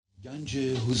گنج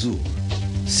حضور،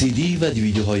 سی دی و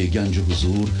دیویدیوهای گنج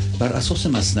حضور بر اساس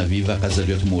مثنوی و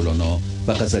غزلیات مولانا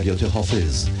و غزلیات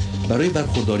حافظ برای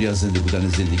برخورداری از زنده بودن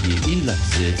زندگی این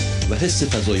لحظه و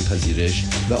حس فضای پذیرش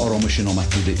و آرامش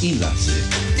نامحدود این لحظه،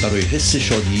 برای حس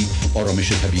شادی،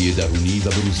 آرامش طبیعی درونی و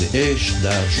بروز عشق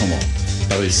در شما،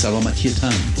 برای سلامتی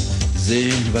تن،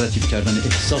 ذهن و لطیف کردن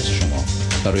احساس شما،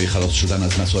 برای خلاص شدن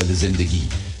از مسائل زندگی،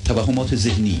 توهمات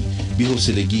ذهنی،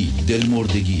 بی‌حوصلگی،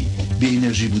 دلمردگی، بی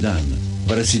انرژی بودن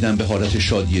و رسیدن به حالت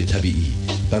شادی طبیعی،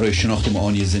 برای شناخت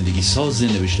معانی زندگی ساز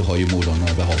نوشته‌های مولانا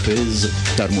و حافظ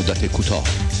در مدت کوتاه.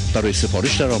 برای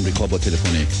سفارش در آمریکا با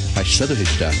تلفن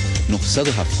 818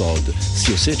 970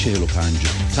 3345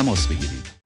 تماس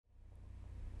بگیرید.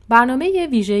 برنامه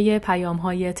ویژه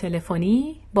پیام‌های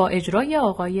تلفنی با اجرای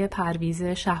آقای پرویز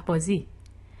شهبازی.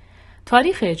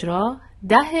 تاریخ اجرا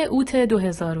 10 اوت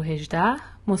 2018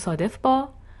 مصادف با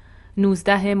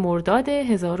 19 مرداد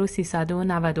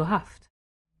 1397.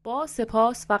 با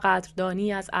سپاس و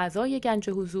قدردانی از اعضای گنج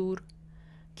حضور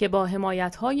که با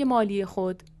حمایت‌های مالی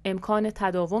خود امکان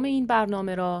تداوم این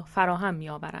برنامه را فراهم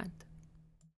می‌آورند.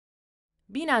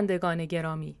 بینندگان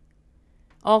گرامی،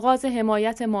 آغاز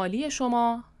حمایت مالی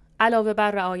شما علاوه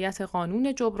بر رعایت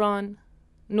قانون جبران،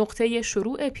 نقطه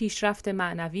شروع پیشرفت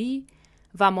معنوی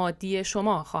و مادی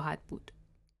شما خواهد بود.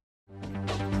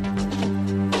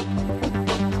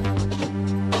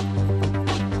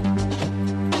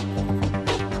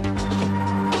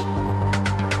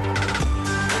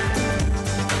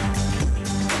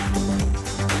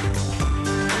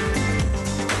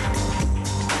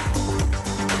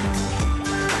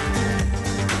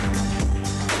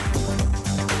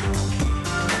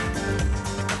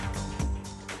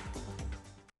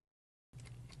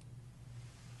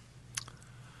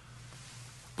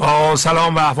 با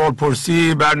سلام و احوال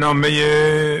پرسی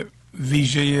برنامه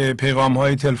ویژه پیغام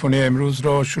های تلفنی امروز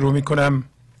را شروع می کنم.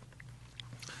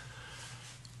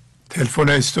 تلفن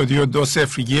استودیو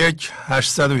 201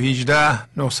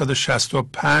 818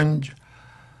 965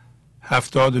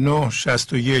 79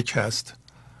 61 هست.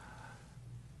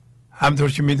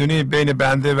 همطور که میدونید بین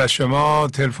بنده و شما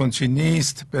تلفنچی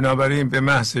نیست، بنابراین به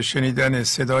محض شنیدن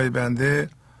صدای بنده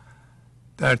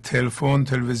در تلفن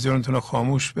تلویزیونتون رو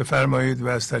خاموش بفرمایید و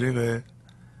از طریق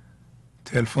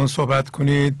تلفن صحبت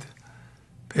کنید.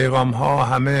 پیغام ها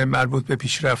همه مربوط به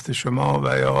پیشرفت شما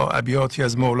و یا ابیاتی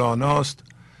از مولاناست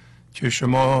که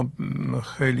شما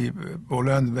خیلی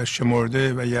بلند و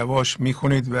شمرده و یواش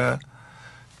میخونید و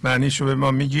معنیشو به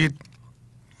ما میگید.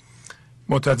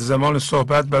 مدت زمان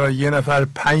صحبت برای یه نفر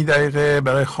 5 دقیقه،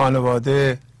 برای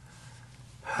خانواده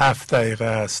 7 دقیقه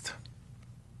است.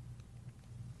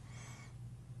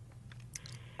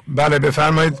 بله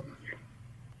بفرمایید.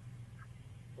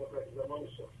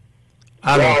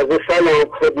 عرض سلام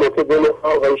خدمت جناب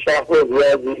آقای شهبازی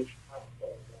عزیز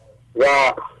و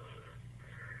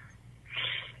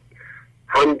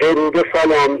هم درود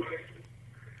سلام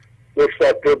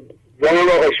نسبت به جناب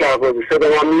آقای شهبازی. صدا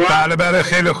من میاد؟ بله بله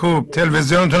خیلی خوب.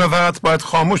 تلویزیونتون رو فقط باید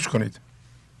خاموش کنید.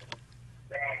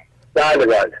 بله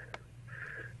بله،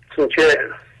 چون که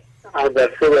از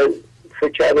صدا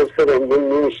فکر کردم صدا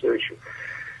نمیشنه شد.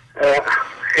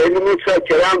 خیلی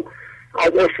متشکرم.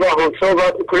 از اصفهان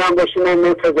صحبت میکنم، با شما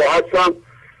مرتضی هستم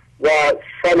و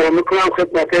سلام میکنم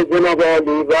خدمت جناب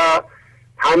عالی و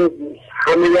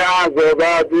همه اعضا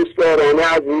و دوستداران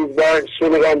عزیز و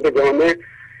شنوندگان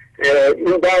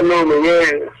این برنامه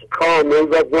کامل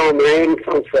و جامع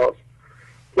انسان ساز.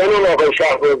 جناب آقای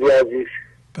شهبازی عزیز.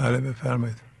 بله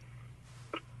بفرمایید.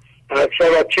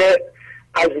 شاید که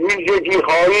از ویژگی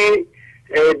های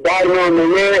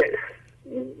برنامه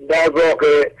در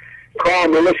واقع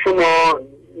کامل شما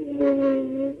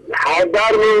هر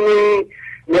برنامه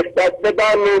نسبت به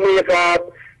برنامه قبل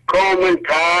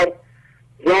کاملتر،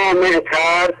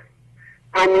 جامعتر،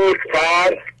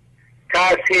 عمیقتر،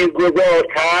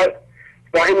 تاثیرگذارتر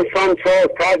و انسان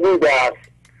سازتر بوده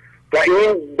است و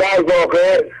این در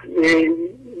واقع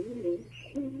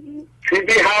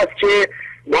چیزی هست که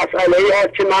مسئله ای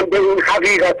هست که من به این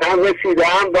حقیقتا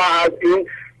رسیدم و از این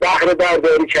بهره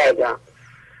برداری کردم.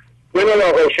 جناب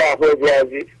آقای شهبازی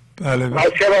عزیز. بله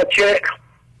از شبت که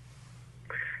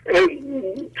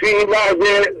توی این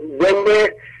لحظه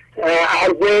زنده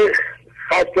عرض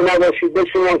خسته نباشید به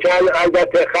شما که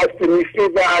البته خسته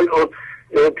نیستید و الان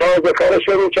تازه کار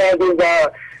شروع کردیم و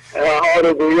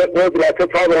آرزوی قدرت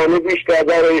توان بیشتر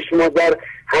برای شما در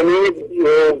همین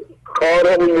کار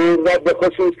امور و به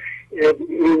خصوص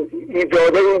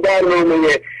ایجاد این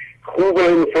برنامه خوب و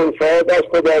انسان ساز از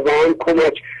خداوند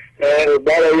کمک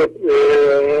برای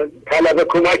طلب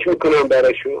کمک میکنم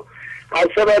برای شما. از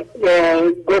سبب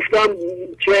گفتم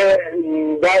که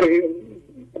در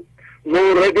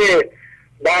مورد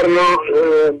در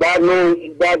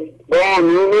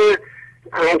قانون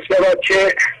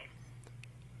که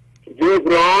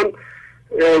جبران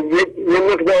یه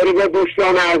مقداری به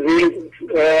دوستان عزیز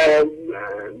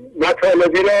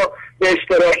مطالبی را به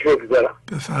اشتراک بگذارم.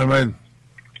 بفرمایید.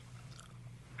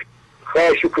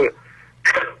 خواهش کنم.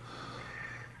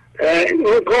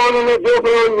 این قانون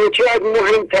جبران یکی از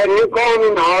مهمترین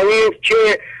قانون هایی است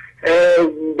که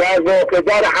در واقع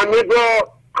در همه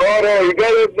جا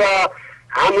کارایگر و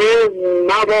همه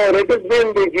موارد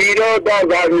زندگی را در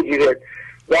بر میگیرد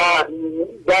و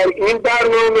در این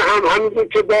برنامه هم همینطور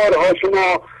که بارها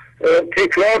شما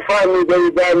تکرار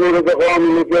فرمودید در مورد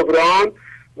قانون جبران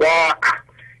و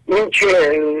این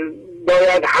که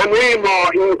باید همه ما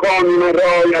این قانون را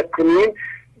رعایت کنیم،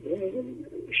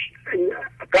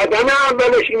 قدم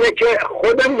اولش اینه که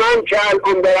خود من که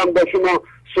الان دارم با شما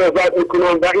صحبت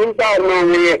میکنم و این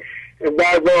برنامه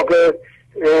در واقع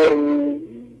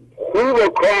خوب و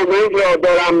کامل را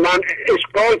دارم من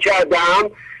اشغال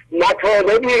کردم،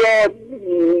 مطالبی را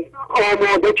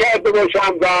آماده کرده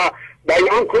باشم و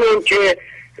بیان کنم که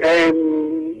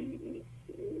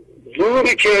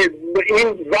جوری که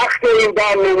این وقت این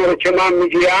برنامه رو که من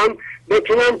میگیرم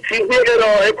بتونم چیزی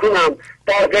ارائه کنم.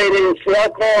 در غیر این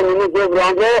صورت قانون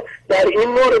جبران رو در این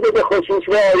مورد به خصوص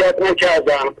رعایت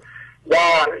نکردم و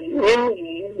این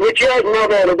یکی از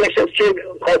مواردش است که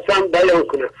خواستم بیان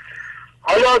کنم.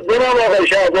 حالا جناب آقای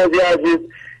شهبازی عزیز،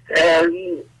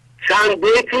 چند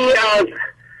بیتی از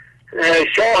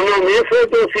شاهنامه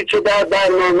فردوسی که در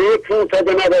برنامه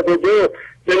 592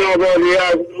 جناب عالی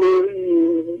از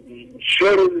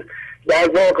در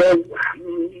واقع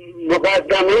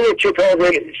مقدمه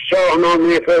کتاب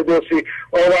شاهنامه فردوسی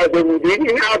آورده بودید،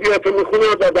 این ابیات رو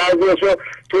میخونم و بعضیش رو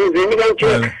توضیح میدم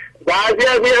که بعضی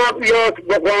از این ابیات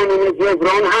با قانون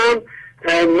جبران هم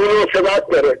مناسبت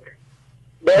داره.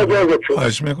 با اجازهتون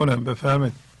خواهش میکنم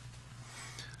بفرمایید.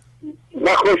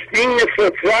 نخستین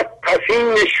فطرت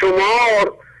پسین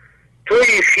شمار، توی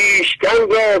خویشتن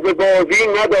را به بازی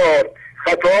ندار.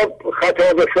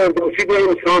 خطاب فردوسی به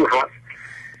انسان هست.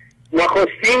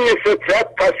 نخستین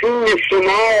فطرت پسین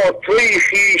شمار، توی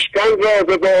خویشتن را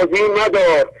به بازی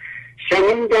ندار.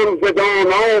 شنیدم ز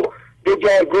دانا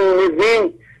دگرگون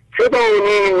زین، چه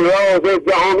دانیم راز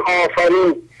جهان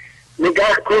آفرین.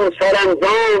 نگه کن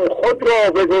سرانجام خود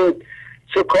را ببین،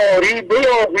 چه کاری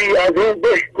بیابی از این به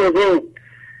گزین.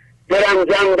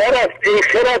 درنجندر است ای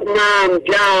خردمند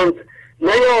گنج،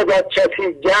 نیابد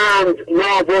کسی گنج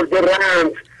نابرده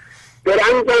رنج.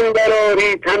 درنج اندر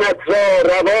آری تنت را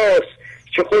رواست،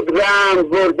 که خود رنج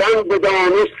بردن به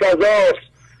دانش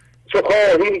سزاست. چو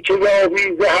خواهی که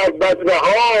یابی ز هر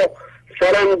بدرها،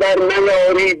 سر اندر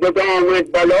نیاری به دام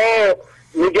بلا.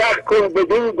 نگه کن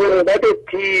بدین گنبد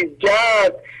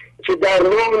تیزجد، که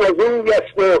درمان از اوی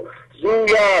است و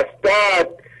زوی است درد.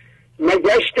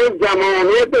 نگشت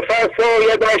زمانه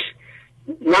بفرسایدش،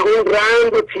 نه اون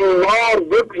رنگ و تیمار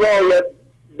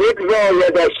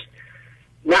بگزایدش.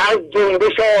 نه از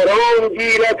جنبش آرام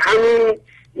گیرد همین،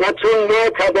 نه چون ما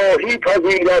تباهی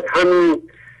پذیرد همین.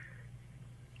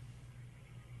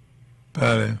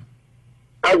 بله.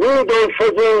 از او دان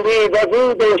فزونی و از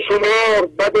او دان شمار،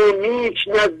 بد و نیک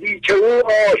نزدیک او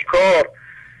آشکار.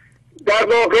 در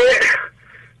واقع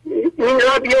این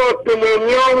ابیات به ما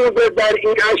می‌آموزه در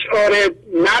این اشعار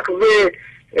نقض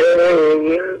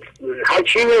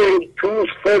حکیم طوس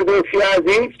فردوسی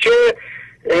عزیز که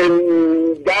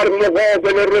در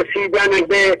مقابل رسیدن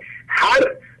به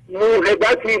هر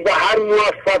موهبتی و هر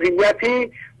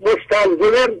موفقیتی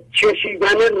مستلزم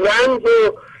چشیدن رنج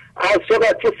و از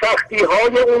شبت سختی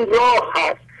های اون راه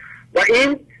هست و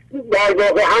این در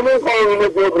واقع همون قانون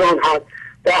جبران هست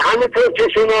و همینطور که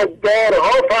شما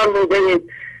بارها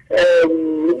فرمودید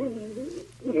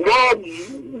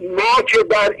ما که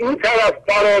در این طرف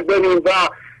قرار داریم و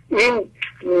این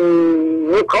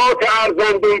نکات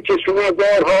ارزنده‌ای که شما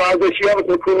بارها ازش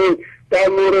یاد میکنید در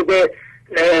مورد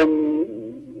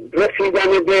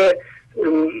رسیدن به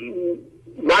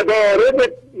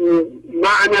مدارج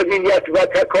معنویت و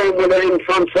تکامل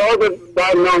انسانساز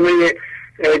برنامه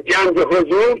جنگ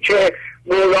حضور که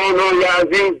مولانای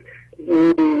عزیز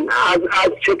از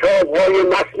کتاب‌های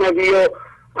مثنوی و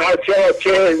از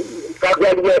که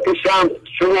غزلیات شمس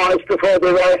شما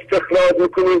استفاده و استخراج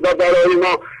میکنید و برای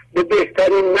ما به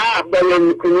بهترین نحو بیان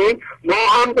میکنید، ما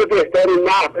هم به بهترین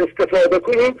نحو استفاده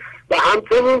کنیم و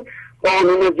همچنین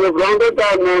قانون جبران رو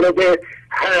در مورد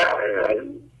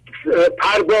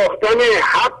پرداختن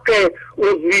حق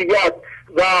عضویت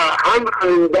و هم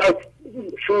در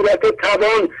صورت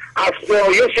توان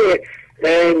افزایش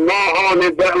ماهانه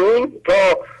به اون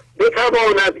تا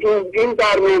بتواند این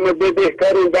برنامه به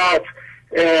بهترین دست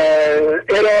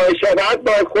ارائه شود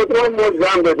باید خود را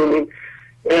ملزم بدونیم.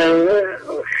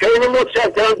 خیلی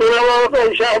متشکرم جناب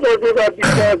آقای شهبازی و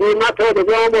بیشتری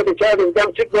مطالبه آماده کرده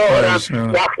بودم چه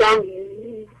گوهرم وقتم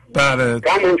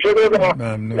تموم شده و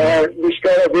بیشتر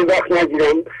از این وقت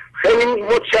نگیرم. خیلی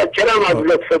متشکرم از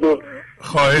لطفتون.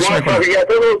 خواهش میکنم. موفقیت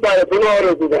رو براتون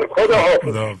آرزو دارم.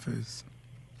 خداحافظ.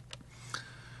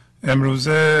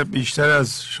 امروزه بیشتر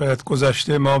از شاید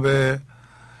گذشته ما به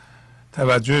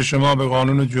توجه شما به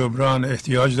قانون جبران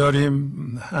احتیاج داریم،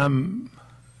 هم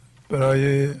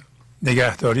برای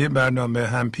نگهداری برنامه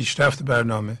هم پیشرفت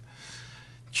برنامه.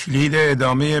 کلید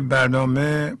ادامه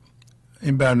برنامه،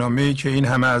 این برنامه‌ای که این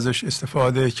همه ازش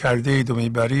استفاده کرده اید و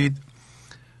میبرید،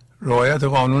 رعایت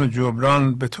قانون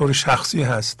جبران به طور شخصی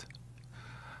هست.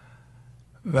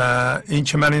 و این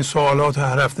که من این سوالات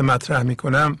هر هفته مطرح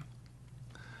میکنم،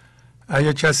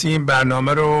 اگر کسی این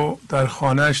برنامه رو در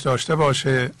خانهش داشته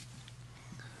باشه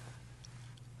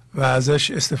و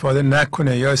ازش استفاده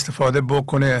نکنه یا استفاده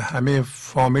بکنه، همه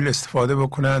فامیل استفاده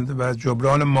بکنند و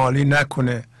جبران مالی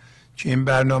نکنه که این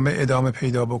برنامه ادامه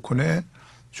پیدا بکنه،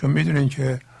 چون میدونین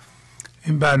که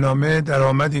این برنامه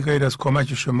درآمدی غیر از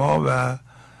کمک شما و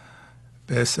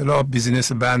به اصطلاح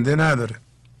بیزینس بنده نداره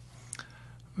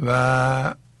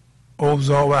و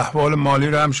اوضاع و احوال مالی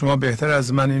رو هم شما بهتر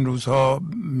از من این روزها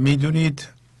میدونید.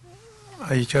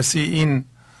 اگه کسی این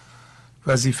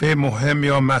وظیفه مهم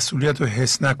یا مسئولیت رو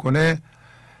حس نکنه،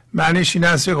 معنیش این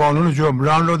است که قانون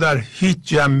جبران رو در هیچ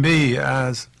جنبه‌ای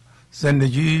از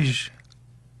زندگیش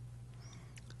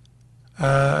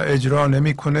اجرا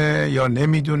نمیکنه یا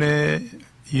نمیدونه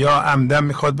یا عمدن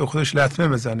میخواد به خودش لطمه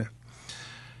بزنه.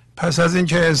 پس از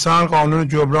اینکه انسان قانون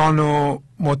جبران رو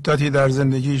مدتی در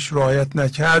زندگیش رعایت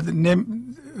نکرد،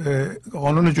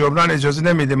 قانون جبران اجازه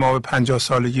نمیده ما به 50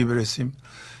 سالگی برسیم.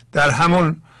 در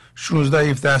همون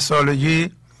 16-17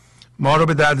 سالگی ما رو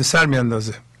به دردسر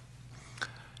میاندازه.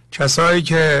 کسایی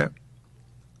که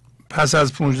پس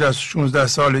از 15-16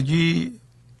 سالگی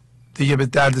دیگه به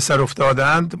دردسر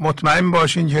افتادند، مطمئن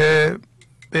باشین که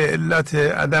به علت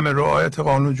عدم رعایت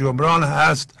قانون جبران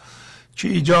هست که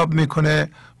ایجاب میکنه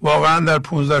واقعا در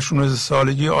 15-16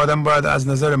 سالگی آدم باید از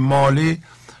نظر مالی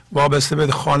وابسته به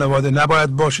خانواده نباید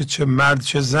باشه، چه مرد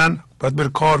چه زن، باید بره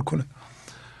کار کنه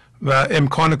و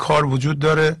امکان کار وجود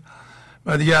داره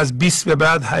و دیگه از 20 به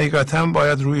بعد حقیقتا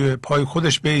باید روی پای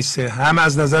خودش بایسته، هم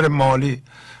از نظر مالی،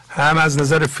 هم از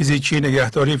نظر فیزیکی،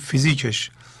 نگهداری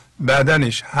فیزیکش،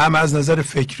 بدنش، هم از نظر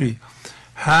فکری،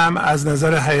 هم از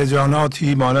نظر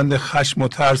هیجاناتی مانند خشم و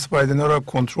ترس. باید اینا رو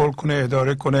کنترل کنه،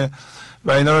 اداره کنه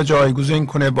و اینا رو جایگزین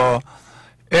کنه با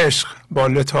عشق، با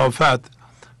لطافت،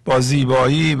 با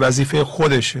زیبایی. وظیفه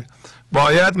خودشه.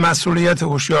 باید مسئولیت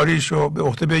هوشیاریش رو به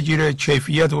عهده بگیره.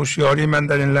 کیفیت هوشیاری من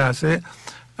در این لحظه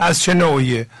از چه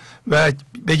نوعیه و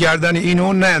به گردن این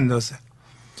اون ناندازه.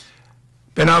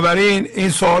 بنابراین این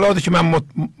سوالاتی که من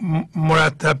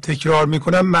مرتب تکرار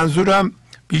میکنم، منظورم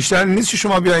بیشتر نیست که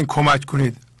شما بیاین کمک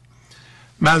کنید.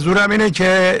 منظورم اینه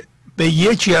که به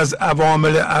یکی از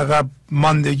عوامل عقب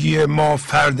ماندگی ما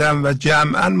فرداً و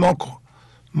جمعاً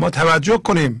ما توجه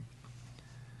کنیم.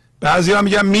 بعضی ها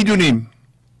میگن میدونیم،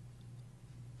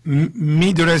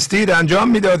 میدونستید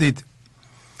انجام میدادید.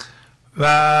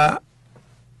 و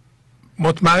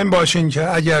مطمئن باشین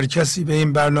که اگر کسی به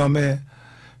این برنامه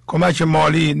کمک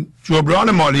مالی،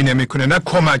 جبران مالی نمیکنه، نه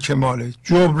کمک مالی،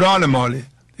 جبران مالی،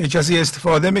 یک کسی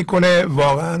استفاده میکنه،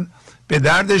 واقعا به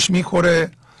دردش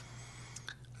میخوره.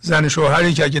 زن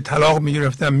شوهری که اگه طلاق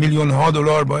میگرفتن میلیون ها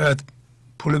دلار باید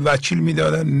پول وکیل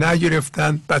میدادن،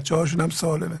 نگرفتن، بچه هاشون هم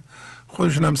سالمه،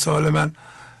 خودشون هم سالمن،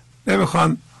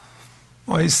 نمیخوان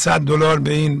ماهی $100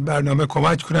 به این برنامه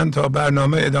کمک کنن تا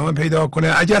برنامه ادامه پیدا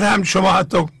کنه. اگر هم شما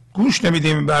حتی گوش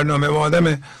نمیدیم این برنامه و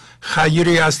آدم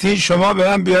خیری هستین، شما به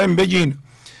من بیاین بگین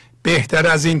بهتر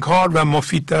از این کار و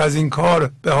مفیدتر از این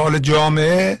کار به حال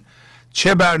جامعه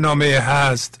چه برنامه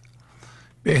هست.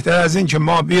 بهتر از این که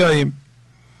ما بیاییم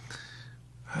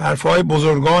حرفهای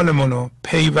بزرگانمون رو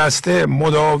پیوسته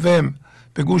مداوم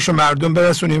به گوش مردم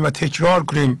برسونیم و تکرار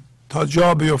کنیم تا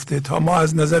جا بیفته، تا ما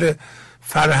از نظر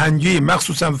فرهنگی،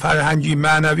 مخصوصا فرهنگی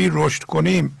معنوی رشد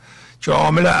کنیم که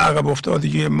عامل عقب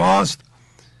افتادگی ماست.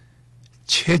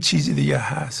 چه چیزی دیگه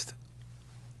هست؟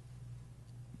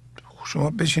 شما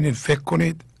بشینید فکر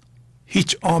کنید،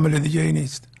 هیچ عامل دیگه ای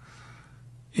نیست.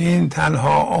 این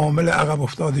تنها عامل عقب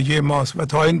افتادگی ماست و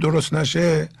تا این درست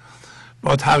نشه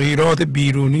با تغییرات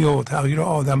بیرونی و تغییر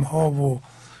آدم ها و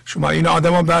شما این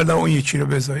آدم ها بردن اون یکی رو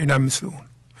بذار، این هم مثل اون،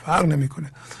 فرق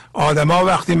نمیکنه. آدم ها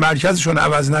وقتی مرکزشون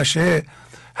عوض نشه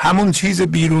همون چیز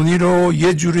بیرونی رو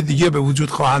یه جور دیگه به وجود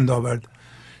خواهند آورد.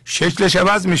 شکلش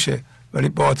عوض میشه ولی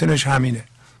باطنش همینه.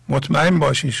 مطمئن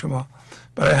باشین شما.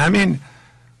 برای همین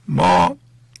ما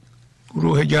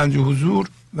گروه گنج حضور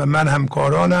و من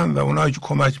همکارانم و اونایی که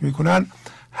کمک میکنن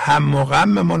هم و غم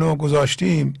منو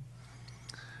گذاشتیم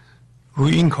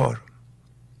روی این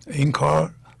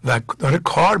کار و داره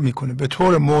کار میکنه، به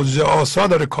طور معجزه آسا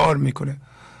داره کار میکنه.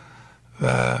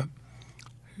 و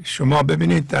شما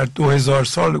ببینید در 2000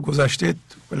 سال گذشته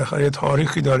بالاخره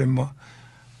تاریخی داریم ما.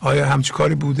 آیا همچه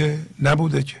کاری بوده؟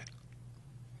 نبوده که.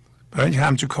 برای اینکه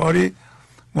همچه کاری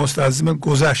مستلزم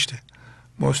گذشته،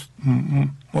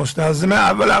 مستلزم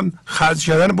اولا خرج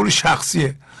کردن پول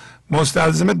شخصیه،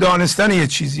 مستلزم دانستن یه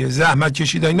چیزیه، زحمت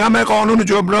کشیدن. این همه قانون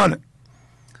جبرانه.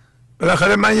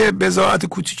 بالاخره من یه بضاعت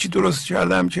کوچیکی درست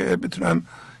کردم که بتونم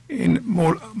این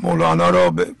مولانا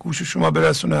رو به گوش شما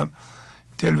برسونم،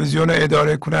 تلویزیون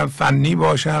اداره کنم، فنی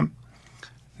باشم،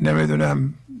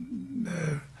 نمیدونم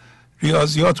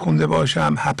ریاضیات خونده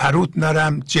باشم، هپروت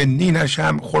نرم، جنی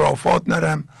نشم، خرافات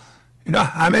نرم. اینا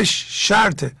همه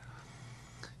شرطه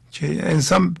که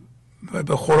انسان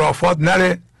به خرافات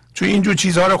نره. چون اینجور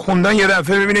چیزها رو خوندن یه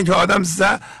دفعه ببینید که آدم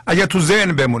اگه تو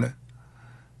ذهن بمونه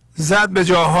زد به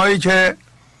جاهایی که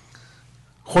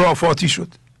خرافاتی شد،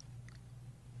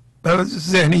 و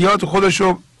ذهنیات خودش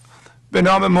رو به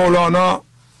نام مولانا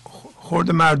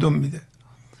خورد مردم میده.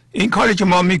 این کاری که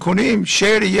ما میکنیم،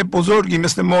 شعر یه بزرگی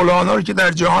مثل مولانا رو که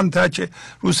در جهان تک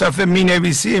رو صفحه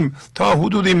مینویسیم تا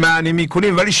حدودی معنی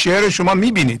میکنیم، ولی شعر شما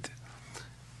میبینید.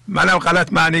 منم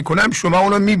غلط معنی کنم شما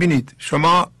اونو میبینید،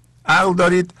 شما عقل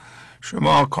دارید،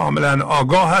 شما کاملا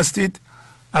آگاه هستید،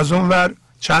 از اون ور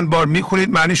چند بار میخونید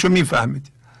معنیشو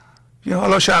میفهمید. یه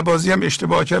حالا شهبازی هم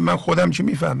اشتباه کرد، من خودم که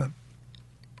میفهمم.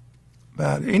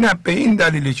 بله، این به این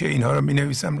دلیلی که اینها رو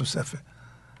مینویسم رو صفحه.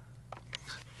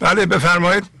 بله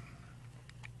بفرمایید.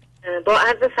 با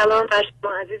عرض سلام بر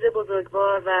شما عزیز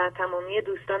بزرگوار و تمامی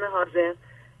دوستان حاضر،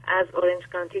 از اورنج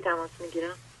کانتی تماس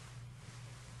میگیرم.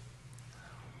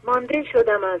 مانده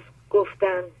شدم از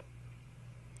گفتن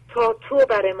تا تو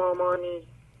بر مامانی،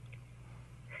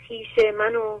 خیش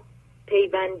من و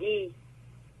پیوندی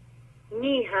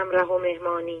می همراه و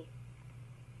مهمانی.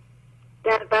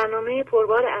 در برنامه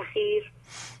پربار اخیر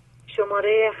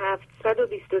شماره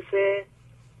 723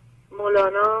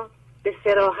 مولانا به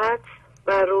صراحت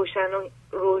و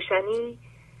روشنی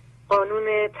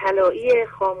قانون طلایی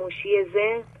خاموشی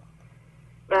ذهن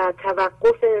و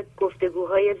توقف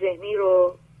گفتگوهای ذهنی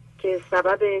رو که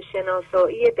سبب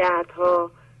شناسایی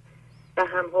دردها و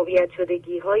هم هویت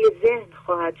شدگی‌های ذهن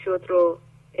خواهد شد رو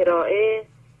ارائه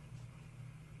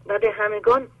و به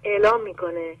همگان اعلام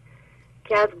میکنه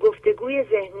که از گفتگوی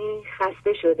ذهنی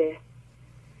خسته شده.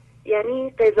 یعنی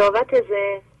قضاوت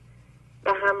ذهن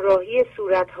و همراهی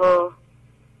صورتها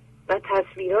و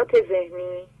تصویرات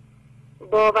ذهنی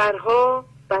باورها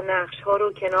و نقشها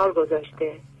رو کنار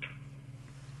گذاشته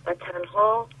و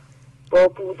تنها با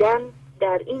بودن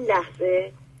در این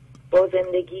لحظه با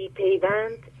زندگی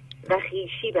پیوند و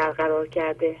خویشی برقرار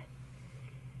کرده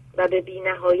و به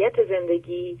بی‌نهایت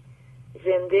زندگی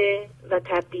زنده و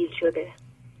تبدیل شده.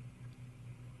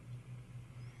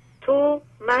 تو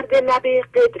مرد لب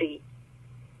قدری،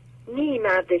 نی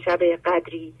مرد شب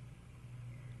قدری.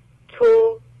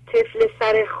 تو طفل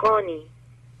سر خانی،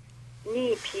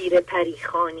 نی پیر پری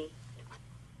خانی.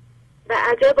 و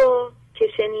عجبا که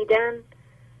شنیدن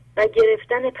و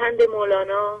گرفتن پند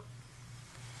مولانا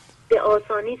به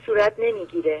آسانی صورت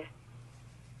نمیگیره،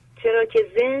 چرا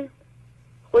که ذهن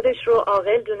خودش رو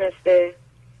عاقل دونسته،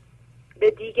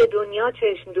 به دیگ دنیا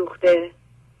چشم دوخته،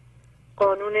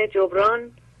 قانون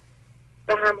جبران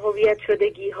و هم هویت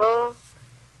شدگی ها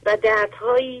و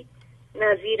دردهایی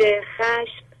نظیر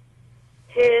خشم،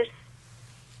 حرص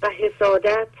و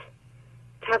حسادت،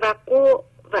 توقع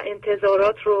و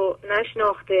انتظارات رو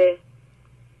نشناخته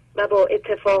و با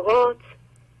اتفاقات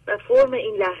و فرم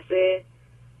این لحظه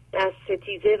در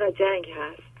ستیزه و جنگ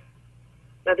هست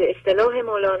و به اصطلاح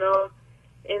مولانا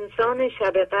انسان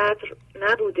شب قدر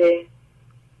نبوده،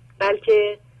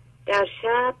 بلکه در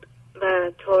شب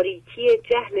و تاریکی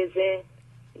جهل ذهن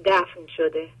دفن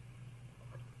شده.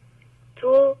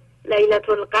 تو لیلة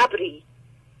القبری،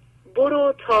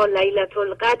 برو تا لیلة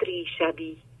القدری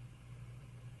شبی.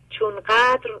 چون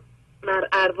قدر مر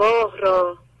ارواح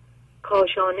را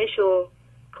کاشانه شو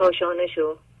کاشانه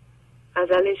شو.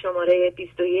 غزل شماره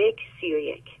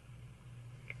 2131.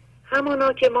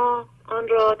 همانا که ما آن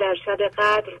را در شب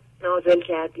قدر نازل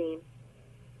کردیم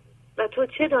و تو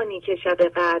چه دانی که شب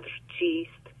قدر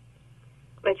چیست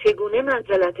و چگونه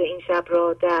منزلت این شب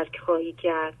را درک خواهی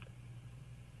کرد،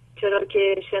 چرا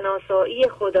که شناسایی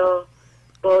خدا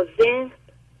با ذهن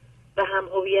و هم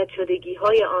هویت شدگی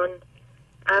های آن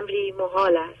امری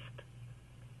محال است.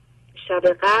 شب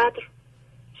قدر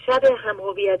شب هم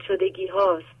هویت شدگی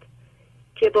هاست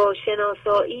که با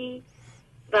شناسایی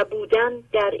و بودن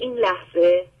در این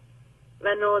لحظه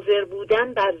و ناظر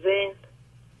بودن بر ذهن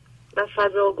و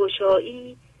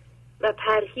فضاگشایی و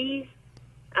پرهیز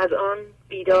از آن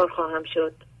بیدار خواهم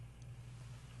شد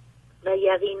و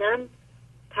یقیناً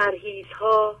پرهیز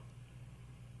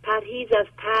از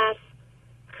ترس،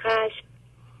 خشم،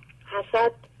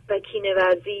 حسد و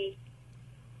کینه‌ورزی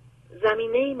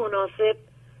زمینه مناسب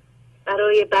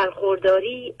برای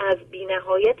برخورداری از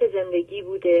بی‌نهایت زندگی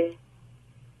بوده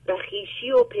و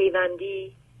خویشی و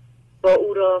پیوندی با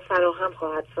او را فراهم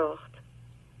خواهد ساخت.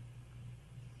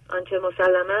 آنچه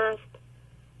مسلم است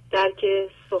درک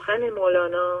سخن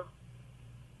مولانا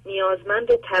نیازمند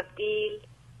تبدیل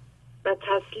و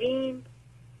تسلیم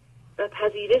و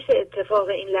پذیرش اتفاق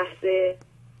این لحظه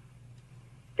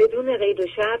بدون قید و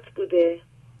شرط بوده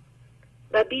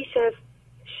و بیش از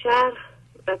شرح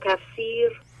و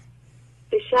تفسیر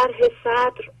به شرح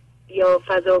صدر یا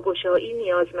فضاگشایی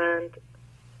نیازمند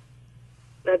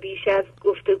و بیش از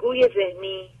گفتگوی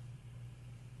ذهنی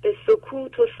به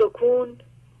سکوت و سکون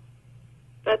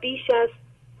و بیش از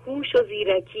هوش و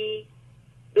زیرکی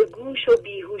به گوش و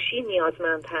بیهوشی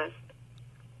نیازمند هست.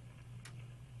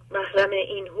 محرم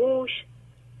این هوش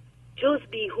جز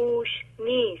بیهوش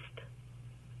نیست،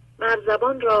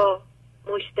 مرزبان را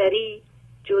مشتری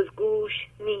جز گوش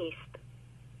نیست.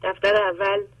 دفتر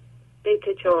اول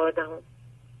بیت 14.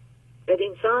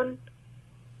 بدینسان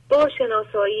با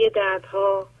شناسایی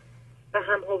دردها و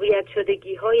هم هویت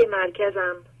شدگی های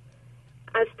مرکزم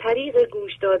از طریق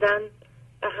گوش دادن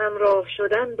و همراه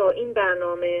شدن با این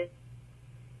برنامه،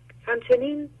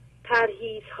 همچنین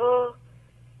پرهیزها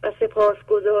و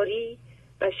سپاسگزاری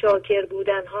و شاکر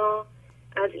بودنها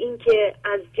از اینکه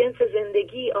از جنس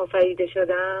زندگی آفریده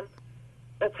شدم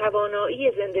و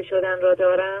توانایی زنده شدن را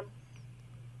دارم،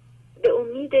 به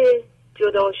امید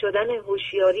جدا شدن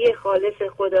هوشیاری خالص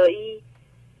خدایی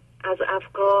از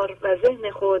افکار و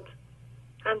ذهن خود،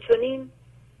 همچنین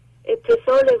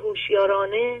اتصال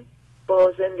هوشیارانه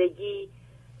با زندگی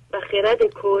و خرد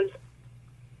کل،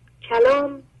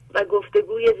 کلام و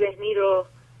گفتگوی ذهنی را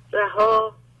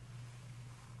رها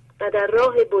و در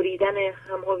راه بریدن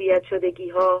هم هویت شدگی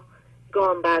ها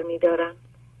گام برمی دارم.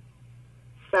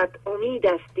 صد امید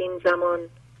است این زمان،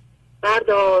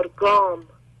 بردار گام،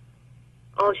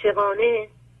 عاشقانه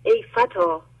ای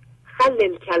فتا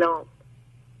خلل کلام.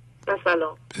 و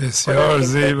سلام. بسیار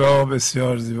زیبا،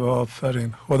 بسیار زیبا،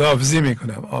 آفرین. خداحافظی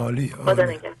میکنم. عالی. خدا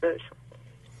نگهدارشون.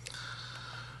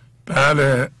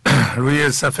 بله، روی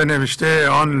صفحه نوشته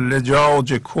آن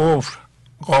لجاج کفر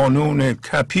قانون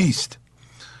کپیست،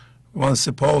 وان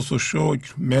سپاس و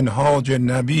شکر منهاج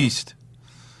نبیست.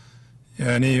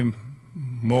 یعنی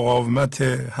مقاومت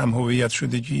هم هویت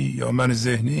شدگی یا من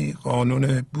ذهنی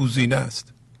قانون بوزینه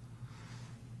است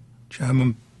که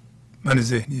همون من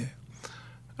ذهنیه،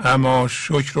 اما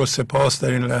شکر و سپاس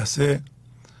در این لحظه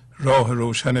راه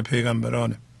روشن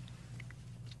پیغمبرانه.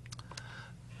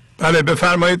 بله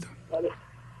بفرمایید.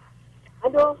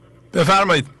 الو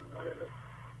بفرمایید.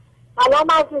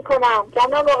 سلام عرض میکنم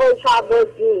جناب آقای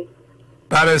شهبازی.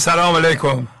 بله سلام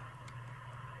علیکم.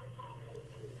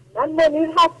 من منیر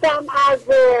هستم، از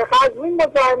قزوین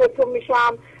مزاحمتون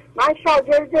میشم. من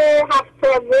شاگرد 7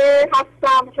 ساله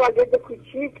هستم، شاگرد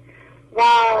کوچیک، و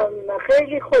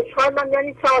خیلی خوشحالم.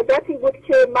 یعنی سعادتی بود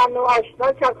که منو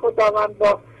آشنا کرد خداوند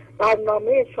با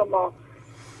برنامه شما.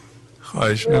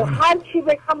 خواهش میکنم. هر چی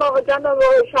بگم آقا جناب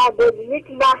آقای شهبازی،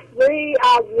 یک لحظه ای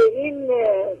از این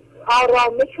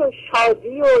آرامش و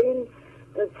شادی و این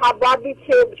سببی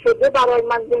که شده برای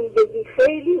من زندگی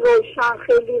خیلی روشن،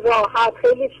 خیلی راحت،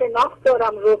 خیلی شناخت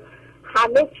دارم رو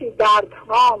همه چی،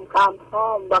 دردهام،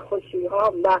 غمهام و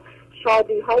خوشیهام و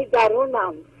شادیهای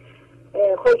درونم.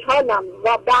 خوشحالم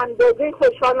و به اندازه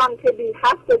خوشحالم که بی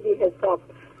حد و بی حساب.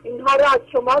 اینها رو از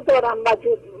شما دارم و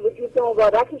وجود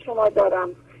مبارک شما دارم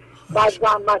و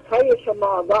زحمت‌های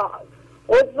شما و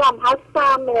عضوم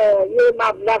هستم. یه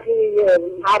مبلغی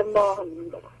هر ماه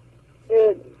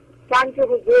گنج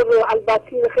حضور رو،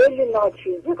 البته خیلی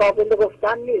ناچیزه، قابل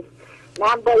گفتن نیست.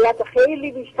 من باید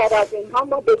خیلی بیشتر از اینها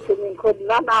ما بتونیم.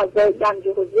 کلا اعضای گنج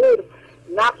حضور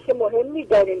نقش مهمی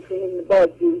داریم تو این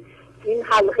بازی، این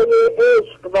حلقه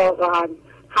عشق. واقعا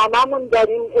هممون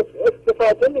داریم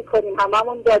استفاده میکنیم،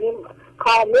 هممون داریم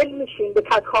کامل میشیم، به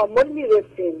تکامل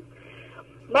میرسیم.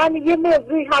 من یه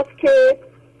موضوعی هست که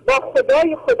با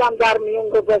خدای خودم در میون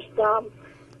گذاشتم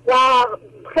و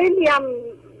خیلی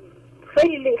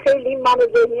من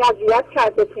ذهنی اذیت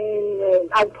کرده که این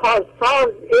از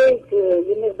پارسال عید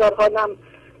یه مقدار حالم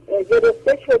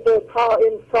گرفته شده تا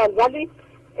امسال، ولی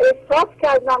احساس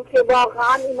کردم که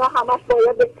واقعا اینا همش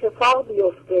باید اتفاق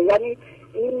بیفته. یعنی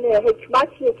این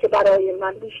حکمتیه که برای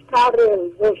من بیشتر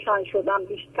روشن شدم،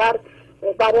 بیشتر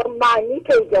برای معنی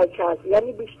پیدا کرد،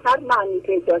 یعنی بیشتر معنی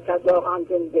پیدا کرد واقعا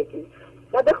زندگی.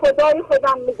 و به خدای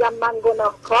خودم میگم من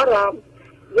گناهکارم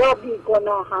یا بی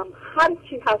گناهم، هر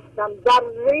چی هستم،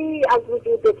 ذره‌ای از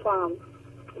وجود تو هم،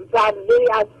 ذره‌ای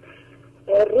از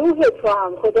روح تو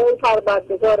هم خدای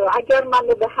پروردگار. اگر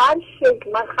منو به هر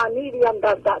شکل، من خمیریم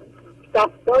در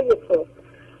دستای تو،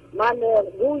 من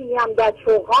رویم در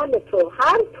چوغان تو،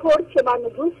 هر طور که منو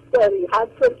دوست داری، هر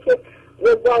طور که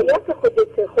رضایت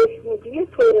خودت، خوشنودی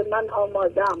تو، من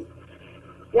آمادم.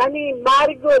 یعنی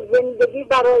مرگ و زندگی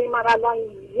برای من الان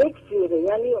یک جوره،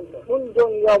 یعنی اون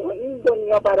دنیا و این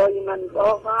دنیا برای من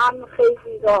واقعا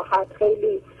خیلی راحت،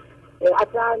 خیلی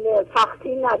اصلا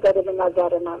سختی نداره به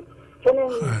نظر من، چون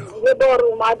یه بار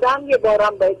اومدم یه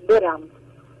بارم باید برم.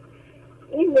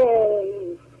 این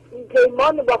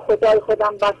پیمان با خدای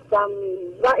خودم بستم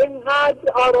و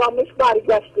اینقدر آرامش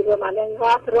برگشته به من،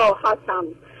 اینقدر راحتم،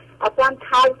 اصلا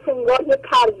ترس انگار یه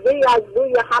پرده از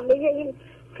روی همه این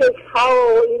فکرها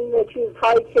و این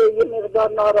چیزهایی که یه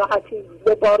مقدار ناراحتی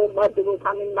به بار اومده بود،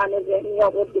 همین من ذهنی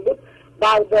آورده بود،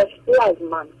 برداشته از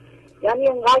من. یعنی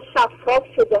اینقدر شفاف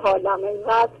شده حالم،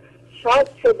 اینقدر شاد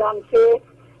شدم که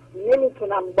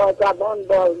نمیتونم با زبان،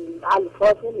 با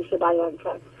الفاظ نمیشه بیان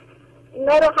کرد.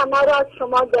 اینا رو همه رو از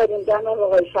شما داریم جناب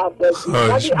آقای شهبازی،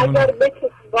 ولی اگر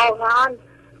بتونیم واقعا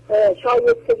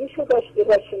شایستگیشو داشته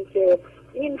باشیم که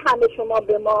این همه شما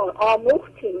به ما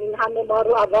آموختیم، این همه ما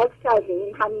رو عوض کردیم،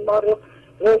 این همه ما رو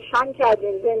روشن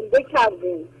کردیم، زنده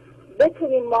کردیم،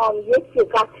 بتونیم ما یک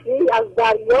قطره از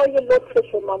دریای لطف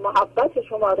شما، محبت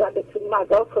شما رو بتونیم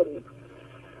ادا کنیم.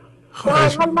 در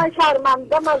حال من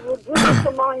شرمندم از وجود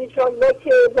شما، انشالله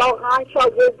که واقعا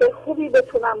شاگرد خوبی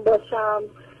بتونم باشم.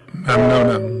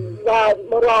 ممنونم. و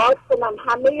مراعات کنم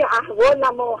همه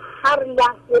احوالم و هر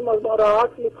لحظه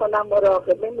مراعات میکنم،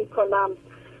 مراقبه میکنم،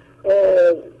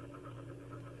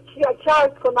 چه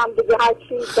ارز کنم دیگه، هر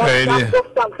چی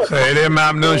خیلی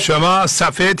ممنون. شما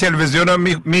صفحه تلویزیون رو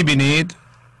میبینید؟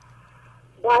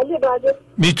 بله بله.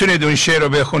 میتونید اون شعر رو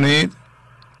بخونید؟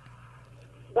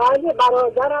 بله.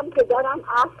 برادرم پدرم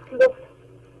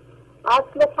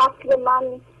اصل فصل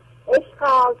من عشق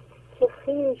است که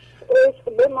خیش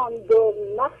عشق بماند و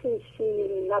نه خویشی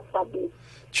نسبی.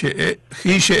 چه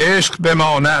خیش عشق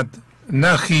بماند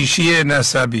نه خویشی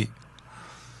نسبی.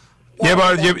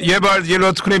 یه بار یه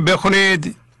لطف کنید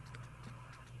بخونید.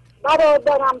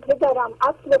 برادرم پدرم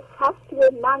اصل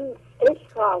فصل من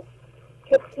عشق است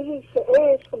که خیش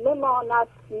عشق بماند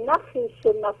نه خویش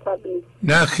نسبی.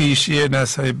 نه خویشی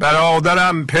نسبی.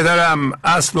 برادرم پدرم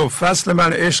اصل و فصل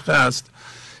من عشق است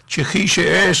که خیش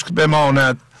عشق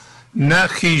بماند نه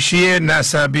خویشی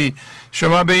نسبی.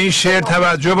 شما به این شعر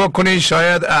توجه بکنید،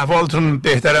 شاید احوالتون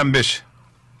بهترم بشه.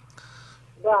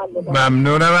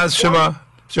 ممنونم از شما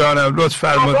جانم، لطف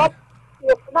فرمایید.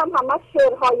 من همه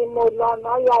شعرهای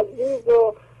مولانای عزیز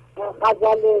و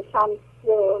غزل شمس،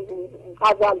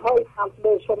 غزلهای شمس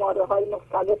به شماره های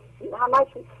مختلف، همه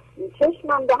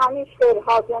چشمم به همین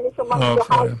شعرهاست. یعنی شما به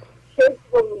هر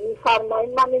شعر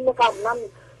میفرمایید، من اینو قبلا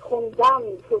خوندم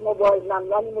تو موبایلم،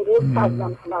 یعنی مرور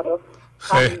کردم رو.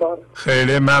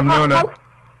 خیلی ممنونم.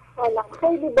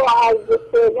 خیلی با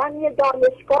ارزشه، یعنی یه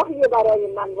دانشگاهیه برای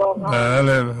من واقعا.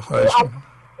 بله خواهش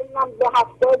من به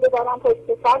 70 دارم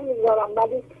پشت سر میذارم،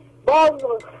 ولی باز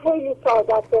خیلی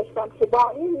سعادت داشتم که با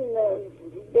این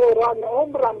دوران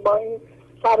عمرم، با این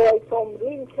شرایط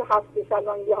عمریم که هستش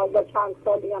الان، یه حالا چند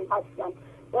سالی هم هستم،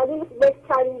 ولی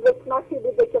بهترین قسمتی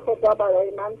بوده که خدا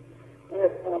برای من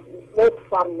لطف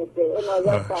فرموده،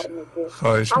 عنایت فرموده.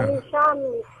 همیشه هم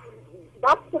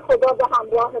دست خدا به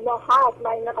همراه ما هست.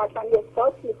 من این قشنگ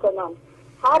احساس میکنم،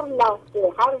 هر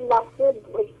لحظه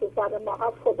پشت سر ما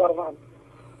هست خداوند.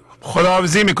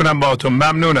 خداحافظی میکنم با تو.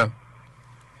 ممنونم.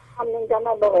 ممنون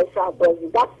جناب آقای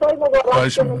شهبازی. دستای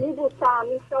مبارک کنه میبوسم،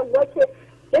 انشالله که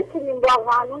بتونیم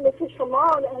واقعا اون که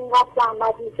شما اینقدر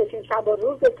زحمت میکشین، شب و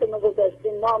روزتون رو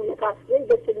گذاشتین، نام قصری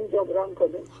بتونیم جبران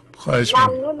کنیم. خواهش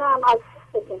ممنونم از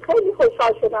خیلی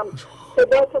خوشحال شدم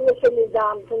صداتون رو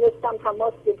شنیدم، تونستم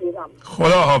تماس بگیرم.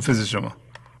 خدا حافظ شما.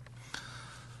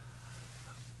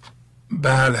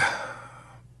 بله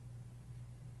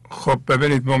خب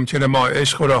ببینید، ممکنه ما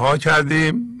عشق رو رها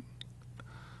کردیم،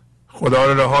 خدا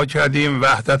رو رها کردیم،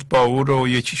 وحدت با او رو،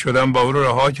 یکی شدن با او رو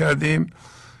رها کردیم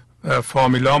و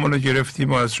فامیلامون رو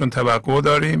گرفتیم و ازشون توقع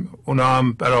داریم، اونا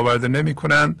هم برآورده نمی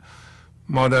کنن،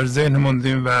 ما در ذهن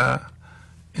موندیم و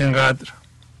اینقدر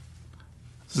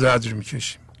زجر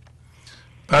میکشیم.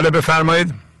 بله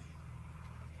بفرمایید.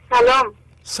 سلام.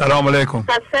 سلام علیکم.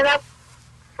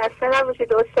 خسته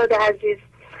نباشید استاد عزیز.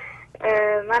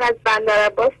 من از بندر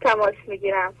عباس تماس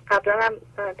میگیرم. قبلا هم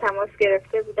تماس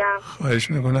گرفته بودم.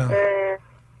 خواهش میکنم.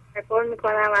 تشکر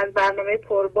میکنم از برنامه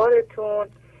پربارتون.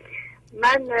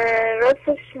 من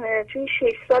راستش توی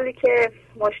 6 سالی که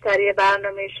مشتری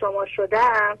برنامه شما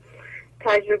شدم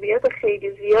تجربیات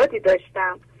خیلی زیادی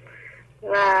داشتم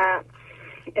و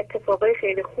اتفاقای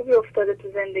خیلی خوبی افتاده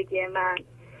تو زندگی من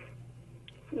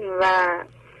و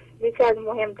یکی از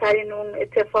مهمترین اون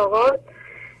اتفاقات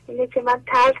اینه که من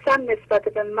ترسم نسبت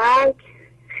به مرگ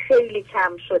خیلی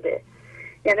کم شده.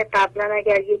 یعنی قبلا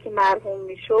اگر یکی مرحوم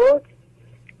میشد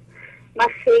من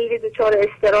خیلی دچار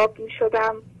اضطراب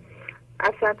میشدم،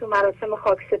 اصلا تو مراسم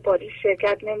خاکسپاری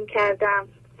شرکت نمی کردم،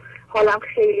 حالم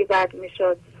خیلی بد می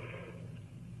شد.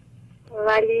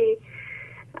 ولی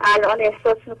الان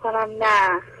احساس میکنم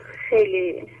نه،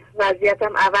 خیلی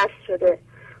وضعیتم عوض شده،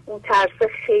 اون ترس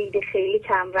خیلی خیلی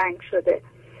کم رنگ شده.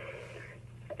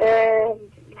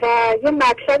 و یه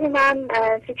مطلبی من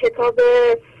تو کتاب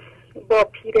با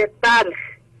پیر بلخ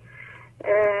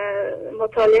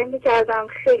مطالعه میکردم،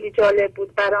 خیلی جالب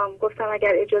بود برام، گفتم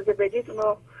اگر اجازه بدید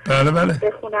اونو بله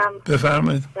بخونم.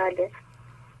 بفرمایید. بله.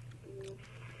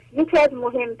 یکی از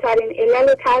مهمترین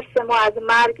علل ترس ما از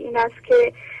مرگ این است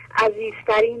که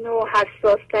عزیزترین و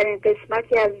حساسترین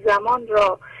قسمتی از زمان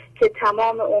را که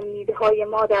تمام امیدهای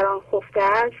ما در آن خفته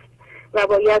است و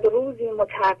باید روزی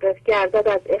متحقق گردد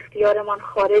از اختیارمان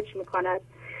خارج می کند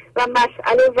و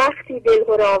مسئله وقتی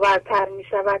دلهره آورتر می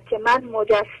شود که من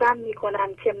مجسم می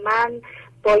کنم که من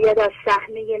باید از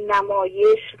صحنه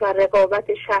نمایش و رقابت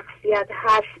شخصیت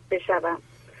حذف بشوم،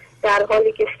 در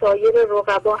حالی که سایر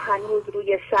رقبا هنوز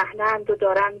روی صحنه‌اند و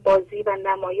دارند بازی و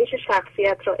نمایش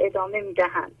شخصیت را ادامه می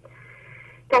دهند.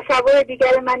 تصور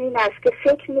دیگر من این است که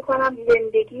فکر می کنم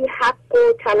زندگی حق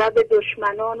و طلب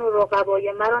دشمنان و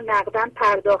رقبای مرا نقداً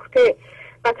پرداخته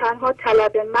و تنها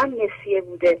طلب من نسیه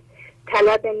بوده،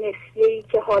 طلب نسیه‌ای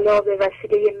که حالا به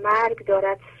وسیله مرگ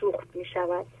دارد سوخت می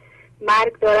شود.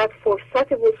 مرگ دارد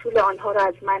فرصت وصول آنها را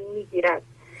از من می گیرد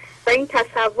و این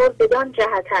تصور بدان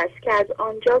جهت است که از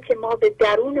آنجا که ما به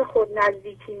درون خود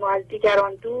نزدیکیم و از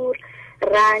دیگران دور،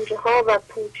 رنجها و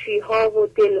پوچیها و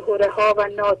دلهره‌ها و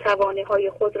ناتوانی‌های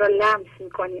خود را لمس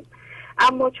می‌کنیم.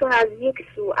 اما چون از یک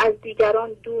سو از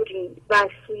دیگران دوریم و از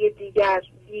سوی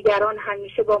دیگران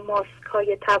همیشه با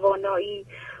ماسک‌های توانایی،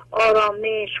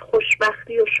 آرامش،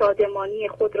 خوشبختی و شادمانی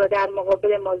خود را در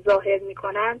مقابل ما ظاهر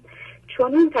می‌کنند،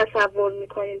 چون این تصور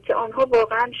می‌کنیم که آنها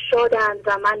واقعاً شادند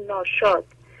و من ناشاد،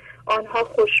 آنها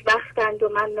خوشبختند و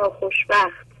من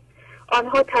ناخوشبخت،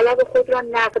 آنها طلب خود را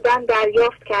نقداً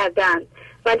دریافت کردند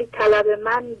ولی طلب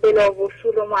من بلا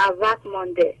وصول و معوق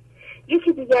مانده.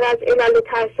 یکی دیگر از علل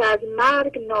ترس از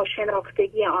مرگ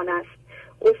ناشناختگی آن است.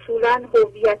 اصولاً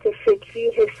هویت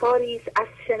فکری حصاری است از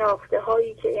شناخته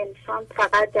هایی که انسان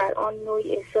فقط در آن نوع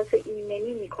احساس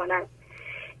ایمنی می کند.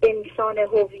 انسان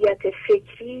هویت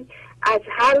فکری از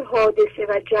هر حادثه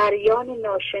و جریان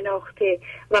ناشناخته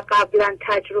و قبلا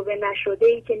تجربه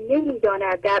نشده‌ای که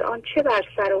نمی‌داند در آن چه بر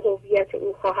سر هویت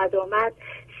او خواهد آمد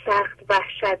سخت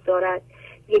وحشت دارد.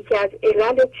 یکی از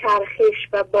علل چرخش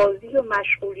و بازی و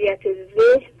مشغولیت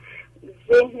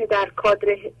ذهن در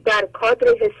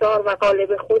کادر حصار و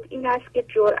قالب خود این است که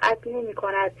جرأت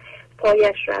نمی‌کند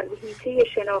پایش را از حیطه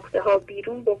شناخته ها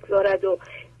بیرون بگذارد و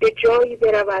به جایی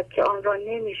برود که آن را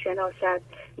نمی‌شناسد،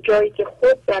 جایی که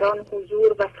خود در آن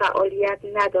حضور و فعالیت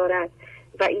ندارد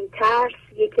و این ترس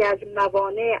یکی از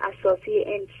موانع اساسی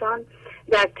انسان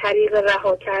در طریق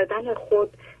رها کردن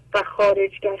خود و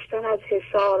خارج گشتن از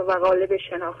حصار و قالب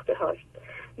شناخته هاست.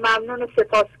 ممنون و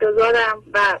سپاسگزارم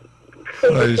و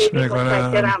خیلی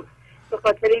متشکرم به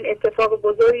خاطر این اتفاق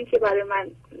بزرگی که برای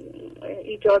من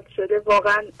ایجاد شده.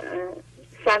 واقعا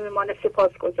صمیمانه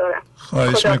سپاسگزارم.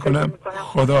 خواهش میکنم.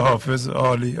 خدا حافظ.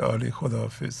 عالی عالی. خدا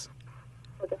حافظ.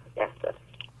 خدا نگهدار.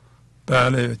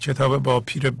 بله، کتاب با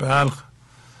پیر بلخ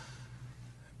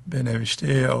به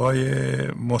نوشته آقای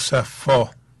مصفا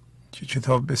که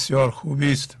کتاب بسیار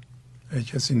خوبی است، اگه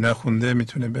کسی نخونده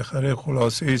میتونه بخره.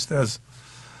 خلاصه است از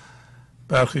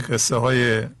برخی قصه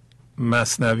های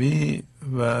مثنوی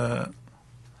و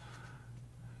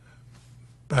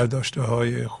برداشته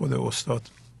های خود استاد.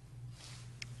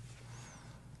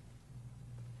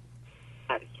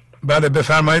 بله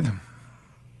بفرمایید.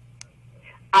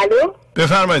 الو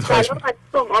بفرمایید. خواهش سلام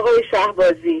علیکم آقای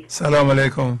شهبازی. سلام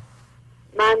علیکم.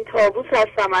 من طاووس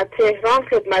هستم از تهران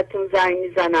خدمتتون زنگ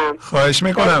میزنم. خواهش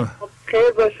میکنم.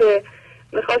 خیر باشه.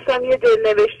 میخواستم یه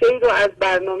دلنوشته ای رو از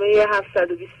برنامه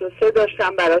 723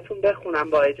 داشتم براتون بخونم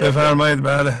با اجازه. بفرمایید.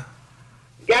 بله.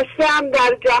 گشتم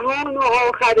در جهان و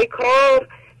آخر کار،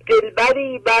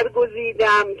 دلبری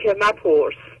برگزیدم که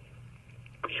مپرس.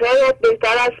 شاید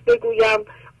بهتر است بگویم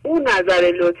او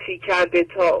نظر لطفی کرده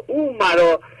تا او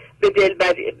مرا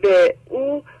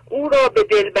او را به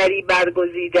دلبری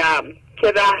برگزیدم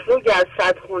که رهرو گر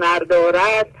صد هنر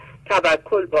دارد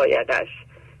توکل بایدش.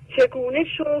 چگونه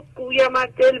شد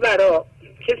گویمت دلبرا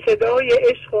که صدای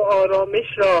عشق و آرامش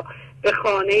را به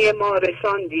خانه ما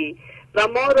رساندی و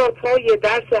ما را پای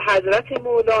درس حضرت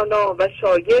مولانا و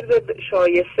شاگرد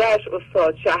شایسته‌اش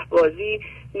استاد شهبازی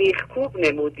میخکوب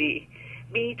نمودی.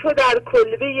 بی تو در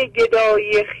کلبه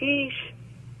گدایی خیش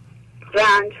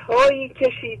رنجهایی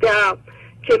کشیدم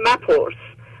که مپرس.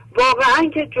 واقعا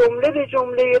که جمله به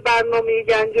جمله برنامه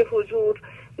گنج حضور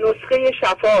نسخه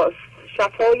شفاست،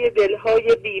 شفای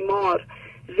دلهای بیمار،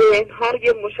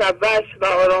 ذهنهای مشوش و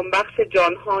آرامبخش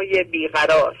جانهای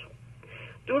بیقرار.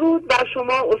 درود بر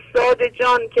شما استاد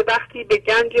جان که وقتی به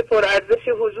گنج پرارزش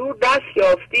حضور دست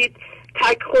یافتید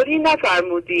تکخوری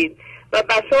نفرمودید و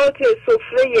بساط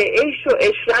سفره عیش و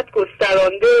عشرت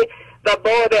گسترانده و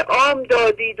بار عام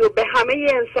دادید و به همه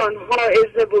انسانها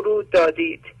اذن ورود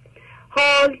دادید.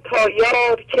 حال تا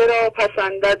یار که را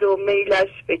پسندد و میلش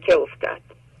به که افتد.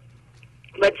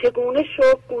 و چگونه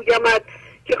شکر گویمت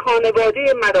که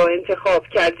خانواده مرا انتخاب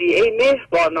کردی ای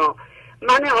مهربانا.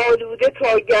 من آلوده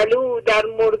تا گلو در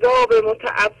مرداب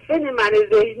متعفن من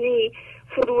ذهنی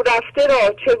فرو رفته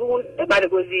را چگونه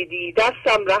برگزیدی،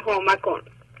 دستم رها مکن.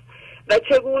 و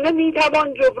چگونه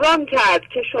میتوان جبران کرد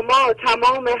که شما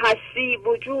تمام هستی،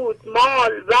 وجود،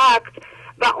 مال، وقت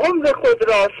و عمر خود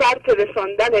را صرف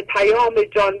رساندن پیام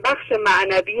جانبخش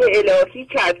معنوی الهی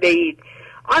کرده اید،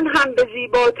 آن هم به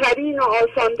زیباترین و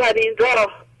آسانترین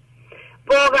راه.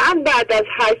 واقعا بعد از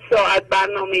 8 ساعت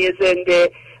برنامه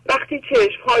زنده وقتی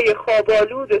چشمهای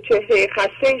خوابالود و چهره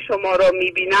خسته شما را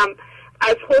میبینم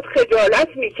از خود خجالت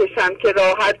میکشم که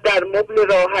راحت در مبل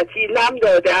راحتی لم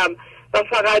دادم و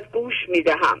فقط گوش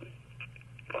میدهم.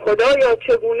 خدایا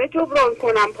چگونه جبران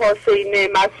کنم پاسه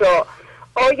نعمت را؟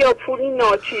 آیا پولی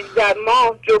ناچیز در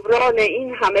ماه جبران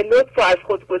این همه لطف و از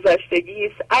خود گذشتگی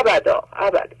است؟ ابدا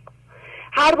ابدا.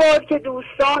 هر بار که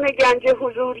دوستان گنج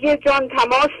حضوری جان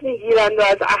تماس میگیرند و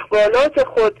از احوالات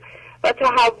خود و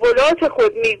تحولات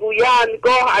خود میگویند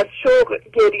گاه از شوق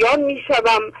گریان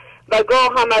میشوم و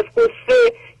گاه هم از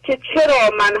غصه که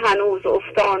چرا من هنوز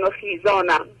افتان و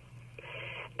خیزانم.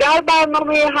 در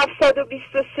برنامه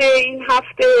 723 این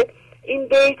هفته این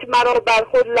بیت مرا بر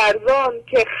خود لرزان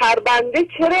که خربنده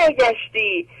چرا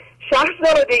گشتی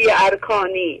شهزاده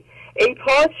ارکانی؟ ای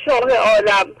پادشاه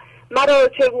عالم مرا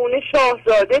چگونه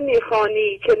شاهزاده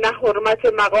میخوانی که نه حرمت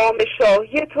مقام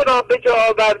شاهی تو را به جا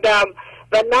آوردم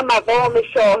و نه مقام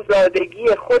شاهزادگی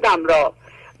خودم را.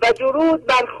 و درود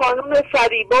بر خانم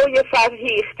فریبای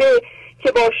فرهیخته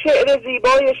که با شعر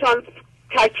زیبایشان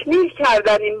تکمیل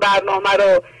کردن این برنامه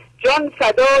رو. جان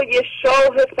فدای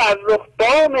شاه فرخ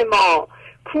بام ما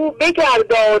کو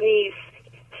بگردانی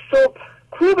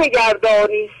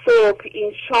صبح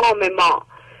این شام ما.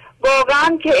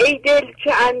 واقعا که ای دل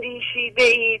چه اندیشیده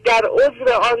ای در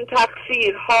عذر آن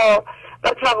تقصیرها و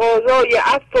تقاضای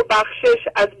عفو و بخشش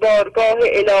از بارگاه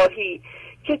الهی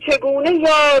که چگونه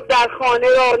یار در خانه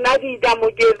را ندیدم و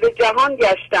گرد جهان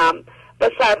گشتم و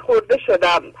سرخورده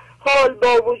شدم. حال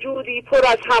با وجودی پر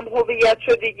از هم هویت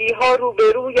شدگی ها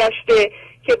روبرو گشته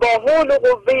که با حول و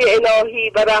قوه الهی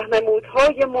و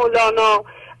رهنمودهای مولانا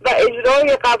و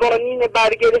اجرای قوانین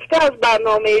برگرفته از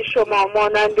برنامه شما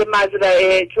مانند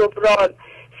مزرعه، جبران،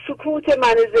 سکوت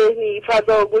من ذهنی،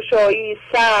 فضاگشایی،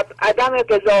 صبر، عدم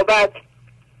قضاوت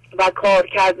و کار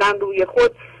کردن روی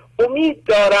خود، امید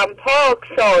دارم پاک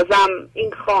سازم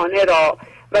این خانه را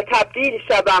و تبدیل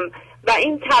شوم. و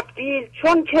این تبدیل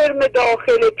چون کرم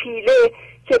داخل پیله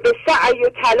که به سعی و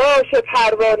تلاش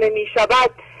پروانه می شود،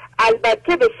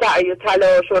 البته به سعی و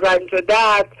تلاش و رنج و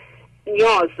درد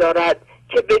نیاز دارد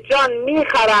که به جان می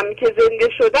خرم که زنده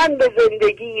شدن به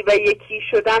زندگی و یکی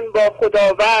شدن با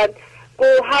خداوند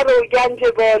گوهر و گنج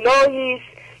بالایی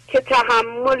است که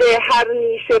تحمل هر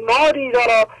نیش ماری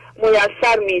را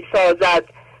میسر می سازد.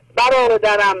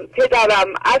 برادرم، پدرم،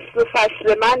 اصل و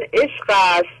فصل من عشق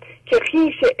است که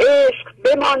خیش عشق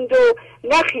بماند و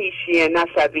نخیشی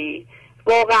نسبی.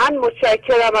 واقعا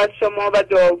متشکرم از شما و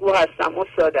دعاگو هستم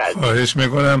استاد عزیز. خواهش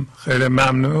میکنم، خیلی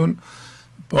ممنون.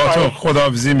 با تو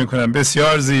خداحافظی میکنم.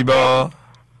 بسیار زیبا.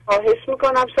 خواهش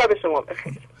میکنم. شب شما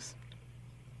بخیر.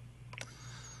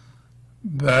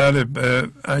 بله،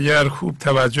 اگر خوب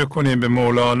توجه کنیم به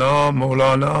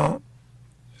مولانا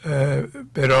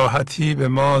به راحتی به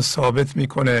ما ثابت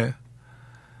میکنه،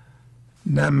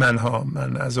 نه من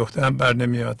از عهده‌ام بر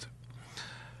نمیاد.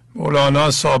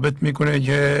 مولانا ثابت میکنه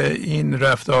که این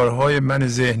رفتارهای من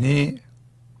ذهنی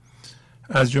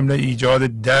از جمله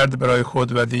ایجاد درد برای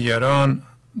خود و دیگران،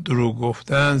 دروغ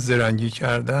گفتن، زرنگی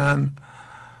کردن،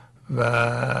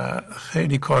 و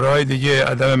خیلی کارهای دیگه،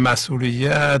 عدم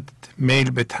مسئولیت،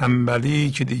 میل به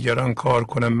تنبلی که دیگران کار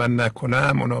کنن من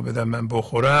نکنم، اونا بدن من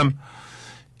بخورم،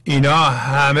 اینا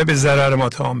همه به ضرر ما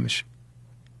تمام میشه.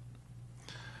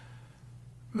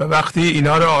 و وقتی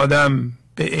اینا رو آدم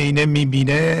به عینه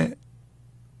میبینه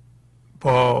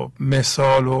با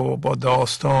مثال و با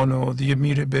داستان و دیگه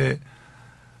میره به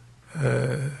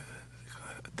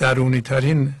درونی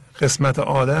ترین قسمت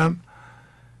آدم،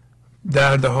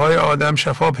 دردهای آدم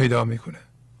شفا پیدا میکنه.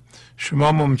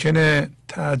 شما ممکنه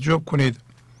تعجب کنید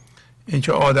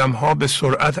اینکه آدم ها به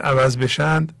سرعت عوض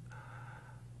بشند.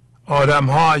 آدم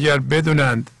ها اگر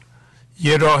بدونند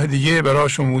یه راه دیگه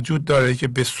براشون وجود داره که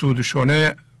به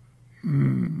سودشونه،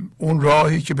 اون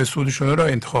راهی که به سودشونه را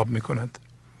انتخاب میکنند.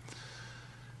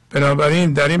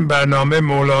 بنابراین در این برنامه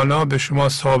مولانا به شما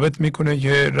ثابت میکنه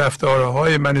که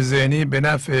رفتارهای من ذهنی به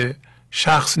نفع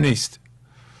شخص نیست.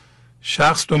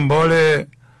 شخص دنبال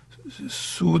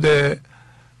سود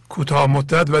کوتاه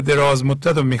مدت و دراز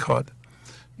مدت رو میخواد.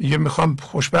 میگه میخوام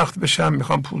خوشبخت بشم،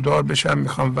 میخوام پولدار بشم،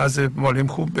 میخوام وضع مالیم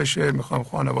خوب بشه، میخوام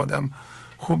خانوادم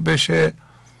خوب بشه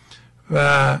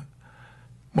و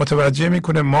متوجه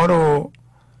میکنه ما رو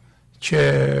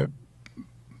که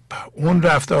اون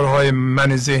رفتارهای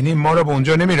من ذهنی ما رو به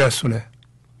اونجا نمیرسونه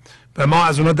و ما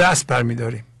از اونها دست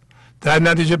برمیداریم. در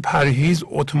نتیجه پرهیز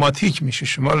اتوماتیک میشه.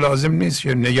 شما لازم نیست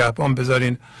که نگهبان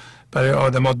بذارین برای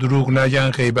آدما دروغ نگن،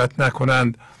 غیبت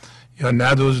نکنند یا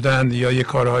ندزدند یا یه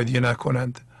کارهای دیگه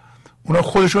نکنند. اونا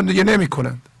خودشون دیگه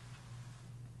نمیکنند.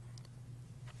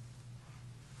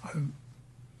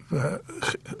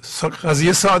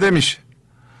 قضیه ساده میشه.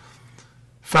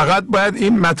 فقط باید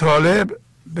این مطالب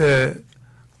به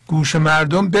گوش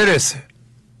مردم برسه.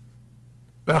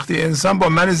 وقتی انسان با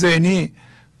من ذهنی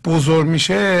بزرگ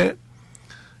میشه،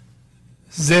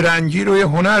 زرنگی رو یه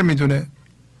هنر میدونه.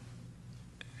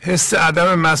 حس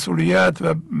عدم مسئولیت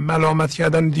و ملامت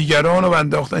کردن دیگران و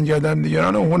انداختن کردن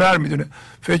دیگران رو هنر میدونه.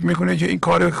 فکر میکنه که این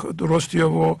کار درستیه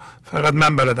و فقط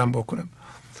من بلدم بکنم،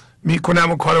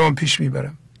 میکنم و کارمون پیش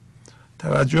میبرم.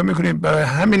 توجه میکنید؟ برای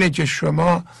همینه که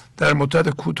شما در مدت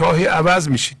کوتاهی عوض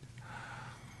میشین.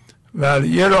 و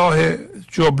یه راه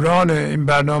جبران این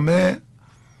برنامه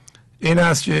این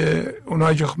است که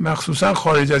اونایی که مخصوصا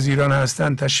خارج از ایران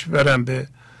هستن تشریف برن به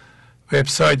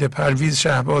وبسایت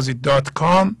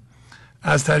parvizshahbazi.com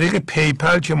از طریق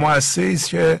پیپل که مؤسسه‌ای است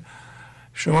که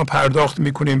شما پرداخت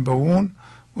میکنیم به اون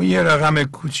یه رقم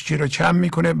کوچیکی رو کم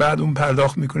میکنه، بعد اون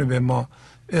پرداخت میکنه به ما.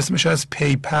 اسمش از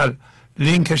پیپل.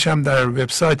 لینکش هم در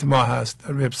وبسایت ما هست،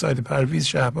 در وبسایت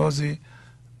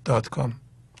parvizshahbazi.com.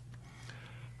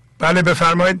 بله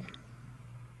بفرمایید.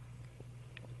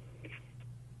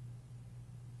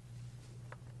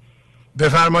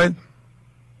 بفرمایید.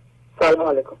 سلام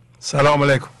علیکم. سلام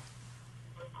علیکم.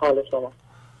 حال شما؟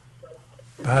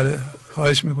 بله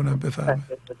خواهش میکنم بفرمایید.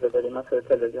 من سر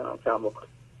تلویزیون هم کم بکنم.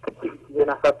 یه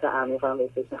نفس عمیق هم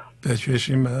بکشم.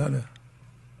 بکشیم. بله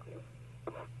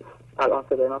الان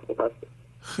صدای من خوب هست؟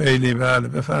 خیلی بله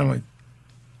بفرمایید.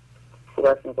 خوب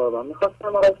هست میقابم.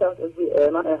 میخواستم آقای شهبازی،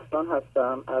 من احسان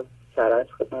هستم از کرج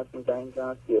خدمتتون زنگ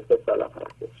میزنم. 33 سالم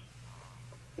هستش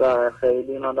و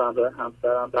خیلی من به همراه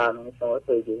همسرم برنامه شما رو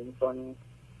پیگیری میکنیم.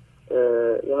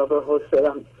 یه مقدار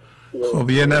حوصله‌ام خب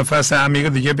یه نفس عمیق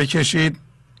دیگه بکشید.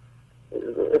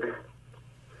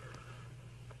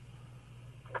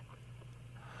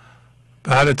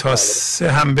 بله تا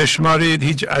 3 هم بشمارید،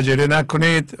 هیچ عجله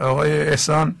نکنید. آقای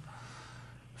احسان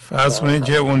فرض کنید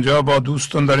که اونجا با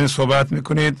دوستون دارین صحبت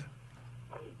میکنید.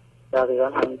 دقیقا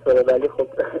همینطوره، ولی خب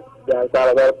در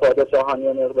برابر پادشاهانی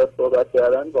و مقدار صحبت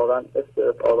کردن واقعا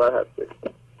استرس آور هستش.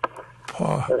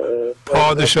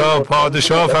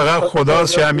 پادشاه فقط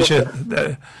خداست که همیشه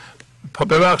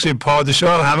ببخشید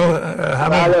پادشاه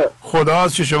همه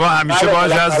خداست که شما همیشه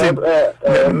باش هستید،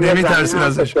 نمیترسید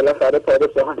ازش. بالاخره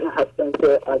پادشاهانی هستن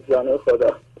که از جانب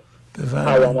خدا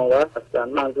پیام آور هستن.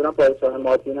 منظورم پادشاه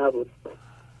مادی نبود.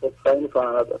 خیلی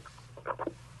میکنم ازت.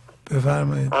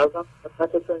 بفرمایید. عرضم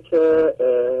خدمتتون که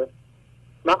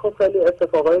من خب خیلی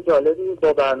اتفاقای جالبی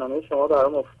با برنامه شما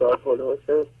برام افتاد. هولوش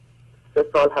 3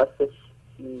 سال هستش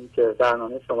که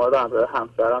برنامه شما رو همراه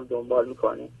همسرم دنبال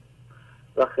میکنیم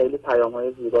و خیلی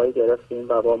پیام‌های زیبایی گرفتیم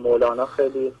و با مولانا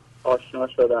خیلی آشنا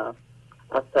شدم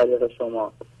از طریق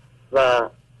شما و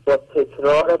با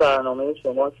تکرار برنامه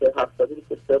شما که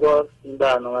 73 بار این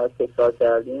برنامه رو تکرار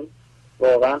کردیم.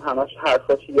 واقعا همش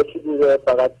حرفاش یکی بوده،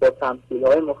 فقط با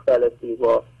تمثیل‌های مختلفی،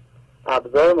 با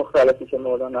ابزار مختلفی که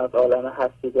مولانا از عالم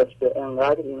هستی داشته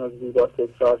انقدر اینو زیبا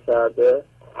تکرار کرده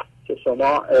که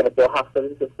شما با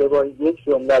 73 بار یک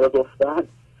جمله رو گفتن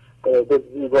به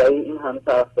زیبایی این همه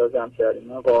طرفدار جمع کردیم.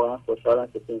 من واقعا خوشحالم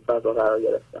که تو این فضا قرار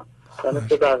گرفتم. و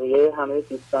مثل بقیه همه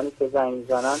دوستانی که زنگ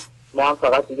میزنن ما هم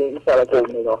فقط دیگه این شبکه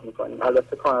رو نگاه میکنیم.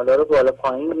 البته کانالا رو بالا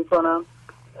پایین میکنم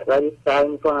ولی سعی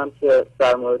میکنم که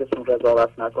در موردشون قضاوت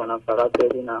نکنم، فقط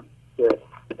ببینم که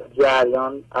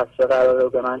جریان از چه قراره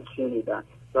به من چی میدن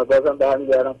و بازم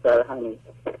برمیگردم سر همین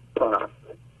کنم.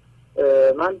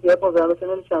 من زیاد مزاحمتون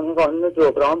نمیشم. این قانون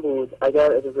جبران بود.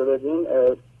 اگر اجازه بدین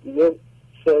یه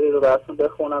شعری رو براتون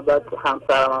بخونم، بعد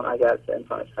همسرم هم اگر که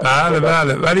امکانش هست.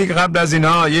 بله ولی قبل از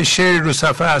اینا یه شعری رو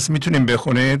صفحه هست، میتونیم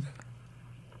بخونید؟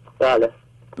 بله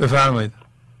بفرمایید.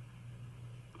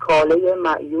 کاله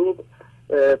معیوب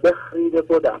بخریده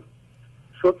بودم،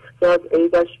 شکر کرد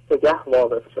عیبش پگه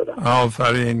واقف شدم.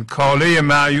 آفرین. کاله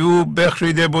معیوب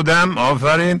بخریده بودم،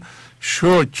 آفرین،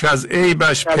 شکر از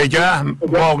عیبش پگه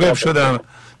واقف شدم.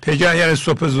 پگه یعنی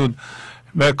صبح زود.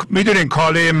 میدونین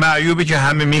کاله معیوبی که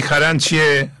همه میخرن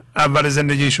چیه اول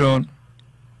زندگیشون؟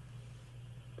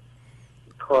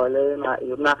 کاله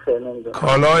معیوب نخیر نمیدونم.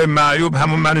 کالای معیوب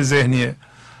همون من ذهنیه،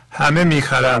 همه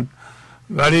میخرن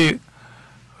ولی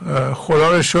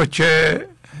خدا رو شکر که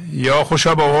یا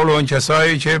خوشا با حال اون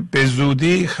کسایی که به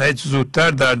زودی خیلی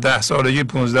زودتر در 10 سالگی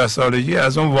 15 سالگی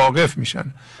از اون واقف میشن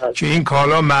که این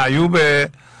کالا معیوبه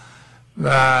و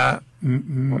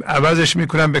عوضش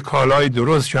میکنن به کالای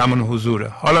درست که همون حضوره.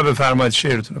 حالا بفرمایید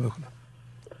شعرتون رو بکنم.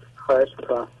 خواهش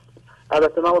میکنم.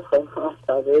 البته من خواهی میکنم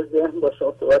تغییر ذهن با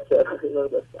شما صحبت کردم.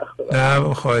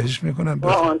 نه خواهش میکنم.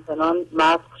 ما آنچنان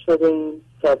مسخ شده ایم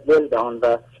که از دل به آن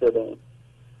وصل شده ایم.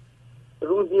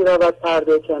 روزی رود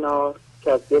پرده کنار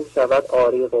که از دل شود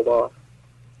آری غبار.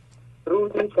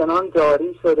 روزی چنان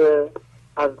جاری شده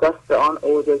از دست آن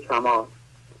عود کمال.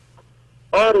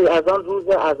 آری از آن روز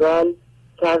ازل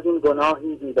کردیم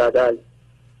گناهی بی بدل.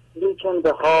 لیکن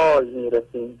به حال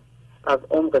میرسیم از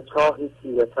عمق چاهی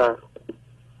تیره تر.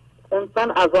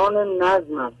 انسان از آن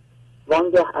نظم است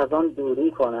وانگه از آن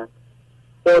دوری کند.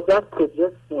 با دست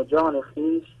جسم و جان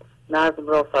خویش نظم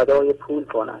را فدای پول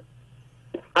کند.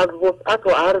 از وسعت و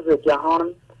عرض جهان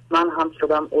من هم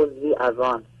شدم عضوی از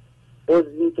آن.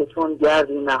 عضوی که چون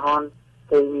گردی نهان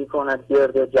طی می کند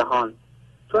گرد جهان.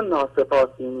 چون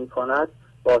ناسپاسی می کند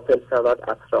باطل شود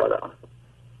اسرار آن.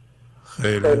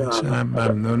 خیلی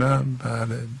ممنونم.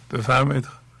 بله بفرمایید.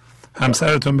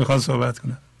 همسرتون میخواد صحبت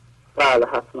کنه؟ بله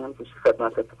حتما پیش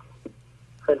خدمتتون.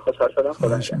 خیلی خوشحال شدم.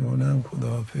 خواهش می‌کنم.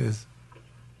 خداحافظ.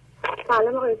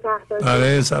 سلام آقای شهبازی.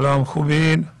 بله سلام،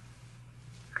 خوبین؟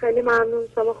 خیلی ممنون.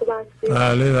 شما خوب هستید؟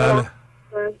 بله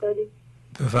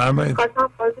بفرمایید. خواستم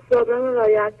پروگرام رو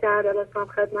رعایت کرده باشم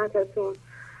خدمتتون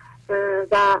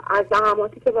و از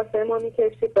زحماتی که واسه ما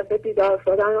میکشید واسه بیدار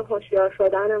شدن و هوشیار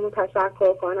شدنمون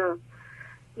تشکر کنم.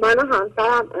 من و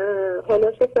همسرم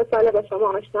هلوش 3 ساله با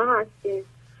شما آشنا هستیم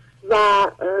و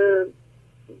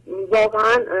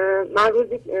واقعا من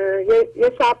روزی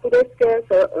یه شب بودش که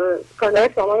کانال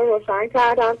شما رو روشن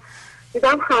کردم،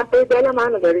 دیدم حرفای دل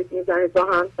من رو دارید میزنید با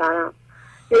همسرم.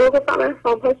 یه گفتم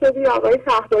احسان پا شدی آقای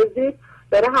شهبازی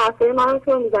داره حرفای من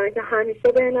رو میزنه که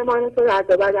همیشه بین من تو رد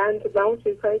و بدن و اون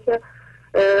چیزهایی که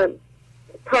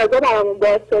تازه برامون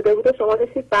باز شده بود شما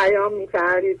داشتید بیان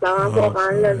میکردید و من واقعا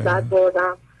لذت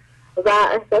بردم و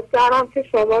احساس کردم که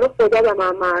شما رو خدا به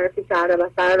من معرفی کرده و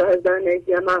سر راه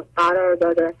زندگی من قرار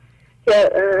داده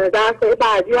که درسای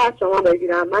بعدی از شما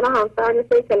بگیرم. من و همسرم یه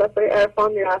سری کلاسای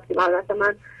عرفان میرفتیم. البته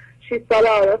من 6 سال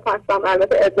عارف هستم،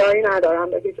 البته ادعایی ندارم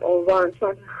به هیچ عنوان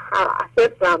چون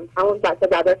صفرم همون بچه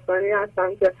دبستانی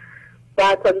هستم که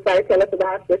باید تا سر کلاس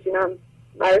درس بشینم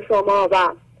برای شما و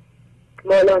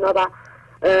مولانا و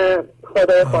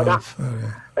خدای خودم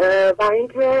و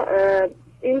اینکه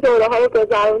این دوره ها رو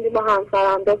گذروندیم با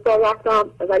همسرم 2 سال رفتم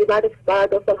ولی بعدش بعد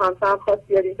 2 سال همسرم خواست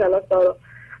بیاد این کلاس ها رو.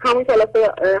 همون کلاس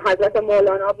حضرت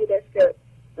مولانا بودش که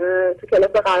تو کلاس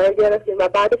قرار گرفتیم و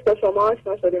بعدش با شما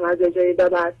آشنا شدیم. از جایی به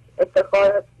بعد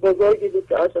افتخار بزرگی بود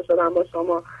که آشنا شدم با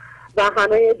شما و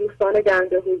همه دوستان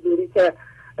گنج حضوری که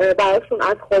برایشون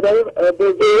از خدای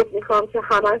بزرگ میخوام که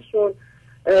همشون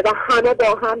و همه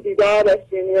با هم دیدار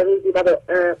بشیم یه روزی و به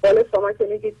قول شما که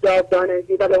میگید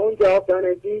جاودانگی و به اون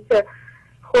جاودانگی که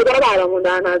خدا برامون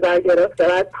در نظر گرفته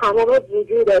و از تمام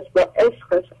وجودش با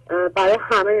عشقش برای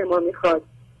همه ما میخواد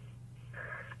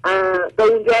به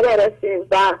اونجا برسیم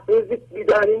و روزی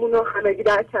بیداریمون رو همگی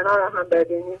در کنار هم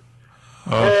ببینیم.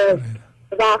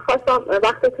 و خواستم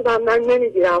وقتتونم من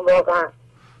نمیگیرم واقعا.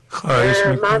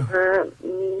 من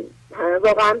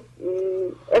واقعا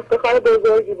افتخار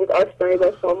بزرگی بود آشنایی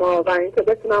با شما و اینکه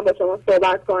بتونم با شما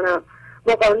صحبت کنم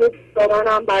و قانون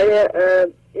دوستانم برای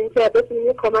اینکه بتونیم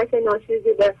یه کمک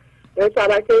ناچیزی به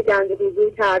شبکه گنج حضور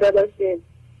کرده باشیم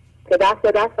که دست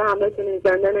به دست هم بتونیم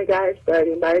زنده نگهش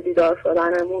داریم برای دیدار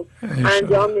شدنمون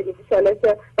انجام میدیم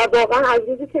و واقعا از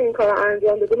روزی که این کار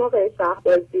انجام دادیم آقای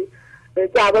شهبازی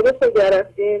جوابش رو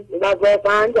گرفتیم و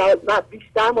واقعا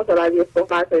بیشتر متوجه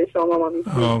صحبت‌های شما ما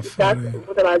میشیم، بیشتر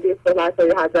متوجه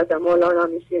صحبت‌های حضرت مولانا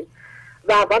میشیم.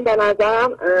 واقعا به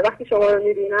نظرم وقتی شما رو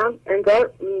میبینم انگار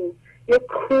یک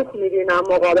کوه میبینم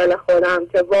مقابل خودم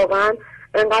که واقعا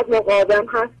انقدر مقاوم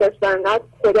هستش و انقدر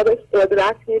خدا بهش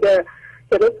قدرت میده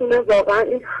که بتونه واقعا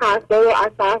این حرفا رو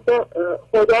از طرف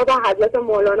خدا و حضرت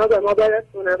مولانا به ما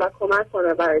برسونه و کمک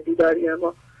کنه برای دیداری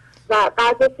ما. و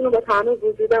قدرتون رو به تمام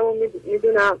وجودمون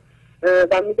میدونم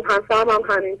و همسرم هم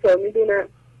همینطور میدونه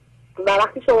و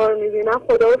وقتی شما رو میبینم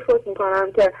خدا رو شکر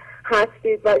میکنم که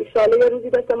هستید و ایشالا یه روزی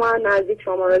بسه ما نزدیک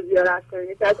شما رو زیارت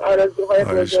کنیم. یکی از آرزوهای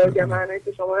بزرگ منه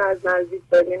که شما رو از نزدیک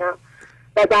ببینم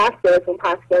و درس بهتون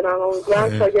پس بدم و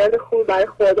امیدوارم شاگرد خوب برای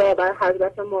خدا، برای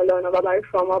حضرت مولانا و برای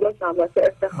شما باشم و که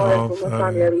افتخارتون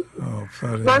باشم یه روزی.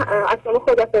 من از شما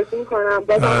خداحافظی میکنم.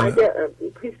 بازم اگه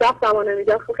پیشرفتم رو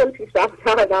نمیدم خیلی پیشرفت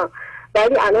کردم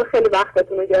ولی الان خیلی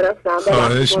وقتتون رو گرفتم.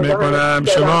 خواهش میکنم.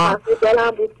 شما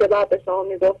دلم بود که بعد به شما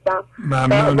میگفتم.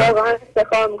 ممنونم. واقعا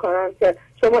افتخار میکنم که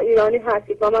شما ایرانی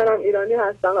هستید و منم ایرانی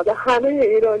هستم و به همه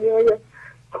ایرانی های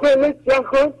کل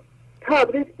جهان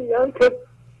تبریک میگم که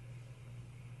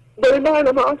به این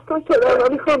برنامه آشکار شدن و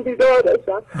میخوام بیدار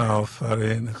بشم.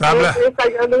 آفرین. قبل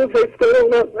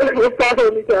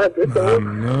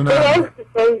ممنونم.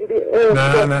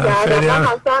 نه خیلی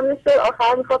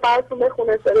آخر میخواد براتون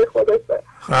بخونه شعر خودشه.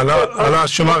 حالا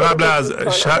شما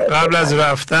قبل از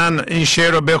رفتن این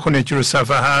شعر رو بخونید که رو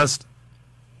صفحه هست.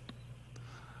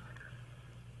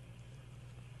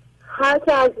 هر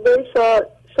که از وی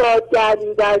شاد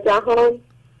گردی در جهان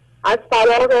از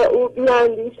فراغ او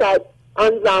بیاندیشد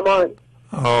آن زمان.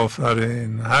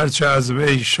 آفرین. هرچه از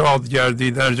وی شاد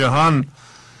گردی در جهان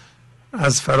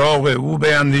از فراغ او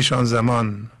بیندیش آن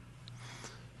زمان.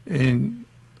 این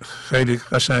خیلی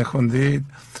قشنگ خوندید.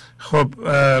 خب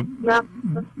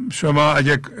شما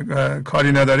اگه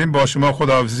کاری نداریم با شما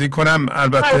خداحافظی کنم.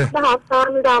 البته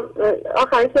میدم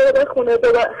آخرین شعر بخونه.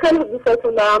 خیلی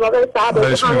دوستتون دارم آقای صاحب.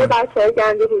 همه بچه‌های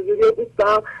گنج حضوری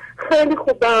دوستم خیلی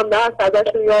خوب دارم درس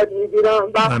ازشون یاد میگیرم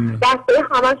و دسته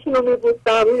همشون رو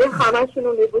میبوستم، روی همشون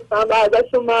رو میبوستم و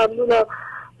ازشون ممنونم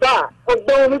و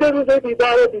به امید روز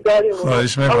دیداری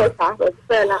خواهش میکنم.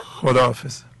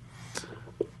 خداحافظ.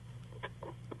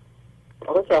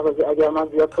 آقای شهبازی اگر من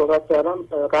زیاد صحبت کردم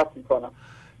قطع میکنم.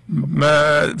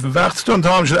 وقتتون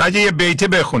تمام شد. اگه یه بیته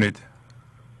بخونید.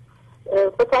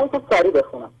 فکر کنم سریع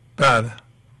بخونم. بله.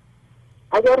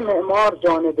 اگر معمار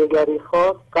جان دگری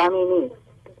خواست غمی نیست،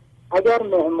 اگر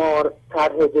معمار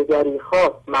طرح دگری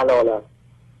خواست ملال است.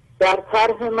 در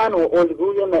طرح من و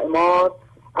الگوی معمار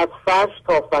از فرش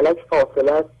تا فلک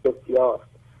فاصله است بسیار.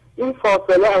 این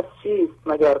فاصله از چیست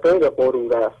مگر غیر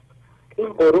غرور است؟ این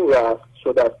غرور است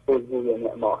شده از الگوی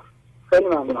معمار. خیلی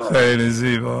ممنونم. خیلی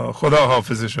زیبا. خدا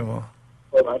حافظ شما.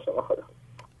 خدا شما. خدا.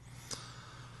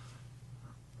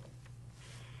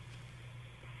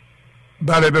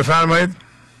 بله بفرمایید.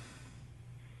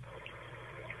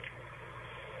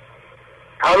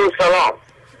 سلام.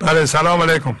 بله سلام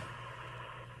علیکم.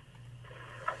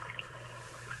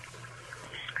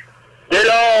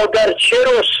 دلا در چه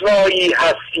رسوایی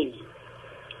هستی؟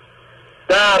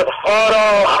 دردها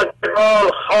را از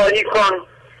راه خالی کن،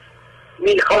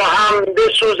 میخواهم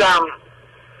بسوزم.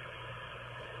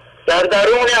 در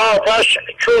درون آتش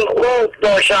چون عود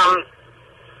باشم.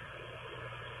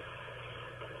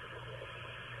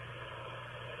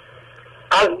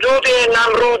 از دود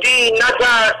نمرودی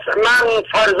نترس، من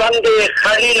فرزند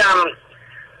خلیلم.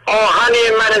 آهن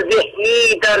من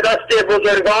ذهنی در دست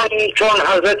بزرگانی چون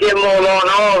حضرت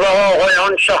مولانا و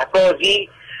آقایان شهبازی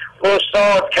و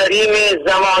استاد کریم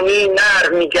زمانی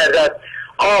نرم می‌گردد.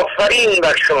 آفرین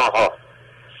بر شماها.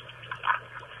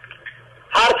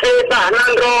 حرف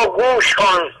بهمن را گوش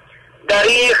کن،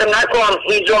 دریغ نکن،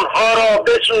 هیزم‌ها را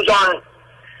بسوزان.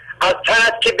 از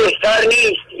تنت که بهتر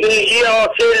نیست، اینجی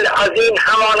حاصل از این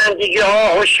همانندگی ها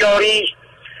هوشیاری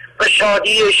و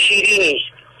شادی شیرینی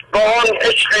است. با آن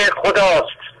عشق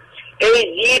خداست.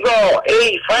 ای زیبا،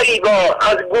 ای فریبا،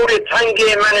 از گور تنگ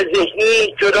من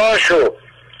ذهنی جدا شو.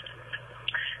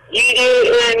 دید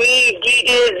علمی، دید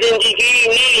زندگی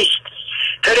نیست.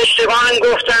 فرشتگان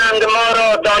گفتند ما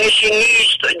را دانشی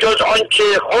نیست جز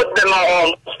آنچه خود به ما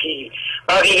آموختی.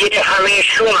 بقیه همه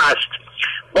شوم است.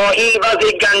 با این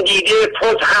وضع گندیده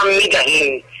پوز هم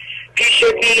میدهیم. پیش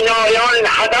بینایان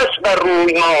حدث بر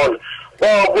روی مال.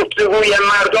 با گفتگوی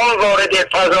مردم وارد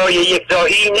فضای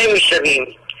یکتایی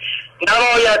نمیشویم.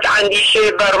 نباید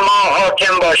اندیشه بر ما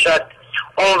حاکم باشد.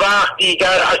 اون وقت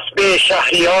دیگر اسب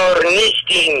شهریار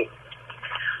نیستیم.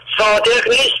 صادق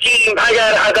نیستیم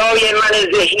اگر ادای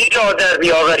من ذهنی را در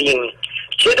بیاوریم.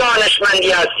 چه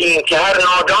دانشمندی هستیم که هر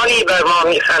نادانی بر ما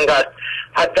میخندد.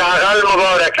 حداقل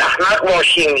مبارک احمق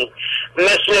باشیم،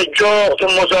 مثل جغد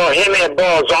مزاحم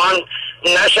بازان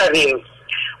نشویم.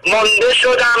 مونده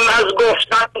شدم از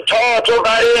گفتن تا تو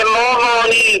برای ما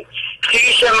مانی،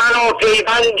 خویش من و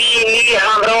پیوندی نی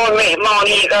همراه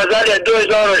مهمانی. غزل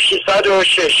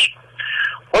 2606.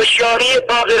 هوشیاری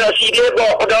پاک رسیده با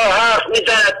خدا حرف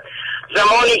میزند،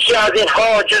 زمانی که از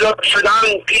اینها جدا شدم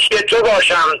پیش تو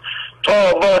باشم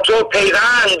تا با تو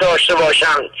پیوند داشته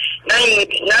باشم،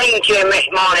 نه اینکه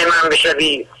مهمان من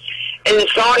بشوی.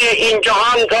 انسان این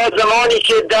جهان تا زمانی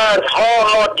که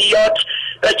دردها، مادیات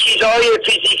و چیزهای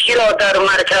فیزیکی را در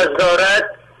مرکز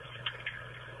دارد،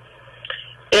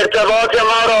 ارتباط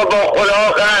ما را با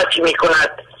خدا قطع می کند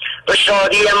و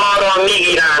شادی ما را می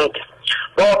گیرند.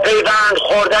 با پیوند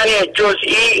خوردن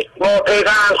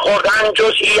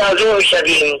جزئی از او می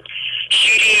شویم.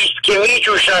 شیریست که می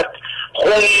جوشد،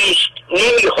 خونیست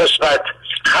نمی خسبد.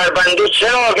 خربنده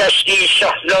چرا گشتی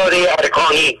شهزاده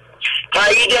ارکانی؟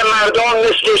 تایید مردم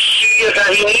مثل شیر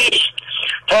رهی نیست،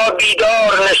 تا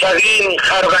بیدار نشویم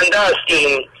خربنده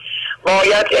هستیم.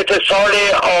 باید اتصال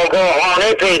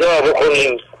آگاهانه پیدا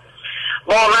بکنیم.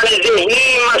 با من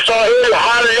ذهنی مسائل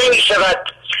حل نمی شود.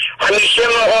 همیشه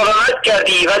مقاومت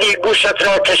کردی ولی گوشت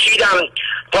را کشیدم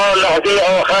تا لحظه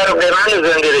آخر به من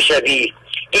زنده بشوی.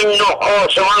 این نه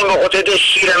آسمان به خطت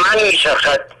شیر من می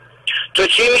چرخد. تو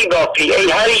چی می بافی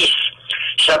ای حریص؟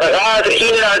 شب قدر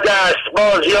این لحظه است،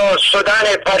 با زیاد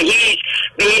شدن پرهیز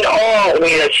به این آه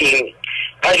می رسیم.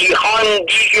 پریخان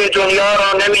دیگ دنیا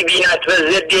را نمی بیند و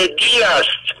ضد دیگ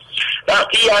است.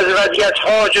 وقتی از وضعیت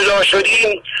ها جدا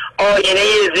شدیم آینه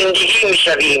زندگی می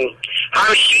شویم.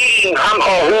 هم شیریم هم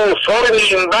آهو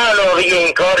فرمیم به علاوه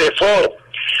این کار فرم.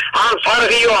 هم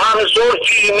فرقی و هم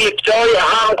زرفی مفتای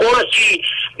هم قرصی،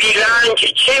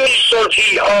 بیرنج چه می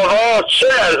صرفی آواز چه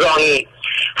ارزانی.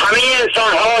 همه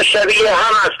انسان ها شبیه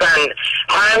هم هستند،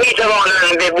 همه می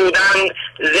توانند به بودن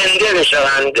زنده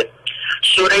بشوند.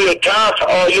 سوره کهف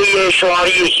آیه شماره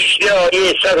 18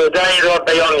 آیه 110 را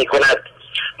بیان می کند.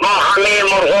 ما همه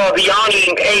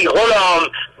مرغابیانیم ای غلام،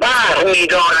 بحر می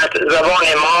داند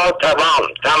زبان ما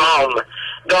تمام.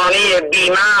 دانه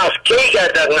بیمغز کی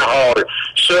گردد نهال،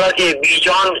 صورت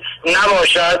بیجان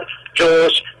نباشد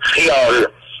جز خیال.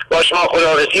 با شما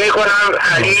خداحافظی میکنم.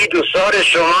 علی دوستدار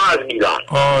شما از گیلان.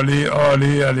 عالی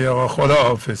عالی علی آقا، خدا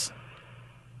حافظ.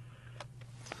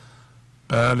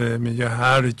 بله میگه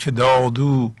هر که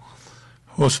دادو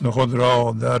حسن خود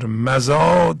را در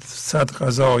مزاد، صد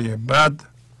قضای بد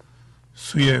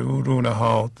سوی او رو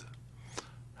نهاد.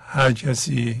 هر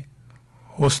کسی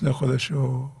حسن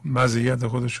خودشو، مزیت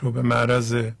خودشو به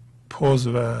معرض پوز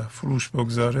و فروش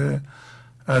بگذاره،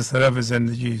 از طرف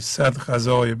زندگی صد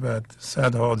قضای بد،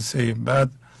 صد حادثه بد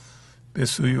به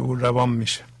سوی او روان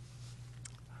میشه.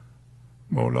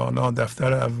 مولانا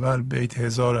دفتر اول بیت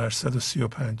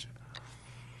 1835.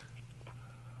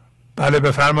 بله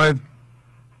بفرمایید.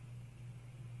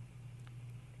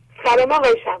 سلام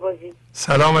آقای شهبازی.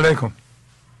 سلام علیکم.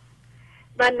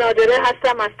 من نادره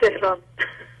هستم از تهران.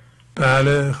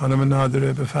 بله خانم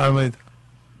نادره بفرمایید.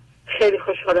 خیلی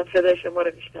خوشحالم صدای شما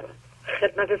رو میشنوم.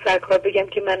 خدمت سرکار بگم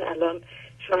که من الان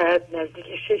شاید نزدیک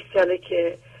 6 ساله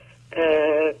که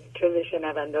جزو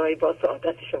شنونده های با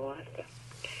سعادت شما هستم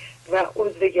و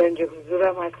عضو گنج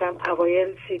حضورم هستم. اوایل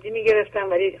CD میگرفتم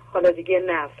ولی حالا دیگه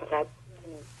نه، فقط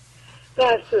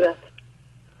در صورت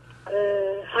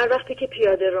هر وقتی که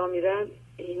پیاده راه میرم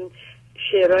این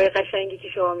شعرهای قشنگی که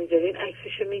شما میذارین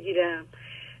عکسشو میگیرم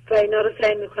و اینا رو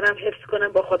سعی میکنم حفظ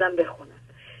کنم با خودم بخونم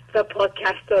و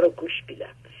پادکست ها رو گوش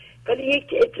میدم. ولی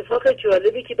یک اتفاق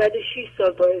جالبی که بعد 6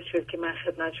 سال باعث شد که من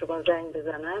خدمت شما زنگ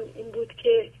بزنم این بود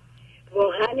که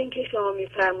واقعا این که شما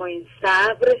میفرمایین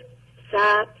صبر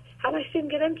همش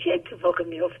میگم چه اتفاقی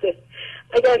میفته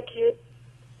اگر که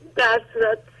در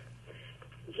صورت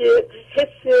یه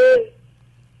حس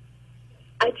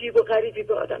عجیب و غریبی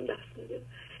به آدم دست میده.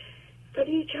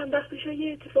 ولی چند وقت پیش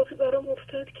یه اتفاقی برام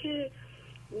افتاد که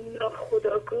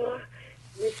ناخودآگاه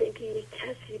مثل اینکه یک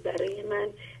کسی برای من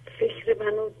فکر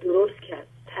منو درست کرد،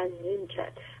 تنظیم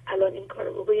کرد الان این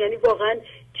کارو بگو. یعنی واقعا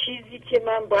چیزی که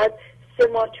من باید 3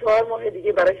 ماه 4 ماه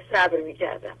دیگه برای صبر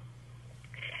میکردم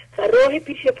و راه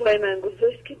پیش پای من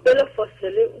گذاشت که بلا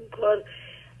فاصله اون کار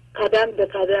قدم به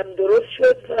قدم درست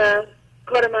شد و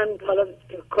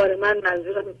کار من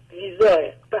منظورم ویزاه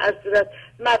و از صورت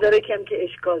مدارکم که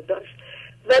اشکال داشت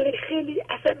ولی خیلی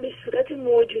اصلا به صورت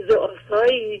معجزه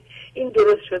آسایی این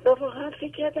درست شد و واقعا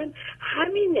فکر کردم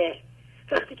همینه.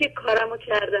 وقتی که کارمو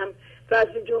کردم و از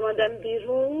اینجا اومدم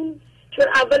بیرون، چون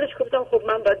اولش گفتم خب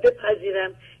من باید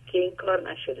بپذیرم که این کار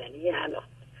نشدنیه، الان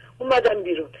اومدم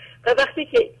بیرون و وقتی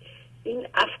که این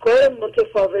افکار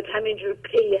متفاوت همینجور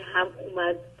پی هم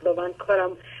اومد و من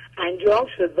کارم انجام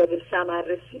شد و به ثمر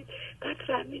رسید. بعد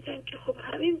فهمیدم که خب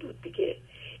همین بود دیگه،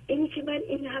 اینی که من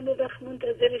این همه وقت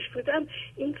منتظرش بودم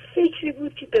این فکری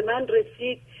بود که به من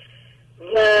رسید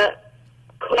و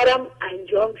کارم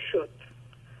انجام شد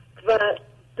و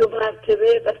 2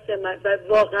 مرتبه و 3 مرتبه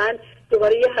واقعا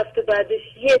دوباره یه هفته بعدش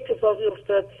یه اتفاقی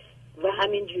افتاد و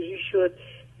همین جوری شد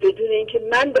بدون اینکه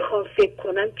من بخوام فکر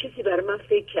کنم. کسی برای من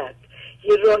فکر کرد،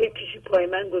 یه راهی پیش پای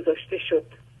من گذاشته شد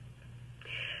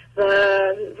و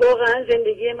واقعا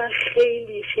زندگی من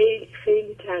خیلی خیلی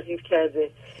خیلی تغییر کرده.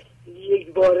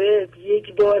 یک باره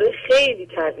خیلی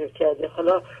تغییر کرده.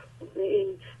 حالا این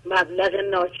مبلغ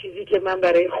ناچیزی که من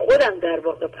برای خودم در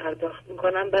واقع پرداخت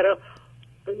میکنم، برای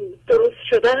درست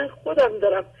شدن خودم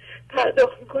دارم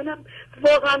پرداخت میکنم،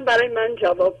 واقعا برای من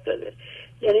جواب داده.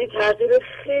 یعنی تغییر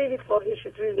خیلی فاحش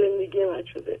توی زندگی من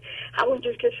شده.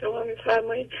 همونجور که شما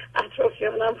میفرمایید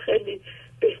اطرافیانم خیلی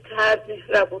بهتر،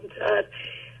 مهربونتر،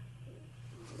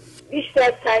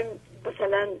 بیشتر سعی،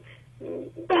 مثلا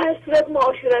به هر صورت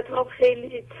معاشرت هم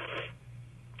خیلی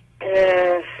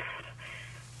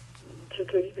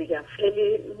چطوری بگم،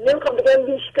 خیلی نمیخوام بگم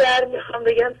بیشتر، میخوام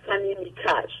بگم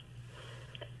صمیمیتر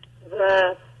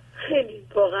و خیلی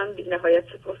واقعا بی نهایت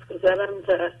سپاسگزارم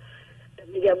و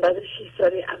میگم بعد 6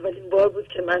 سال اولین بار بود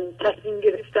که من تصمیم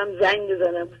گرفتم زنگ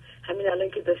بزنم. همین الان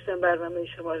که داشتم برنامه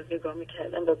شما رو نگاه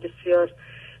میکردم و بسیار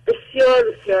بسیار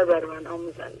بسیار برای من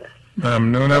آموزنده است.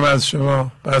 ممنونم از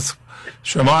شما. پس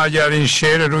شما اگر این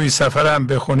شعر روی سفرم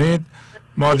بخونید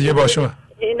ما دیگه با شما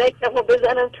اینکمو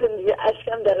بزنم چون دیگه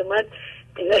اشکم در اومد،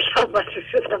 اینکم مجبور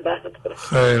شدم بردارم.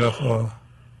 خیلی خوب.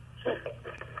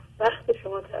 وقت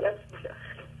شما تلف میشه.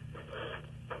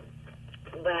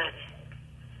 بله،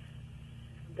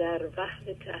 در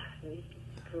وحل تحویل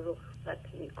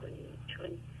رخصت میکنی چون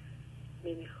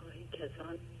نمیخواهی که از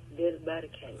آن دل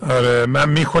برکنی. آره من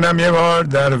میخونم یه بار.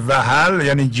 در وحل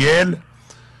یعنی جل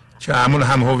که همون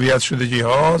هم هویت شدگی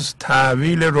هاست،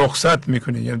 تحویل رخصت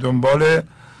میکنی، یعنی دنبال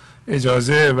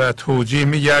اجازه و توجیه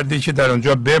میگردی که در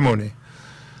اونجا بمونی.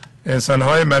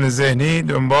 انسانهای من ذهنی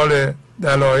دنبال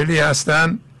دلایلی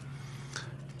هستن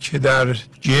که در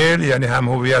جل یعنی هم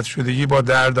هویت شدگی با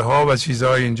دردها و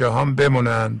چیزهای اینجا هم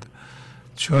بمونند،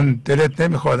 چون دلت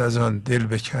نمیخواد از آن دل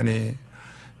بکنی.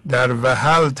 در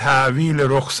وحل تحویل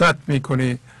رخصت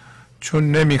میکنی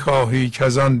چون نمیخواهی که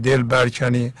از آن دل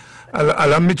برکنی.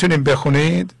 الان میتونیم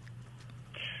بخونید.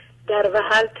 در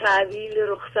وحل تحویل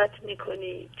رخصت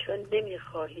میکنی چون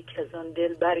نمیخواهی که از آن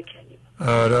دل برکنی.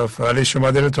 آره ولی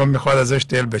شما دلتون میخواد ازش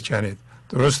دل بکنید،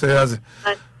 درسته؟ از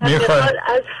میخواد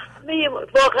از همه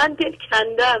واقعا دل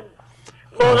کندم،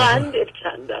 واقعا دل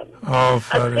کندم.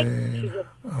 آفرین.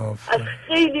 از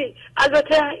خیلی،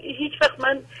 البته هیچ وقت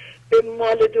من به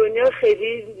مال دنیا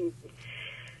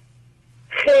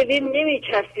خیلی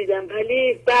نمیچسبیدم،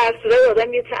 ولی به هر صورت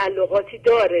آدم یه تعلقاتی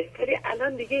داره، ولی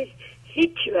الان دیگه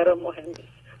هیچی برام مهم نیست.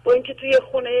 با اینکه توی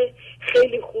خونه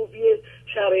خیلی خوبیه،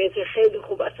 شرایط خیلی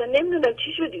خوب، اصلا نمیدونم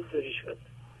چی شد اینطوری شد،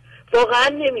 واقعا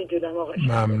نمیدونم. آقا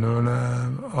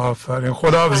ممنونم. آفرین.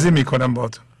 خداحافظی میکنم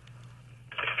باهاتون.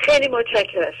 خیلی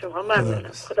متشکرم شما.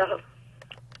 ممنونم. خداحافظ.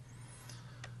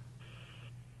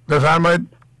 بفرمایید.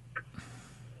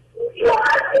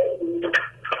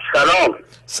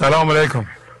 سلام علیکم.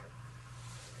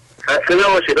 خسته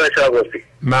نباشید آقای شهبازی.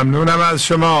 ممنونم از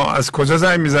شما. از کجا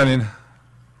زنگ میزنین؟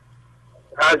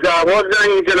 از اهواز زنگ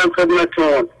میزنم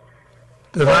خدمتتون.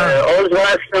 عضو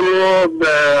هستم و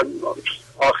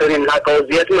آخرین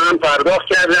حقایق من پرداخت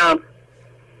کردم.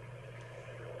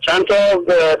 چند تا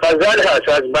غزل هست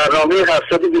از برنامه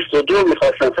 722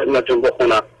 میخواستم خدمتتون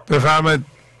بخونم. بفرمایید.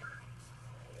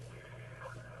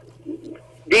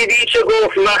 دیدی چه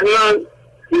گفت مهمن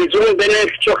میزون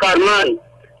بنفت چو خرمن،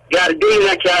 گردی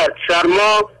نکرد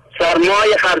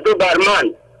سرمای هر دو بر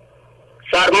من.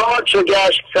 سرما چو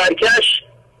گشت سرکش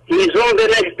میزون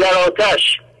بنفت در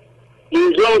آتش،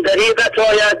 میزون دریغت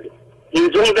آید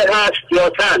میزون به هست یا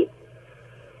تن.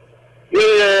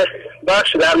 این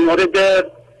بخش در مورد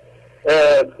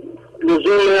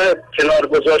لزوم کنار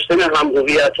گذاشتن هم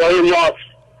هویت های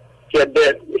ماست که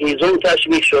به هیزم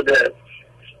تشبیه شده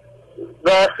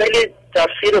و خیلی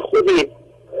تفسیر خوبی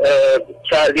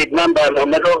کردید. من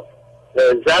برنامه رو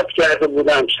ضبط کرده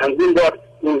بودم، چندین بار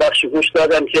این بخش گوش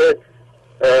دادم که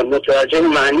متوجه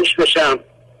معنیش بشم.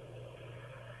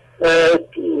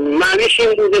 معنیش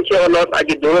این بوده که حالا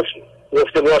اگه درست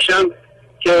گفته باشم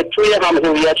که توی هم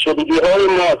هویت شدگی های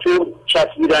ما، تو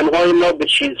چسبیدن های ما به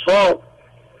چیزها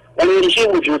انرژی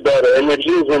وجود داره، انرژی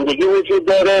زندگی وجود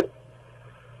داره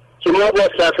که ما با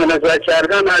صرف نظر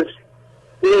کردن از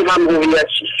این هم هویت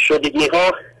شدگی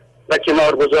ها و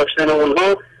کنار گذاشتن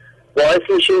اونها باعث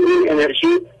میشه این انرژی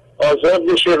آزاد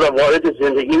بشه و وارد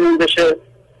زندگیمون بشه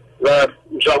و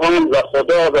جهان و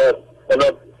خدا و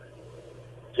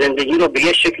زندگی رو به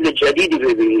یه شکل جدیدی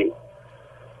ببینیم.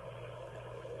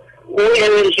 اون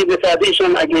انرژی به تدریج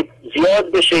هم اگه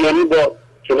زیاد بشه، یعنی با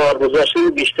کنار گذاشتن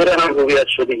بیشتر هم هویت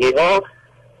شدگی ها،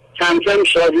 کم کم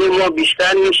شادی ما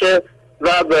بیشتر میشه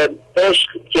و به عشق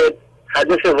که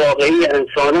هدف واقعی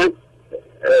انسانه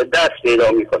دست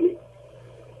پیدا میکنیم.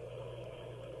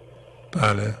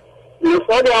 بله.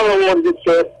 مثالی هم آوردید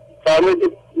که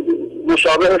فرمودید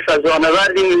مشابه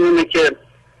فضانوردی میمونه که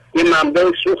یه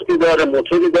منبع سوختی داره،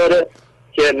 موتوری داره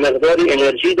که مقداری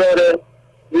انرژی داره،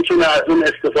 میتونه از اون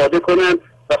استفاده کنه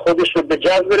و خودش رو به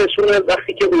جذب برسونه.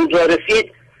 وقتی که اونجا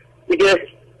رسید دیگه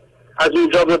از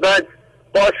اونجا به بعد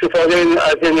با استفاده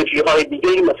از انرژی های دیگه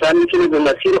مثلا میتونه به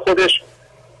مسیر خودش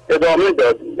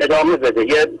ادامه بده.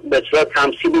 یه بسیار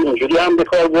تمثیل اینجوری هم به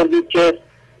کار بردید که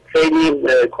خیلی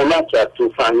کمک کرد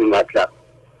تو فهم مطلب.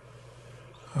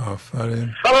 آفرین.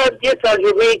 فقط یه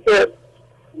تجربه‌ای که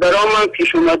برام من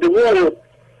پیش اومده بود،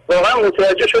 واقعا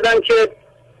متوجه شدم که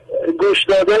گوش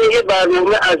دادن یه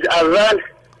برنامه از اول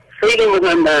خیلی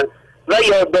مهمه و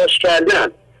یادداشت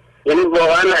کردن. یعنی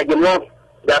واقعا اگه ما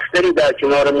دفتری در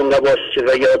کنارمون نباشه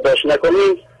و یادداشت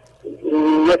نکنیم،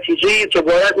 نتیجه‌ای که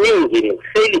باید نمیگیریم.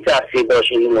 خیلی تاثیر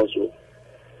داشت این موضوع.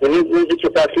 یعنی روزی که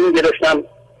تصمیم گرفتم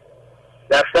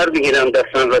دفتر بگیرم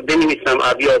دستم و بنویسم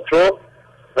ابیات رو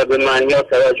و به معنی‌ها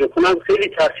توجه کنم،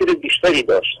 خیلی تاثیر بیشتری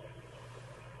داشت.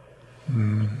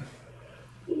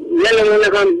 یه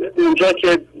نمونه هم اونجا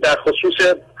که در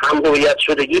خصوص هم‌هویت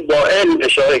شدگی با علم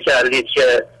اشاره کردید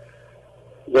که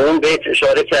به اون بیت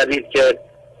اشاره کردید که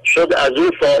شد از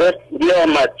اون فارغ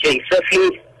بیامد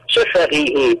کیسفی چه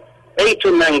فقیهی ای تو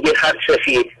ننگ هر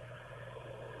سفی.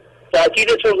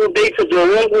 تأکیدتون رو بیت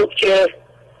دوم بود که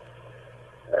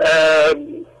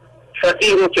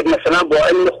فقیه رو که مثلا با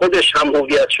علم خودش هم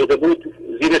هویت شده بود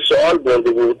زیر سوال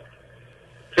برده بود،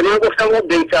 که من گفتم اون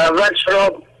بیت اول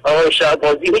چرا آقای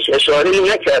شهبازی هیچ اشاره‌ای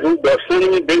نکرد؟ اون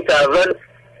داستان این بیت اول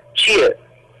چیه؟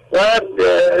 و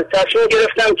تصمیم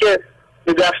گرفتم که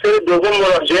به دفتر دوم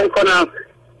مراجعه کنم.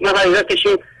 من حقیقتش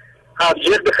این 7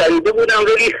 جلد خریده بودم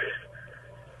ولی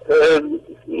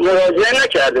مراجعه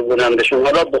نکرده بودم بهشون.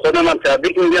 حالا به خودم هم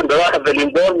تبریک میگم، به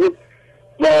اولین بار بود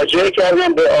مراجعه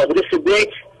کردم به آدرس بیت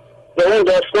و اون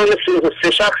داستان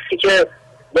 3 شخصی که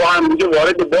با هم دیگه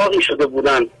وارد باغی شده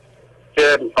بودن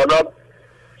که حالا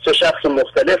 3 شخص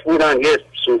مختلف بودن، یه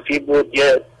صوفی بود،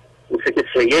 یه موسیقی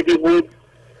سیدی بود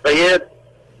و یه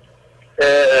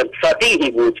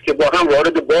فقیهی بود که با هم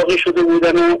وارد باغی شده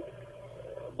بودن و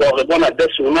باغبان از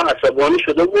دست اونا عصبانی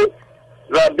شده بود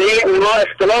و به اونا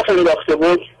اختلاف انداخته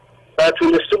بود و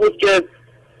تونسته بود که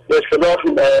به اصطلاح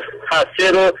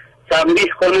حادثه رو تنبیه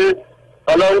کنه.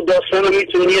 حالا اون داستان رو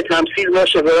میتونه یه تمثیل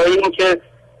باشه برای این که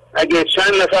اگه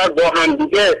چند نفر با هم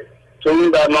دیگه تو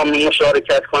این برنامه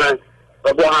مشارکت کنن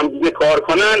و با هم دیگه کار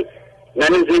کنن،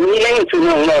 یعنی ذهنی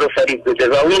نمیتونه اونا رو فریب بده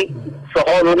و اون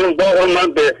سهال اون باغ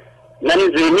من به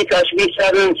ذهنی تشبیه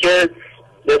کردم که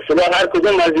به اصطلاح هر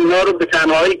کدوم از اینا رو به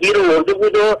تنهایی گیر آورده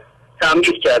بود و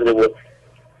تنبیه کرده بود.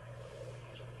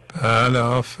 بله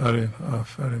آفرین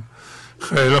آفرین.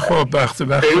 خیلی خوب، وقت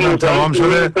تمام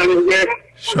شده.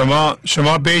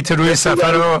 شما بیت روی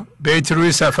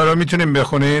صفحه رو میتونیم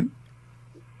بخونید؟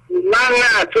 من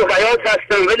نه تو حیات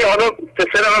هستم ولی حالا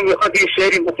پسرم هم میخواد یه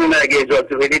شعری بخونه اگه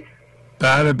اجازه بدید.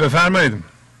 بله بفرمایید.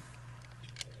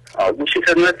 گوشی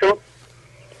خدمتتون.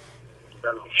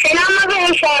 سلام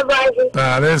آقای شهبازی.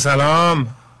 بله سلام،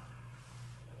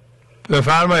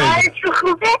 بفرمایید. حالتون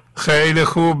خوبه؟ خیلی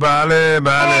خوب. بله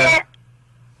بله.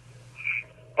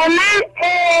 من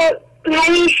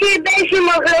همیشه بعضی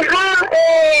موقعها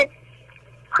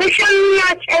خوشم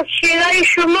میاد از شعرهای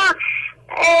شما،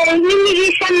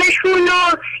 می‌نویسمشون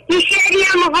و یه شعری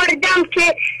هم آوردم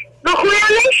که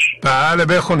بخونمش. بله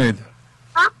بخونید.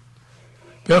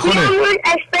 بخونید.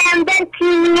 از پیامبر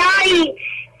کیمیایی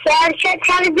که ارشد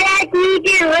حضرت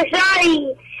میده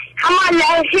رضایی، همان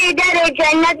لحظه در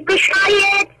جنت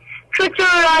گشاید که تو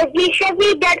راضی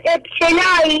شوی در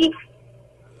ابتلایی.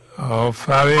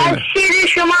 آفرین. از شعر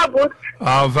شما بود.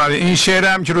 آفرین. این شعر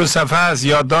هم که رو صفحه هست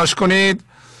یادداشت کنید،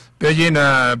 بگین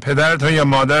پدرتون یا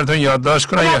مادرتون یادداشت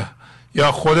کنن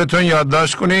یا خودتون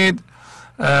یادداشت کنید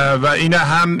و این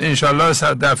هم انشالله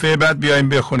دفعه بعد بیایم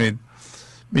بخونید.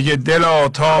 میگه دلا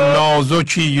تا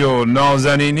نازکی و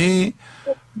نازنینی،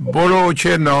 برو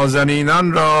که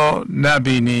نازنینان را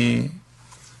نبینی.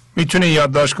 میتونید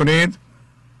یادداشت کنید؟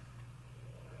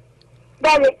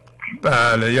 بله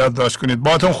بله یادداشت کنید.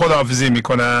 باتون خداحافظی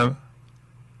میکنم.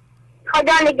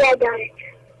 خدا نگهدارت.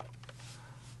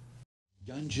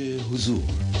 گنج حضور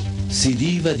CD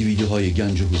و دیویدیوهای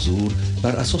گنج حضور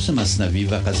بر اساس مثنوی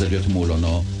و غزلیات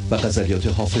مولانا و غزلیات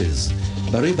حافظ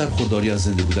برای برخورداری از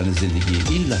زنده بودن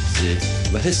زندگی این لحظه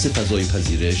و حس فضای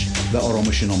پذیرش و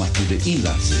آرامش نامحدود این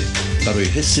لحظه، برای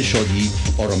حس شادی،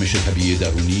 آرامش طبیعی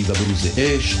درونی و بروز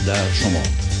عشق در شما،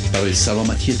 برای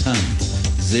سلامتی تن،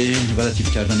 ذهن و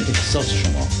لطیف کردن احساس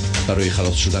شما، برای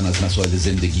خلاص شدن از مسائل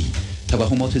زندگی،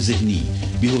 توهمات ذهنی،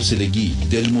 بی‌حوصلگی،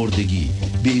 دلمردگی،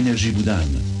 بی انرژی بودن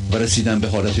و رسیدن به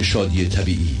حالت شادی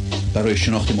طبیعی، برای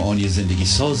شناخت معانی زندگی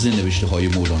ساز نوشته‌های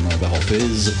مولانا و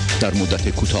حافظ در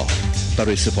مدت کوتاه.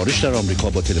 برای سفارش در آمریکا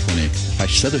با تلفن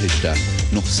 818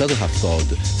 970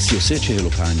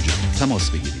 3345 تماس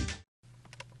بگیرید.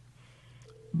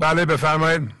 بله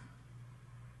بفرمایید.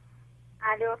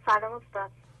 الو سلام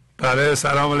استاد. بله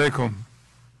سلام علیکم.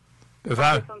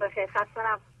 بفرمایید.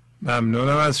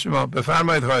 ممنونم از شما.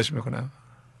 بفرمایید خواهش میکنم.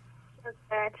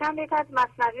 چند بیت از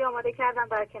مثنوی آماده کردم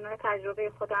بر کنار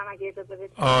تجربه خودم اگه اجازه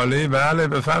بدید. عالی، بله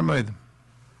بفرمایید.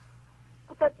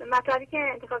 مطلبی که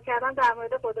انتخاب کردم در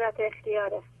مورد قدرت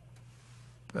اختیاره.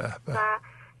 و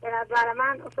به نظر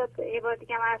من استاد یه بار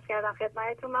دیگه عرض کردم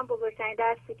خدمتتون، من بزرگترین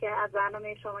درسی که از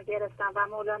برنامه شما گرفتم و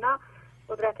مولانا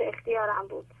قدرت اختیارم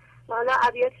بود. و حالا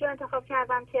ابیاتی رو انتخاب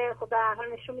کردم که خب در حال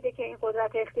نشون میده که این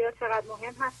قدرت اختیار چقدر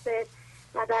مهم هستش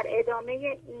و در ادامه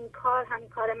این کار، همین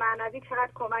کار معنوی، چقدر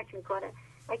کمک میکنه.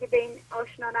 اگه به این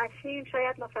آشنا نشیم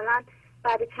شاید مثلا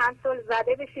بعد چند سال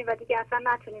زده بشیم و دیگه اصلا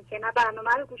نتونیم که نه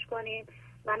برنامه رو گوش کنیم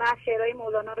و نه شعرهای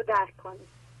مولانا رو درک کنیم.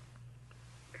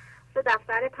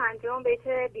 دفتر 5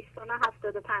 بیت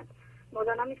 2975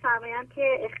 مولانا می‌فرمایند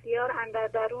که اختیار اندر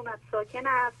درونت ساکن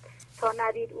است تا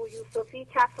ندید او یوسفی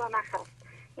کس را نخست.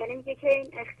 یعنی میگه که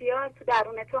این اختیار تو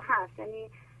درون تو هست،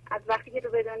 یعنی از وقتی که تو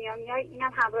به دنیا میای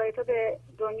اینم همراه تو به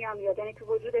دنیا میاد، یعنی تو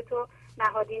وجود تو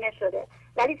نهادینه شده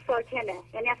ولی ساکنه،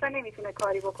 یعنی اصلا نمیتونه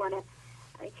کاری بکنه.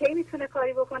 کی میتونه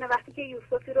کاری بکنه؟ وقتی که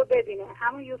یوسفی رو ببینه.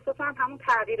 همون یوسف هم همون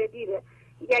تغییر دیده.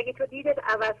 اگه تو دیدت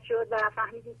عوض شد و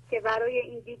فهمیدی که برای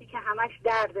این دیدی که همش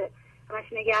درده، همش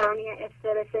نگرانی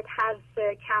استرس،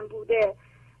 ترس، کم بوده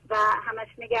و همش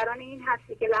نگرانی این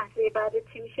هستی که لحظه بعد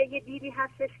چی میشه، یه دیدی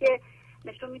هستش که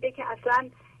نشون میده که اصلا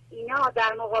اینا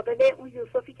در مقابل اون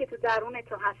یوسفی که تو درون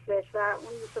تو هستش و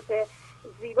اون یوسف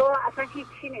زیبا اصلا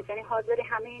هیچی نیست. یعنی حاضری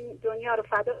همه این دنیا رو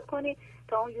فدا کنی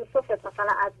تا اون یوسف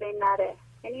مثلا از بین نره.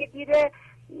 یعنی یه دیده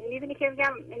میبینی که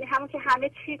میگم، یعنی همون که همه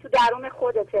چی تو درون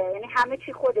خودته، یعنی همه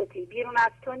چی خودتی، بیرون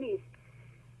از تو نیست.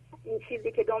 این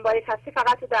چیزی که دنبالش هستی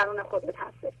فقط تو درون خودت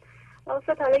هستش.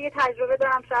 واسه حالا یه تجربه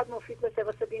دارم شاید مفید باشه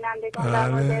واسه بینندگان در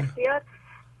مورد اختیار.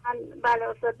 من بله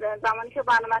استاد زمانی که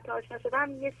برنامه‌تون آشنا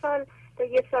شدم یه سال تا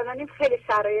یه سال و نیم خیلی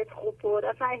شرایط خوب بود،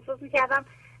 اصلا احساس میکردم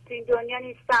تو این دنیا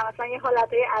نیستم، اصلا یه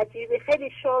حالتهای عجیبی،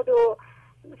 خیلی شاد و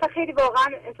مثلا خیلی واقعا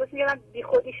احساس میکردم بی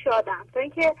خودی شادم، تا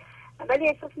اینکه ولی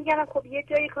احساس میکردم خب یه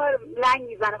جایی کار لنگ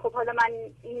میزنه، خب حالا من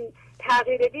این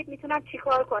تغییر دید میتونم چی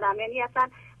کار کنم، یعنی اصلا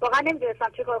واقعا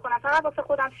نمیدونستم چی کار کنم، فقط واسه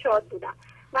خودم شاد بودم.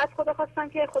 بعد خدا خواستم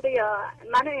که خدایا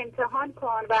منو امتحان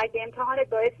کن و اگه امتحانت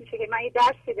باعث میشه که من یه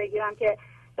درسی بگیرم که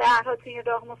به هر حال توی این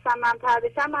راه مصمم‌تر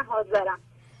بشم، من حاضرم.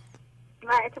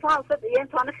 و اتفاقا افتاد یه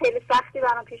امتحان خیلی سختی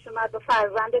برام پیش اومد با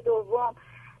فرزند دوم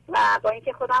و با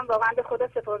اینکه خودم واقعا به خدا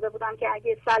سپرده بودم که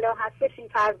اگه صلاح هستش این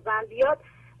فرزند بیاد.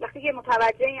 وقتی که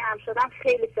متوجه این امر شدم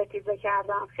خیلی ستیزه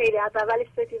کردم، خیلی از اولش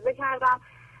ستیزه کردم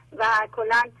و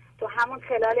کلا تو همون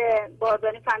خلال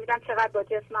بارداری فهمیدم چقدر با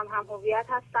جسمم هم هویت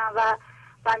هستم و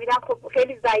فهمیدم خب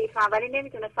خیلی ضعیفم ولی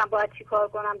نمیدونستم باید چی کار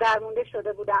کنم، درمونده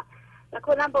شده بودم و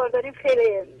کلا بارداریم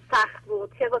خیلی سخت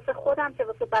بود، چه واسه خودم چه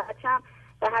واسه بچم.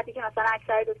 به حدی که مثلا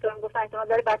اکثر دکتران گفتن احتمال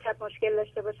داره بچت مشکل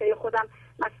داشته باشه، یا خودم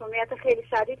مسئولیت خیلی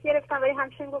شدید گرفتم ولی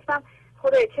همچنین گفتم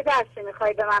خدای چه درسی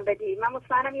میخوای به من بدی؟ من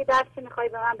مطمئنم یه درسی میخوای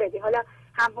به من بدی، حالا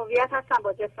هم هویت هستم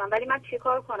با جسمم ولی من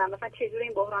چیکار کنم، مثلا چجوری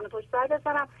این بحران پشت سر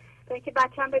بذارم. تا اینکه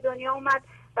بچه‌م به دنیا اومد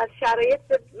و شرایط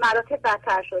به مراتب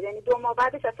بدتر شد، یعنی 2 ماه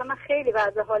بعدش اصلا من خیلی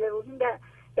وضع حال روحیم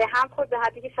به هم خورد، به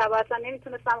حدی که شب اصلا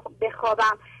نمیتونستم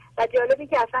بخوابم و جالبی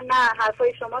که اصلا نه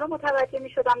حرفای شما رو متوجه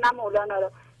میشدم نه مولانا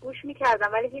رو گوش میکردم،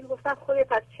 ولی هی گفتم خدای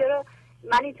پس چرا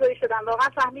من اینطوری شدم. واقعا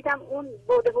فهمیدم اون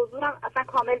بعد حضورم اصلا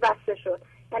کامل بسته شد،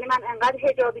 یعنی من انقدر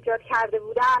حجاب ایجاد کرده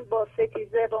بودم با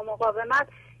ستیزه با مقاومت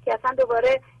که اصلا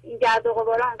دوباره این گرد و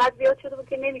غبارا انقدر زیاد شده بود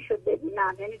که نمیشد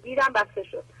ببینم، یعنی دیدم بسته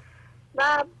شد. و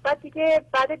بعد دیگه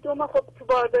بعد 2 ماه خب تو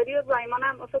بارداری و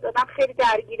زایمانم اصلا آدم خیلی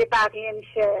درگیر بقیه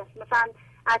میشه، مثلا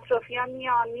اطرافیان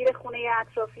میان میره خونه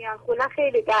اطرافیان، کلا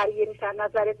خیلی درگیر میشن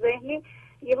نظر ذهنی.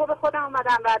 یهو به خودم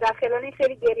اومدم و در خلال این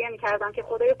خیلی گریه میکردم که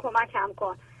خدایا کمکم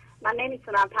کن، من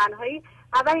نمیتونم تنهایی.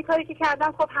 اولین کاری که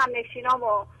کردم خب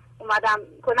همنشینامو اومدم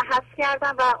کلا حذف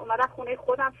کردم و اومدم خونه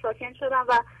خودم ساکن شدم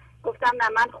و گفتم نه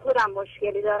من خودم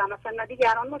مشکلی دارم، مثلا نه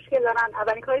دیگران مشکل دارن.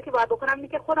 اولین کاری که باید بکنم اینه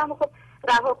که خودم رو خب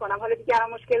رها کنم. حالا دیگران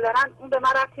مشکل دارن اون به من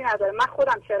ربطی نداره، من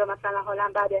خودم چرا مثلا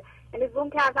حالم بده. یعنی زوم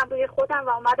کردم روی خودم و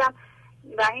اومدم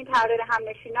و این تغییر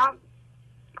همنشینا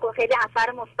خیلی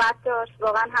اثر مثبت داشت.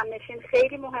 واقعا همنشین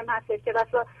خیلی مهم هستش که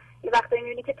بسا یه وقتی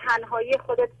میبینی که تنهایی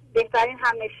خودت بهترین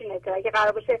همنشینته. اگه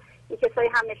قرار باشه یه کسایی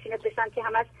همنشینت بشن که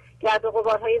همش گرد و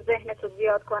غبارهای ذهنت رو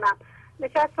زیاد کنم،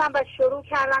 نشستم و شروع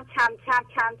کردم کم کم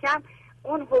کم کم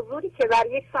اون حضوری که در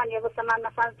یک ثانیه واسه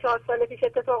من مثلا 4 سال پیش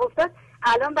اتفاق افتاد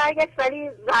الان برگشت،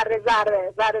 ولی ذره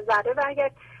ذره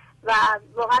برگشت. و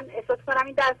واقعا احساس کنم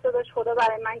این درس داشت خدا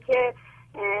برای من که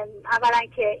اولا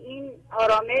که این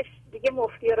آرامش دیگه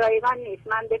مفتی رایگان نیست.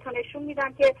 من به تو نشون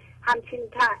میدم که همچین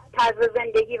طرز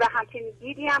زندگی و همچین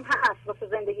دیدی هم هست واسه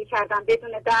زندگی کردن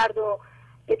بدون درد و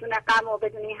بدون غم و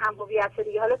بدون این هم هویت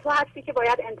دیگه. حالا تو هستی که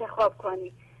باید انتخاب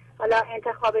کنی. حالا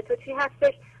انتخاب تو چی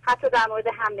هستش؟ حتی در مورد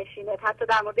همنشینت، حتی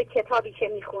در مورد کتابی که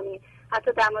میخونی،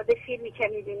 حتی در مورد فیلمی که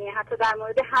میبینی، حتی در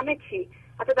مورد همه چی،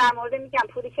 حتی در مورد میگم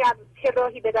پولی که از چه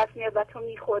راهی به دست میاد و تو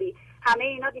میخوری، همه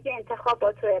اینا دیگه انتخاب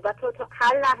با توه و تو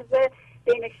هر لحظه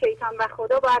بین شیطان و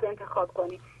خدا باید انتخاب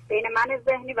کنی، بین من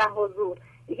ذهنی و حضور.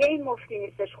 دیگه این مفتی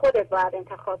نیستش، خودت باید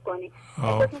انتخاب کنی.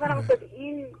 احساس میکنم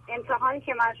این امتحانی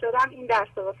که من شدم این درس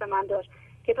واسه من داشت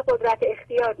که تو قدرت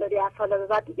اختیار داری از حالا به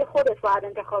بعد، دیگه خودت باید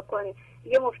انتخاب کنی.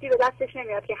 دیگه مفتی به دستش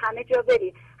نمیاد که همه جا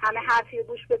بری، همه حرفی رو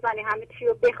گوش بزنی، همه چی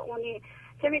رو بخونی.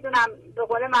 چه میدونم به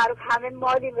قول معروف همه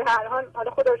مالی به هر حال،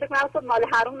 حالا خدا رو شکر من مال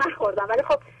حرام نخوردم، ولی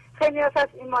خب خیلی نیاز هست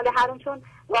این مال حرام، چون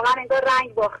واقعا انگار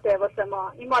رنگ باخته واسه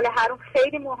ما. این مال حرام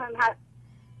خیلی مهم هست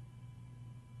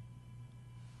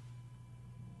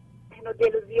و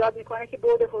دل زیاد میکنه که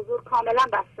بعد حضور کاملا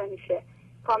بسته میشه،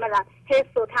 کاملا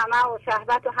حس و طمع و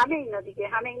شهوت و همه اینا دیگه،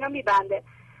 همه اینا میبنده.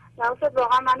 و اصلا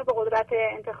واقعا منو به قدرت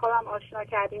انتخابم آشنا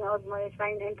کردین، آزمایش و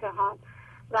این امتحان.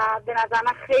 و به نظر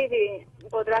من خیلی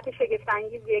قدرت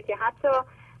شگفت‌انگیزیه که حتی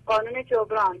قانون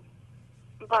جبران،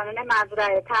 قانون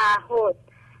مزرعه، تعهد،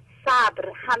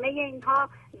 صبر، همه اینها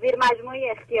زیر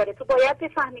مجموعه اختیاره. تو باید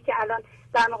بفهمی که الان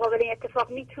در مقابل این اتفاق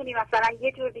میتونی مثلا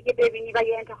یه جور دیگه ببینی و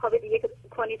یه انتخاب دیگه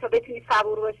کنی تا بتونی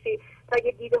صبور باشی. تا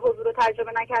اگه دید حضور رو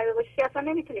تجربه نکرده باشی اصلا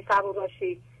نمیتونی صبور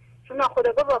باشی، چون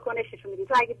ناخودآگاه واکنششون میدی.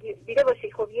 تو اگه دیده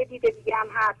باشی خب یه دید دیگه هم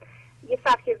هست، یه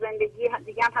سبک زندگی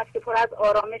دیگه هم هست که پر از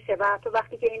آرامشه و تو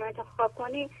وقتی که اینو انتخاب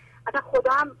کنی اصلا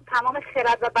خدا هم تمام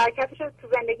خرد و برکتش رو تو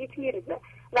زندگیت میریزه،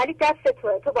 ولی دست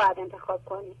توه، تو باید انتخاب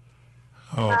کنی.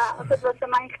 اصلا واسه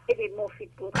من خیلی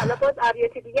مفید بود. حالا باز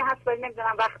ابیات دیگه هست ولی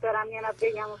نمیدونم وقت دارم یا نه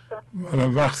بگم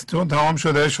استاد. وقتتون تمام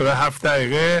شده 7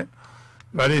 دقیقه،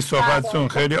 ولی صحبتتون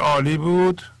خیلی عالی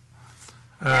بود.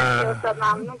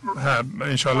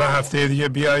 انشالله هفته دیگه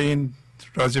بیاین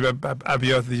راجع به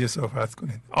ابیات دیگه صحبت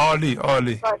کنید. عالی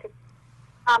عالی.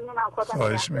 ممنونم.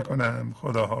 خواهش میکنم.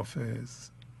 خدا حافظ.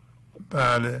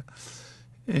 بله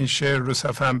این شعر رو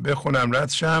صفحم بخونم رد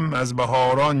شم. از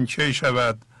بهاران کی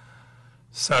شود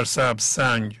سرسبز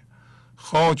سنگ،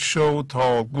 خاک شو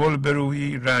تا گل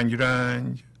برویی رنگ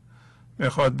رنگ.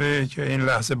 میخواد به که این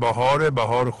لحظه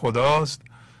بهار خداست،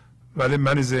 ولی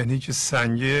من ذهنی که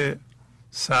سنگه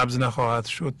سبز نخواهد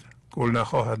شد، گل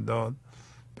نخواهد داد.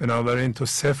 بنابراین تو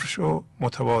صفر شو،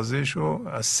 متواضع شو،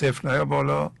 از صفر نیا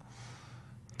بالا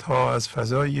تا از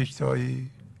فضای یکتایی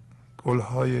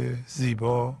گلهای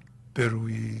زیبا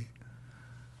برویی.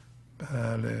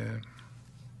 بله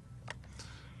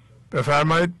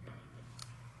بفرمایید.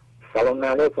 سلام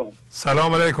علیکم.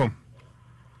 سلام علیکم.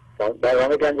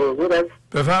 برنامه گنج حضور است.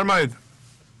 بفرمایید.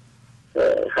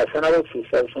 خسته نباشید.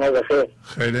 شب شما بخیر.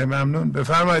 خیلی ممنون.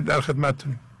 بفرمایید در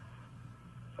خدمتتونیم.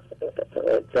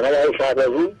 جناب آقای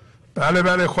شهبازی. بله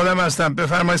بله خودم هستم.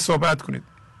 بفرمایید صحبت کنید.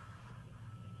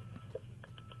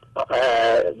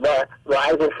 با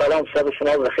عرض سلام، شب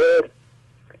شما بخیر.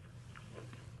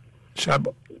 شب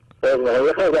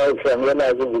یه خیلی آیشم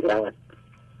لازم دیگرم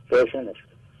روشن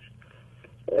نشد.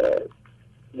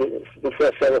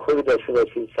 بسیار شب خوبی داشته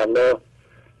باشید. انشالله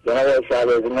جناب آقای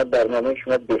شهبازی، ما برنامه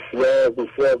شما بسیار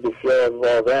بسیار بسیار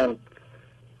واقعا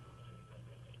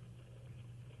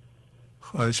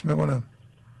خواهش میکنم.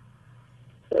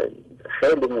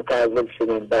 خیلی متعجب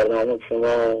شدیم. برنامه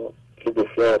شما که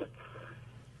بسیار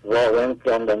واقعا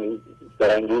جنبندی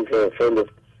برانگیزه. خیلی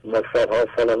مصرها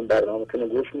سالان برنامه کنه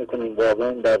گوش میکنیم.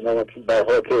 واقعا برنامه که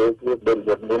برها که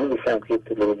بلبل میشن که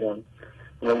تلویزیون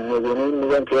میدونیم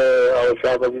میگن که آقای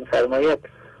شهبازی فرماید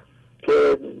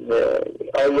که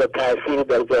آیا تأثیر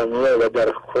در جامعه و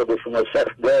در خود شما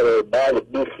شخص داره؟ بله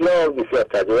بسیار بسیار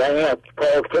تاثیر. یعنی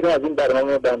پاکتر از این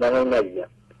برنامه ندیدم.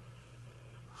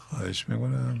 خواهش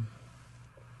میکنم.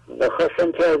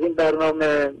 خواستم که از این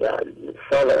برنامه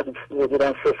سال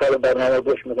حدوداً 3 سال برنامه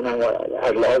گوش میکنم و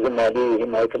از لحاظ مالی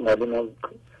حمایت مالی من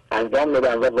انجام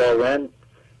بدم و واقعا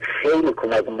خیلی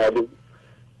کمک مالی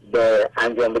به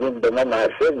انجام بدیم به ما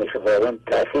موثر میشه، واقعا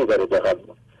تاثیر داره جهاد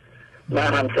ما. من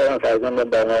همسرم فرزندم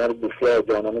برنامه رو بسیار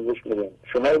جانانه گوش میدیم.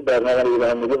 شما این برنامه رو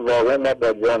ایران میدیم، واقعا ما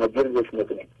با جان و دل گوش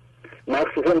میکنیم،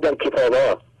 مخصوصا در کتاب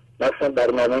ها، مثلا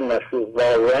برنامه نسو.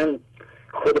 واقعا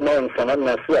خود ما انسانان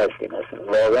نسو هستیم، اصلا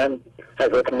واقعا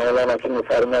حضرت مولانا که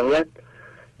میفرمایند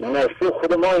نسو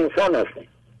خود ما انسان هستیم،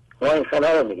 ما انسان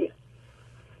ها رو میگیم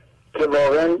که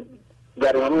واقعا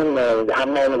در همون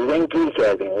حمام ذهن گیر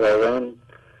کردیم. واقعا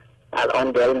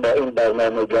الان داریم با این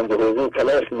برنامه جنگ حضور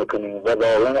تلاش میکنیم و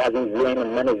واقعا از این ذهن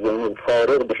من ذهنی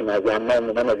فارغ بشیم، از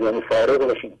حمام من از ذهنی فارغ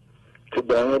بشیم که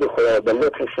به امید خدا به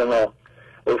لطف شما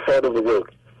استاد بزرگ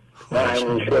ما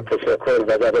همیشه تشکر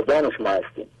و گردان شما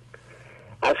هستیم.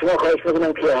 از شما خواهش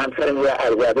میکنم که همسرم یه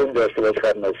عرض داشته باش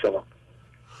فرمایید شما.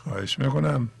 خواهش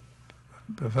میکنم،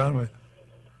 بفرمایید.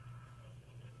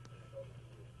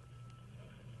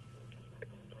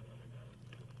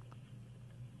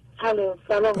 الو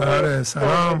سلام. بله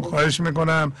سلام، خواهش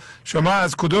میکنم. شما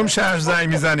از کدوم شهر زنگ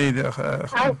میزنید؟ از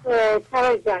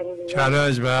کرج زنگ میزنید.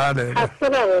 کرج، بله.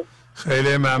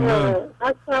 خیلی ممنون.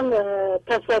 اصلا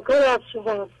تشکر از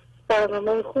شما،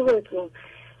 برنامه خوبتون.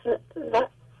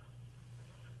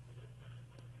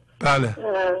 بله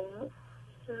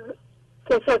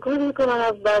تشکر میکنم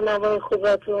از برنامه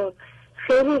خوبتون،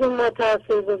 خیلی رو ما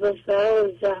تاثیر گذاشته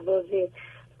های شهبازی.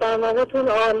 برنامه‌تون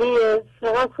عالیه.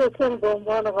 فقط خواستم به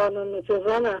عنوان قانون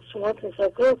جوان از شما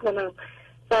تشکر کنم.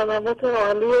 برنامه‌تون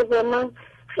عالیه و من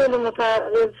خیلی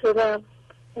متعرض شدم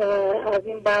از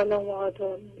این برنامه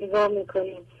هاتون نگاه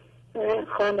میکنیم.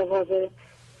 خانواده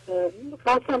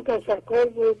خواستم تشکر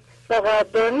بود و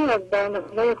قدردانی از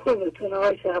برنامه خوبتون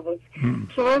آقای شهبازی.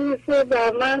 شما مثل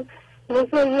در من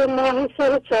مثل یه ماه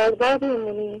سر 14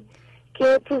 میمونی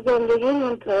که تو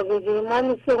زندگیمون تابیدیم. من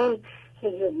مثل اون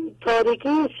تاریکی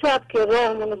شب که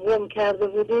راهمون گم کرده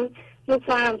بودیم،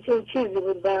 مثل همچین چیزی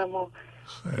بود بر ما.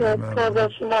 تا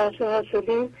شما آشنا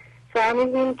شدیم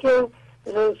فهمیدیم که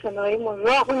روشناییمون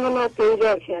راهمون رو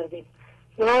پیدا کردیم،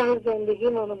 راه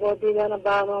زندگیمون رو با دیدن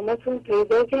برنامه‌تون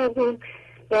پیدا کردیم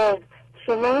و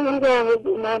شما این راه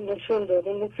من نشون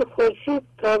دادیم، مثل خورشید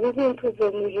تابیدیم تو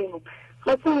زندگیمون.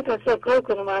 خواستم تشکر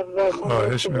کنم از برنامه.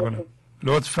 خواهش میکنم،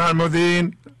 لطف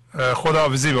فرمودین.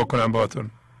 خداحافظی بکنم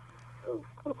باهاتون.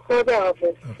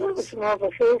 خداحافظ. شما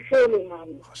بخیر، خیلی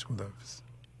ممنون. خداحافظ.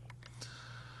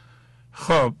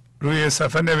 خب روی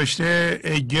صفحه نوشته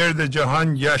ای گرد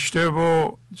جهان گشته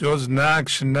و جز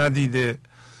نقش ندیده،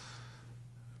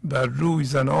 بر روی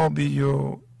زن آبی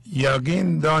و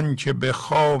یقین دان که به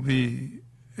خوابی.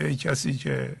 ای کسی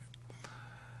که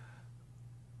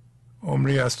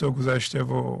عمری از تو گذشته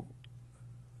و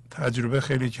تجربه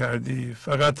خیلی کردی،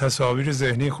 فقط تصاویر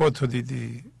ذهنی خودتو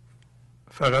دیدی،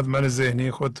 فقط من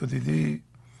ذهنی خودتو دیدی،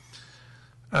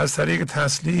 از طریق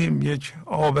تسلیم یک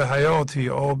آب حیاتی،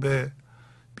 آب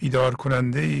بیدار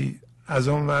کننده ای از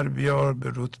اون ور بیار به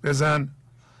رود بزن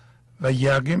و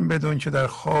یقین بدون که در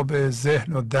خواب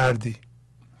ذهن و دردی.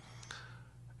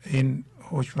 این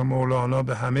حکم مولانا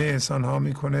به همه انسان ها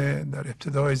میکنه. در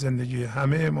ابتدای زندگی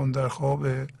همه من در خواب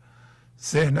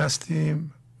ذهن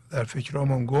هستیم، در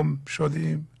فکرامون گم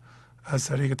شدیم. از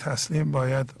طریق تسلیم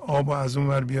باید آب و از اون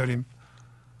ور بیاریم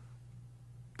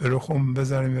به رخم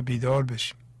بزنیم و بیدار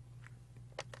بشیم.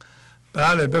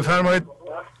 بله بفرمایید.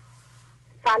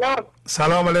 سلام.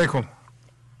 سلام علیکم.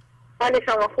 حال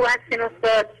شما خوب هستین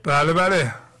استاد؟ بله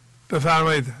بله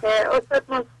بفرمایید.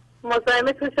 استاد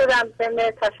مزاحمتون شدم.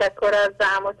 ضمن تشکر از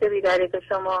زحمات بی‌دریغ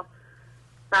شما،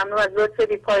 ممنون از لطف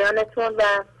بی پایانتون و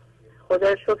خدا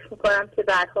رو شکر میکنم که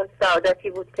به هر حال سعادتی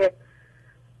بود که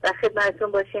در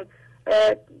خدمتتون باشیم.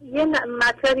 یه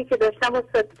مطلبی که داشتم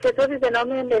استاد، کتابی به نام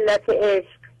ملت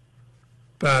عشق،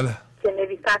 بله، که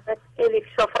نویسنده الیف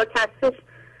شافاک هستش،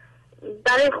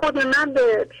 برای خود من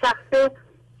به شخصه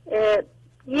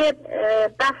یه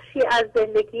بخشی از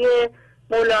زندگی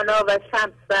مولانا و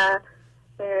شمس و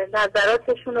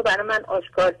نظراتشون رو برای من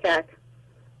آشکار کرد.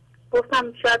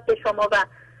 گفتم شاید به شما و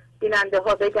بیننده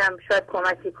ها بگم، شاید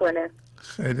کمکی کنه.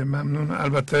 خیلی ممنون.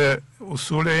 البته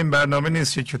اصول این برنامه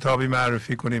نیست که کتابی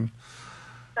معرفی کنیم.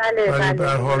 بله ولی به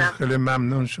هر حال خیلی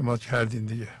ممنون شما کردین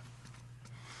دیگه.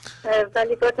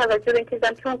 ولی با توجه به اینکه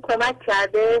چون کمک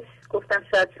کرده گفتم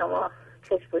شاید شما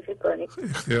چشم‌پوشی کنید.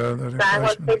 اختیار داریم. به هر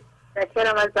حال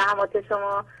تشکرم از زحمات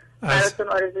شما. براتون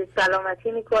آرزوی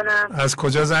سلامتی میکنم. از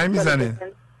کجا زنگ میزنید؟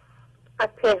 از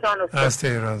تهران استاد. از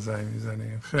تهران زنگ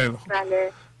میزنید. خیلی خوب.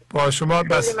 بله. با شما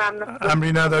بس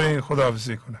امری ندارین.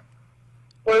 خداحافظی کنم.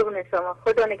 قربون شما.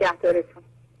 خدا نگهدارتون.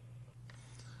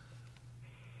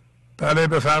 بله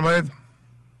بفرمایید.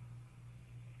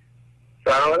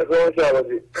 سلام علیکم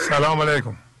شهبازی. سلام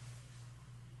علیکم.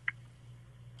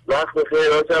 وقت بخیر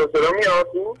آقای شهبازی. صدا میاد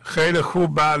خوب؟ خیلی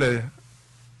خوب. بله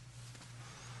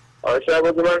آقای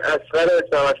شهبازی، من اصغر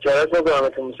سمتکرش رو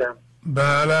برامتون میشم.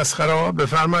 بله اصغر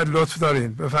بفرمایید، لطف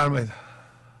دارین بفرمایید.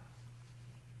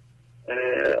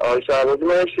 آقای شهبازی،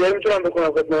 من شعر میتونم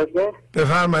بکنم خدمتتون؟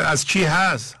 بفرمایید. از کی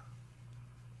هست؟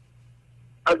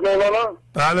 از مولانا.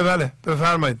 بله بله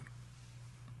بفرمایید.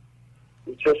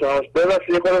 چه شماش ببخشید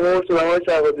یه خورده بور شدم آقای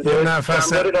شهبازی. یه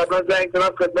نفس قبلا زنگ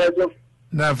زدم خدمتتون.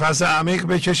 نفس عمیق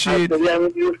بکشید.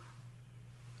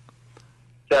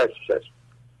 چشم.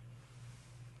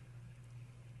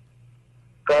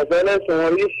 غزل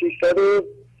شماره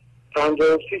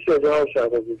 656 جناب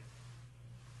شهبازی.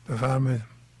 بفرمایید.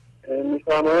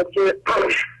 میفرماید که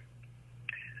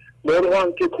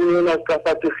مرغان که کنون از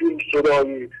قفس خویش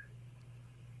شدایید،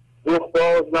 رخ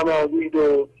باز نمایید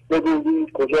و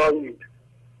بگویید کجایید.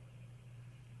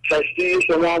 کشتی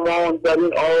شما ماند در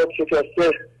این آب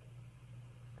شکسته،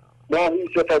 ماهی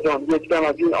سپزان یک دم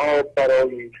از این آب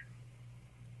برآیید.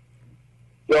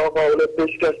 یا قالب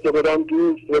بشکسته بدان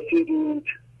دوست رسیدید،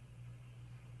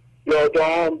 یا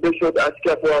دام بشد از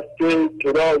کف و از صید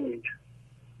جدایید.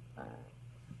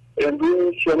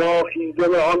 امروز شما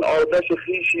خیزم آن آتش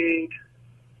خویشید،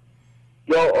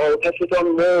 یا آتشتان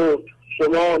مرد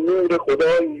شما نور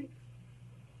خدایید.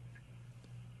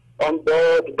 آن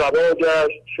باد وبا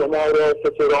گشت شما را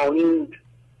سترانید،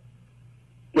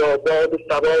 یا باد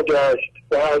صبا گشت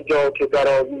به هر جا که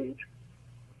درآیید.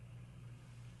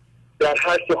 در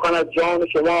هر سخن از جان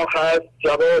شما هست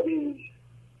جوابی،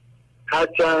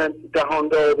 هرچند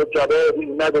دهان را به جوابی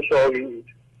نگشایید.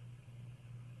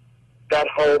 در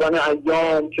هاون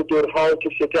ایام که درها که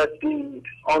شکستید،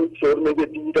 آن سرمه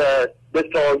دید است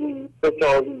بسایید.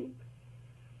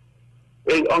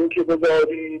 ای آن که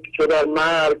بزارید که در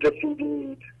مرگ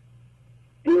رسیدید،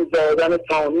 این زادن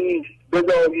ثانیست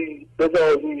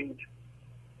بزایید.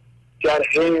 گر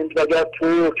هند و گر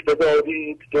ترک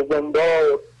بزارید دوم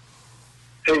بار،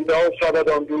 پیدا شود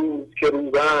آن روز که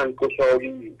روبند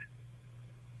گشایید.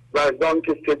 و از آن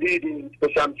که سدیدید به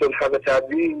شمس الحق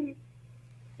تبریز،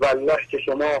 والله که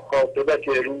شما خاطبت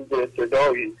روز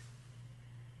صدایید.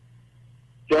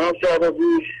 جناب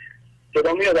شهبازی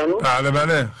صدا میاد هنوز؟ بله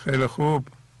بله خیلی خوب.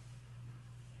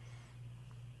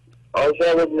 آقای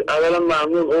شهبازی اولا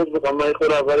ممنون. عذر بخوام من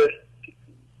خود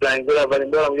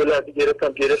اولین بارم یه لحظه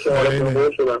گرفتم شمارتون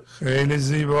رو شدم. خیلی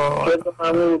زیبا.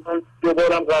 ممنون. من دو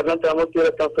بارم قبلا تماس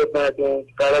گرفتم خدمتتون.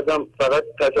 قرارم فقط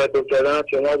تشکر کردن از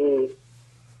شما بود.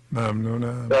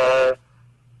 ممنونم.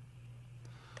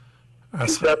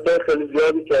 پیشرفت‌های خیلی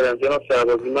زیادی کردم جناب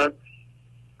شهبازی. من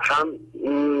هم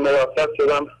موفق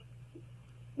شدم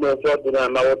معتاد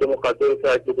بودم، مواد مخدر رو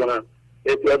ترک بکنم،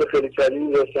 اعتیاد خیلی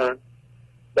شدیدی داشتم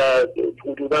و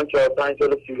حدوداً 4-5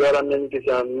 سال سیگار هم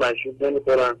نمیکشم، مشروب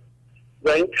نمیخورم. و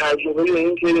این تجربه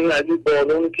این که این از این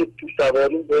بالونی که تو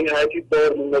سواریم با این هر کی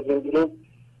بار میندازیم بیرون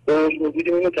اوج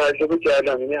میگیریم، اینو تجربه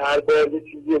کردم. یعنی هر بار یه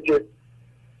چیزیه که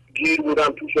گیر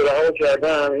بودم توش رها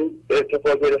کردم، این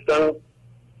اتفاق گرفتن رو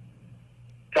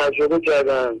تجربه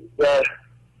کردم و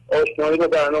آشنایی با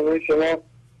برنامه شما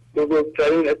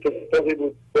بزرگترین اتفاقی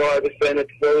بود. با عرضترین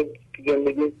اتفاقی که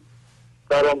زندگی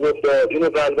برام افتاد. اینو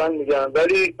قلباً میگم.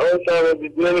 ولی آقای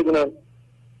شهبازی نمیدونم،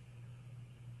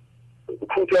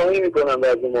 کوتاهی میکنم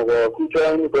بعضی موقع،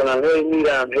 هی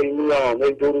میرم هی میام،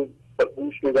 هی 2 روز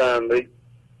گوش میدم،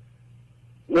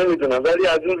 نمیدونم. ولی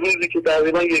از اون روزی که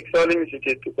تقریبا 1 سالی میشه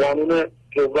که تو قانون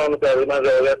جبران رو تقریبا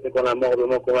رعایت میکنم، ما به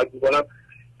ما کمک میکنم،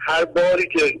 هر باری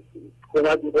که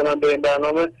کمک میکنم به این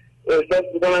برنامه احساس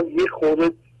میکنم یه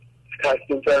خورده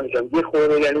تسلیم‌تر میشم. یه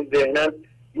خورده یعنی ذهناً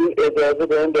این اجازه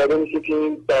به این داده میشه که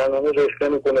این برنامه رشته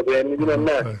میکنه. به این میدونم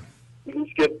نه روز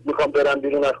که میخوام برم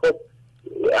بیرون از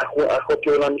خواب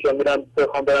که بلند میشم میرم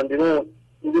بخوام برم بیرون،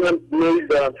 میدونم میل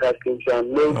دارم تسلیم شم،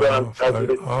 میل دارم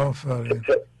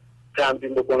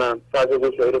تمرین بکنم، فضا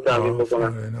گشایی رو تمرین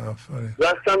بکنم.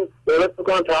 وقتم درست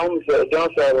بکنم تمام میشه.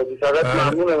 جناب شهبازی فقط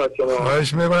ممنونم از شما.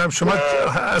 خواهش میکنم. شما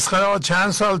اصغر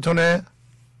چند سالتونه؟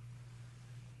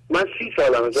 من 30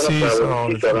 سالمه جناب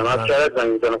شهبازی. 30 سالم از شهر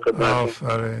زنگ میزنم خدمتتون.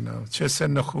 آفرین. چه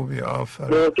سن خوبی.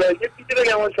 آفرین. یه چیزی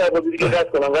بگم آقای شهبازی دیگه قطع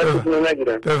کنم وقتتون رو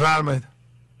نگیرم. بفرمایید.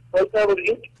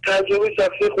 این تجربه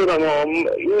شخصی خودم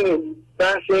این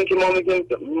بحث این که ما میگیم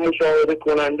مشاهده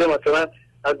کننده مثلا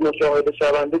از مشاهده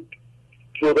شونده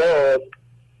جداست،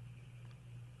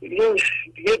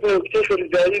 یه نکته خیلی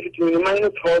ضعیفی تو اینه. من اینو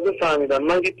تازه فهمیدم.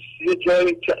 من یه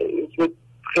جایی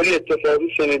خیلی اتفاقی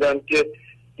شنیدم که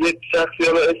یه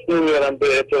شخصی رو اسم نمیارم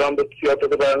به احترام به سیاست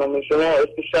برنامه شما،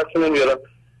 اسم شخص نمیارم،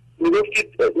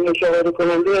 میگفتید مشاهده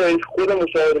کننده خود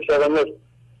مشاهده شونده.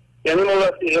 یعنی ما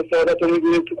وقتی حسادت رو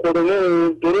میبینیم تو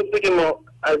خودمون، درسته که ما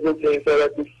از این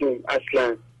حسادت نیستیم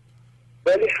اصلا،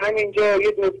 ولی همینجا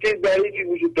یه نکته ضعیفی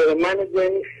وجود داره. من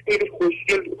ذهنی خیلی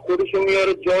خوشگل خودشو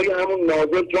میاره جای همون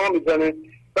ناظر جا میزنه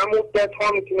و مدت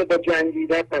ها میتونه با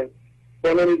جنگیدن با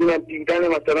نمیدونم دیدن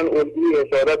مثلا الگوی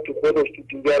حسادت تو خودش تو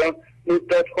دیگران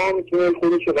مدت ها میتونه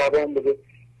خودشو روان بده.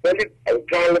 ولی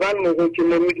غالبا موقعی که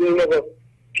ما میدونیم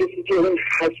کسی که اون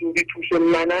حسودی توش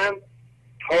منم،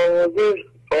 تازه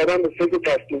آدم به فکر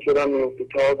تسلیم شدن میفته،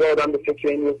 تازه آدم به فکر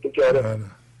این میفته که آره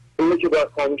اونی که باید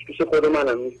خاموش بشه خود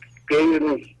منم نیست، غیر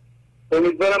نیست.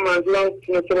 امیدوارم منظورم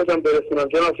تونسته باشم برسونم.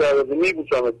 جناب شهبازی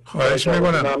میبوسمت. خواهش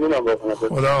میکنم.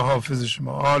 خدا حافظ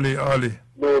شما. عالی عالی.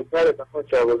 نوکرتم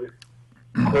شهبازی.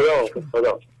 خدا حافظ.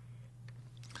 خدا.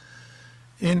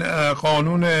 این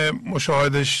قانون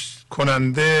مشاهده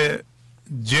کننده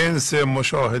جنس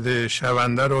مشاهده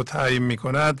شونده رو تعیین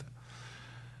میکند.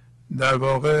 در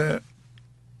واقع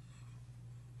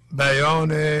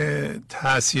بیان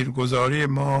تاثیرگذاری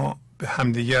ما به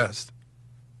همدیگه است.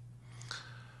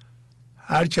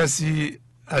 هر کسی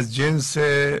از جنس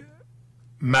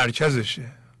مرکزشه.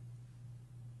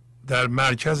 در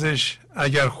مرکزش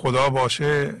اگر خدا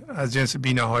باشه، از جنس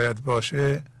بی‌نهایت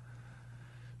باشه،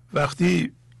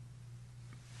 وقتی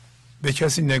به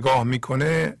کسی نگاه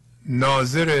میکنه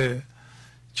ناظر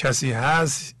کسی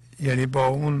هست، یعنی با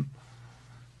اون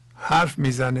حرف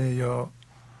میزنه یا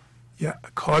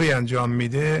کاری انجام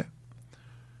میده،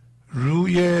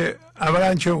 روی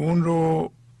اولا که اون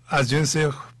رو از جنس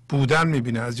بودن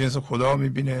میبینه، از جنس خدا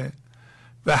میبینه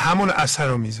و همون اثر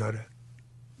رو میذاره.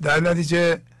 در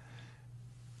نتیجه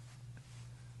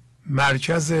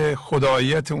مرکز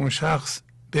خداییت اون شخص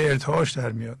به ارتعاش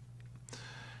در میاد.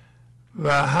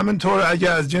 و همینطور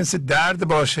اگر از جنس درد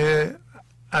باشه،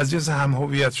 از جنس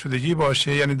هم‌هویت شدگی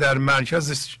باشه، یعنی در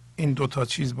مرکز این دوتا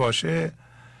چیز باشه،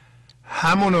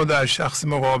 همونو در شخص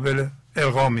مقابل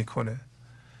القا میکنه،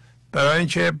 برای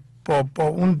اینکه با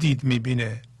اون دید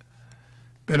میبینه.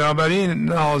 بنابراین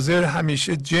ناظر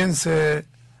همیشه جنس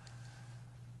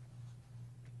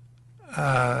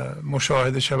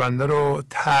مشاهده شونده رو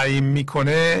تعیین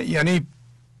میکنه، یعنی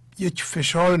یک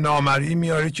فشار نامرئی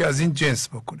میاره که از این جنس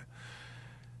بکنه.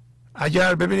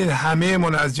 اگر ببینید همه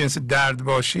من از جنس درد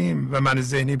باشیم و من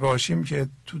ذهنی باشیم که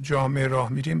تو جامعه راه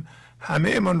میریم،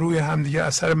 همه من روی همدیگه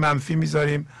اثر منفی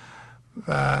میذاریم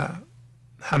و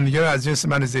همدیگه رو از جنس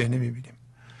من ذهنی میبینیم.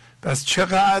 پس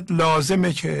چقدر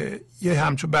لازمه که یه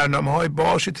همچون برنامه‌های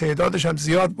باشه، تعدادش هم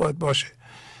زیاد باید باشه،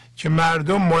 که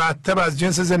مردم مرتب از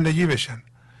جنس زندگی بشن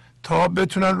تا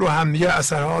بتونن رو همدیگه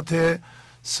اثرات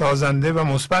سازنده و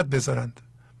مثبت بذارند.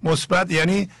 مثبت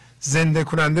یعنی زنده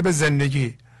کننده به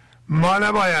زندگی. ما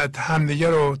نباید همدیگه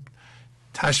رو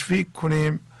تشویق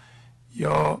کنیم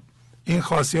یا این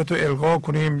خاصیت رو القا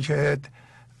کنیم که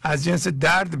از جنس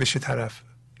درد بشه طرف،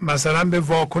 مثلا به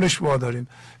واکنش واداریم.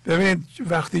 ببینید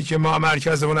وقتی که ما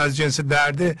مرکزمون از جنس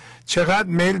درده، چقدر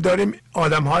میل داریم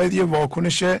آدم‌های دیگه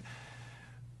واکنش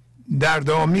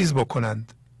دردآمیز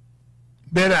بکنند،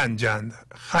 برنجند،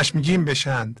 خشمگین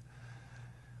بشند.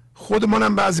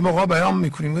 خودمونم بعضی موقع بیان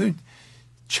میکنیم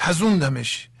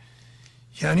چزوندمش،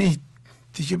 یعنی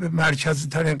دیگه به مرکز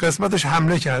ترین قسمتش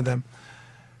حمله کردم.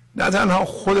 نه تنها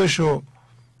خودشو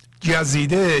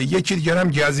گزیده، یکی دیگر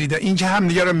هم گزیده. این که هم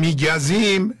دیگر رو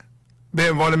میگزیم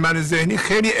به عنوان من ذهنی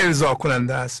خیلی ارضا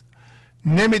کننده است.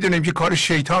 نمیدونیم که کار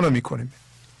شیطان رو میکنیم.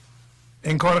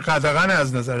 این کار قدغن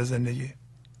از نظر زندگی.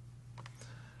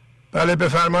 بله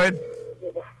بفرمایید.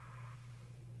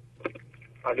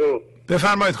 الو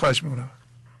بفرمایید. خواهش میکنم.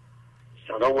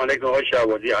 سلام علیکم آقای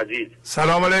شهبازی عزیز.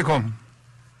 سلام علیکم.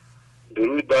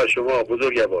 درود بر شما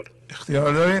بزرگوار.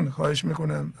 اختیار دارین. خواهش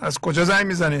میکنم. از کجا زنگ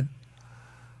میزنین؟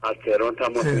 از تهران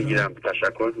تماس میگیرم.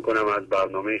 تشکر میکنم از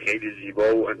برنامه خیلی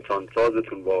زیبا و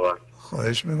انسانسازتون واقعا.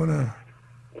 خواهش میکنم.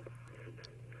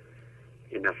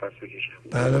 یه نفس بکشم.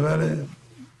 بله بله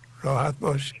راحت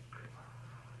باش.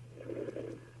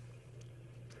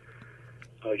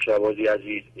 آقای شهبازی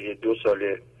عزیز 2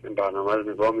 ساله این برنامه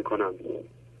رو نگاه میکنم.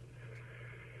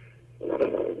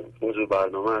 موضوع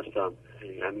برنامه هستم.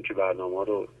 همین که برنامه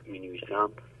رو می نویسم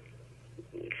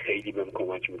خیلی بهم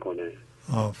کمک میکنه.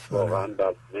 واقعا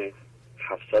برنامه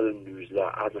 719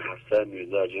 از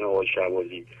 719 جناب آقای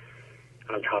شهبازی،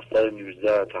 از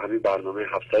 719 تا همین برنامه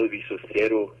 723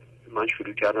 رو من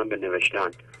شروع کردم به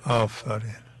نوشتن.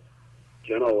 آفرین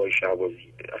جناب آقای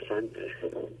شهبازی. اصلا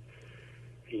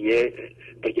یه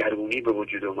دگرگونی به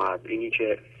وجود اومد. اینی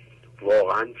که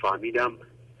واقعا فهمیدم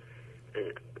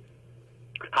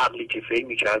عقلی که فکر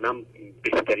می‌کردم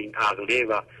بهترین عقله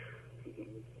و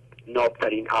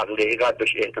نابترین عقله قد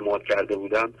بهش اعتماد کرده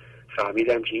بودم،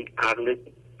 فهمیدم که این عقل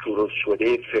درست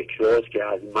شده فکراست که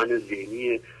از من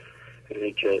ذهنی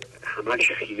که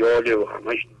همش خیاله و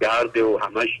همش درده و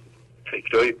همش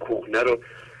فکرهای کهنه رو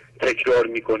تکرار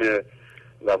میکنه.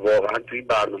 و واقعا توی این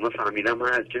برنامه فهمیدم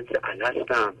من از جنس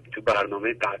الستم. تو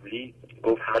برنامه قبلی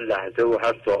گفت هر لحظه و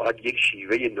هر ساعت یک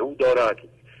شیوه نو دارد،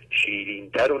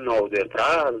 شیرینتر و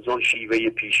نادرتر زان شیوه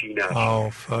پیشینش.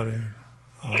 آفرین.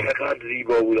 چقدر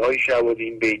زیبا بود آقای شهبازی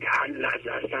این بیت. هر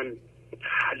لحظه اصلا،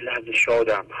 هر لحظه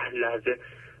شادم، هر لحظه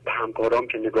به همکارام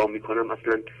که نگاه میکنم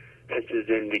اصلا حس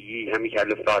زندگی، همین که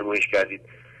الان فرمایش کردید،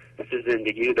 حس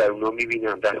زندگی رو در اونا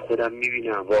میبینم، در خودم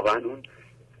میبینم. واقعا اون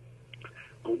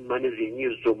من ذهنی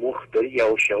زمخ داره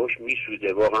یواش یواش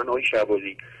میسوزه. واقعا آقای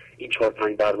شهبازی این 4-5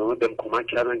 برنامه بهم کمک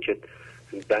کردن که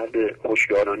درد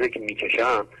هوشیارانه که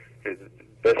میکشم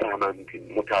بفهمم،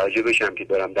 متوجه بشم که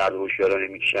دارم درد هوشیارانه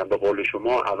میکشم. به قول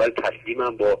شما اول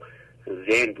تسلیمم با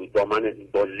ذهن بود،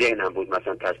 با ذهنم بود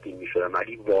مثلا تسلیم میشدم،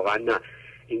 ولی واقعا نه.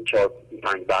 این 4-5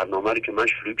 برنامه رو که من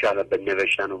شروع کردم به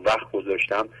نوشتن و وقت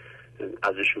گذاشتم،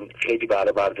 ازشون خیلی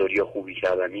بهره برداری خوبی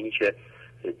کردم. اینی که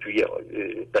توی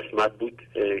قسمت بود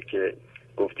که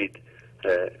گفتید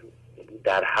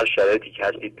در هر شرایطی که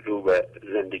هستید رو به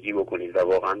زندگی بکنید و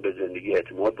واقعا به زندگی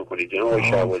اعتماد بکنید. جناب آقای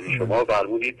شهبازی شما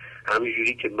فرمودید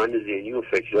همینجوری که من ذهنی و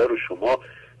فکرها رو شما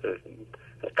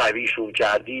قویشون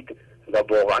کردید و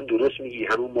واقعا درست میگی.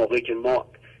 همون موقعی که ما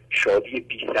شادی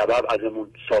بی سبب ازمون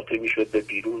ساطع میشد به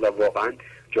بیرون و واقعا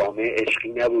جامعه عشقی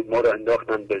نبود، ما رو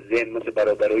انداختن به ذهن مثل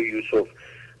برادرای یوسف.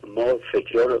 ما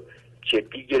فکرها رو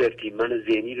جدی گرفتیم، من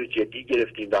ذهنی رو جدی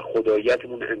گرفتیم و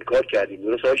خداییتمون انکار کردیم.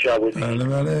 درست های شهبازی؟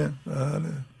 بله.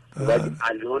 ولی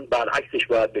الان برعکسش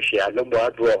باید بشه. الان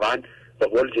باید واقعا به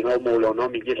قول جناب مولانا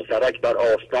میگه سرک بر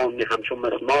آستان همچون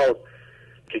مسمار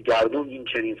که گردون این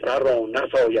چنین سر را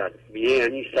نساید. میگه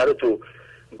یعنی سر تو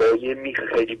با یه میخ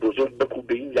خیلی بزرگ بکوب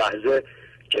به این لحظه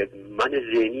که من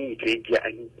ذهنی که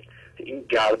این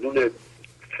گردون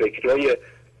فکرای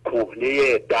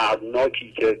کهنه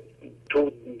دردناکی که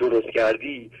تو درست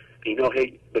کردی اینا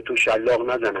به تو شلاق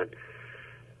نزنن.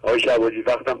 آقای شهبازی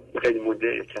وقتم خیلی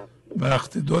مونده.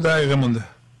 وقتی 2 دقیقه مونده.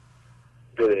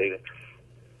 2 دقیقه.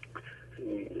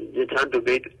 یه چند تا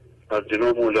بیت از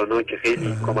جناب مولانا که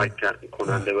خیلی کمک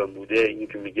کننده و بوده، اینی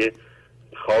که میگه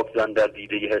خاک زن در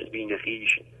دیده حس بین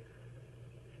خویش،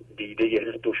 دیده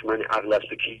حس دشمن عقل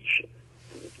است و کیش.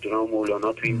 جناب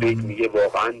مولانا تو این بیت میگه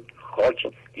واقعا خاک،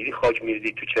 دیدی خاک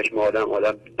میریزی تو چشم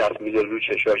آدم دست میذاره رو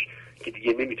چشاش که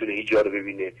دیگه نمیتونه هیچ جا رو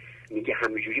ببینه. میگه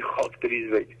همینجوری خاک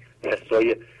بریز و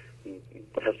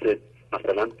حس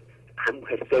مثلا هم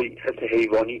حس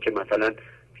حیوانی که مثلا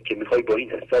که میخوای با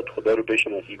این حسات خدا رو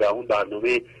بشناسی. و اون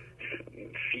برنامه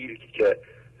فیل که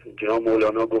جناب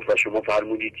مولانا گفت و شما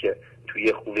فرمودید که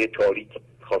توی خونه تاریک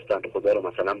خواستن خدا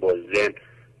رو مثلا با ذهن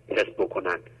حس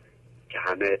بکنن که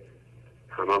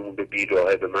هممون به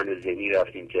بیراهه به من ذهنی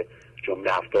رفتیم که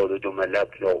جمله 72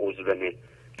 ملت لا عضو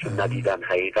چون ندیدن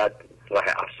حقیقت راه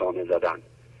افسانه زدن.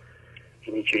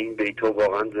 اینی که این بیتو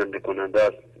واقعا زنده کننده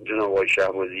است. جناب آقای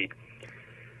شهبازی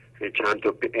چند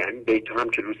تا بیتو هم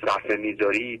که رو صفحه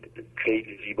میذارید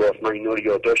خیلی زیباست. من اینا رو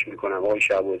یادداشت میکنم آقای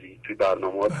شهبازی توی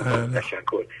برنامه‌هاتون.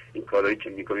 تشکر. این کارهایی که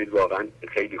میکنید واقعا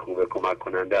خیلی خوبه، کمک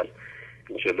کننده است.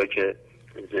 انشالله که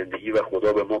زندگی و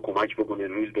خدا به ما کمک بکنه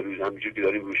روز به روز همینجور که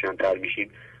داریم روشن‌تر میشیم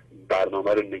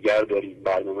برنامه رو نگه داریم.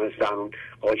 برنامه سهمون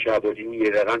آقای شهبازی یه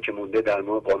رقم که مونده در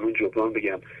مورد قانون جبران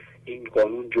بگم. این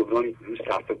قانون جبران رو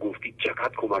صفحه گفتید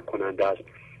چقدر کمک کننده است.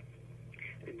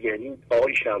 یعنی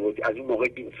آقای شهبازی از اون موقع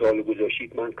 20 سال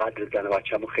گذاشتید من قدر زن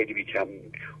بچه‌مو خیلی بیشتر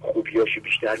خوبیاشو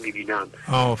بیشتر میبینم.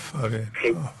 آفرین.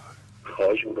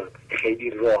 خواهش میکنم خیلی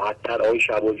راحت تر آقای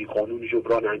شهبازی قانون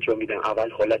جبران انجام میدم.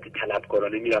 اول حالت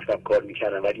طلبکارانه میرفتم کار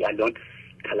میکردم ولی الان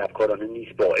طلبکارانه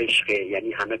نیست، با عشقه.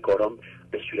 یعنی همه کارام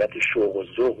به صورت شوق و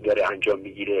ذوق داره انجام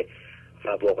میگیره و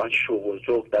واقعا شوق و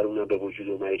ذوق در اونم به وجود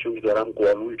اومده چون دارم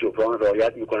قانون جبران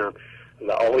رعایت میکنم.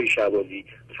 و آقای شهبازی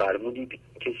فرمودید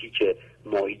کسی که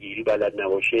ماهیگیری بلد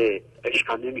نباشه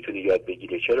عشق هم نمیتونه یاد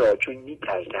بگیره. چرا؟ چون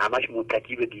میترسه، همش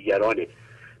متکی به دیگرانه،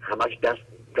 همش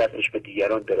دستش به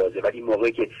دیگران درازه. ولی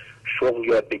موقعی که شغل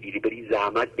یاد بگیری، بری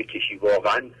زحمت بکشی،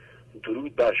 واقعا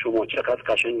درود بر شما. چقدر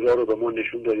قشنگ راه رو به ما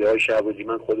نشون دادی آقای شهبازی.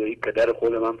 من خدایی پدر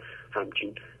خودم هم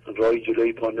همچین راهی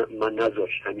جلوی پا من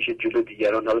نذاشت، همیشه جلو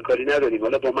دیگران. حالا کاری نداریم،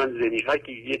 حالا با من زنی هر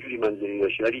کی یه جوری من زنی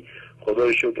داشت، ولی خدا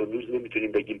رو شکر امروز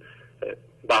نمیتونیم بگیم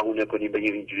بهونه کنیم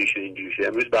بگیم اینجوری شد.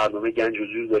 امروز برنامه گنج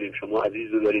حضور داریم، شما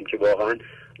عزیز رو داریم که واقعا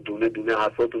دونه دونه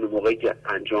حرفاتون موقعی که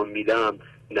انجام میدم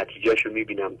نتیجهشو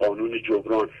میبینم. قانون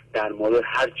جبران در مورد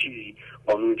هر چیزی،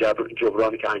 قانون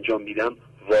جبرانی که انجام میدم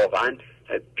واقعا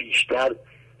بیشتر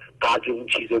قدر اون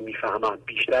چیز رو میفهمم،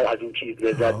 بیشتر از اون چیز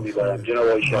لذت میبرم. جناب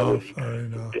آقای شهبازی،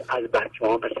 از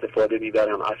بچه‌هام استفاده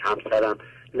میبرم، از همسرم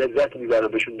لذت میبرم،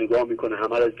 بهشون نگاه میکنه،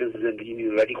 همه از جنس زندگی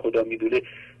میدونه، ولی خدا میدونه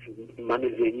من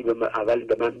ذهنی اول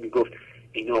به من میگفت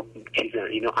اینا چیزن،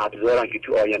 اینا ابزارن که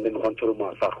تو آینده میخوان تو رو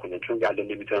موفق کنن، چون که الان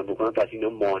نمیتونن بکنن پس اینا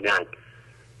مانعن.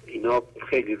 اینا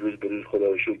خیلی روز به روز خدا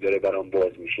رو شکر داره برام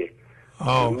باز میشه.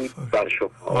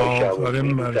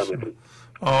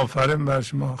 آفرین بر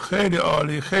شما، خیلی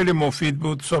عالی، خیلی مفید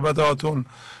بود صحبتاتون.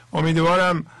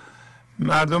 امیدوارم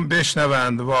مردم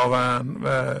بشنوند واقعا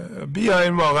و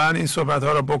بیاین واقعا این صحبت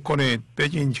ها رو بکنید،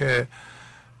 بگین که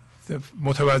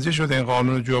متوجه شد این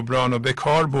قانون جبران رو به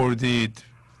کار بردید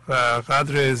و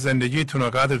قدر زندگیتون و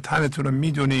قدر تنتون رو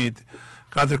میدونید،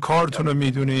 قدر کارتون رو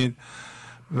میدونید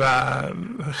و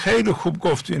خیلی خوب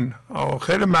گفتین.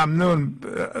 خیلی ممنون.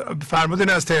 فرمودین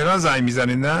از تهران زنگ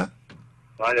میزنین نه؟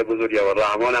 بله بزرگوار،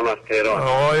 رحمانم از تهران.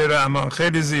 آقای رحمان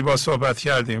خیلی زیبا صحبت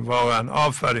کردیم واقعا،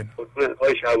 آفرین.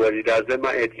 آقای شهبازی در ضمن من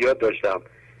اعتیاد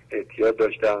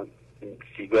داشتم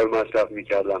سیگار مصرف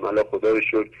میکردم، الان خدا رو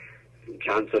شکر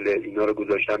چند سال اینا رو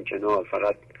گذاشتم کنار،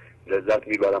 فقط لذت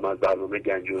میبرم از برنامه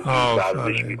گنجوزی،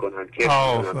 ورزش میکنم، کیف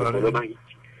میکنم.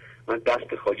 من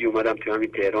دست خالی اومدم تو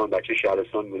همین تهران، بچه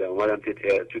شهرستان بودم، اومدم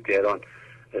تو تهران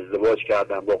ازدواج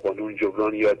کردم، با قانون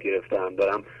جبران یاد گرفتم،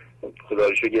 دارم خدا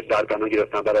رو شکر یه سرپناه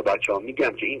گرفتم برای بچه‌ها.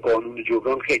 میگم که این قانون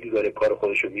جبران خیلی داره کار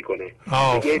خودشو میکنه.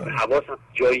 دیگه حواسم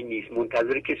جایی نیست،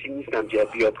 منتظر کسی نیستم که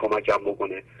بیاد کمکم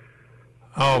بکنه.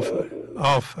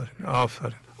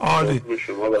 آفرین عالی.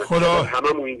 خدا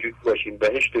هممون اینجوری باشیم،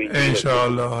 بهشت و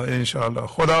ان شاء الله.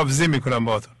 خداحافظی میکنم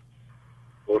باهاتون.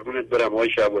 قربونت برم آقای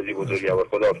شهبازی بزرگوار،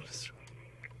 خداحافظ.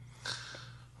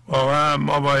 واقعا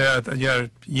ما باید اگر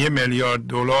 $1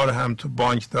 میلیارد هم تو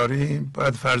بانک داریم،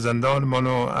 باید فرزندانمون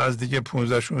رو از دیگه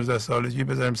 15-16 سالگی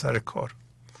بذاریم سر کار.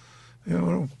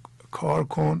 کار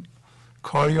کن،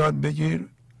 کار یاد بگیر،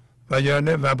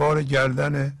 وگرنه وبال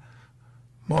گردن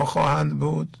ما خواهند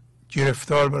بود،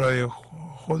 گرفتار برای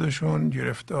خودشون،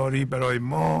 گرفتاری برای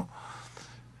ما.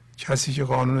 کسی که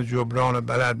قانون جبران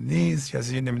بلد نیست،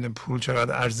 کسی نمیدونه پول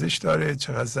چقدر ارزش داره،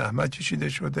 چقدر زحمت کشیده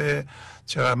شده،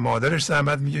 چقدر مادرش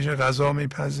زحمت میکشه غذا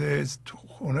میپزه،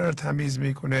 خونه رو تمیز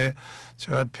میکنه،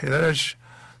 چقدر پدرش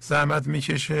زحمت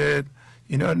میکشه.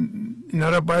 اینا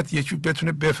رو باید یکی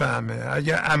بتونه بفهمه.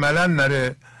 اگر عملا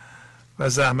نره و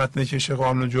زحمت نکشه،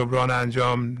 قانون جبران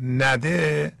انجام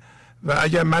نده و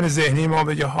اگر من ذهنی ما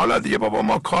بگه حالا دیگه بابا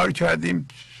ما کار کردیم،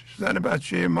 زن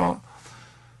بچه ما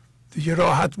دیگه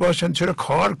راحت باشن، چرا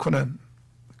کار کنن؟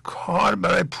 کار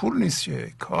برای پول نیست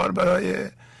که، کار برای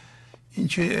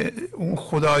اینکه اون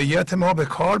خداییت ما به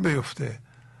کار بیفته.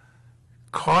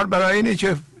 کار برای اینه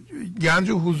که گنج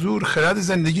و حضور، خرد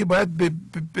زندگی باید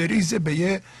بریزه به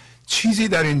یه چیزی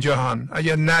در این جهان.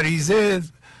 اگر نریزه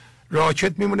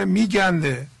راکت میمونه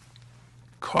میگنده.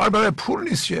 کار برای پول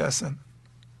نیست که اصلا.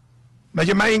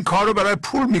 مگه من این کار رو برای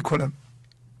پول میکنم؟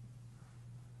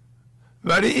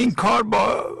 ولی این کار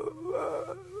با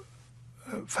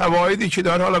فوایدی که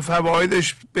داره، حالا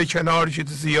فوایدش به کنار که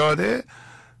زیاده،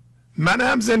 من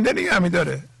هم زنده نگه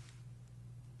میداره.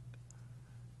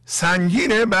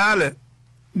 سنگینه بله،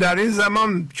 در این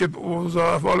زمان که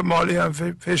اوضاع احوال مالی هم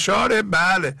فشاره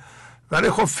بله، ولی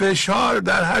خب فشار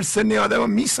در هر سنی آدم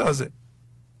میسازه.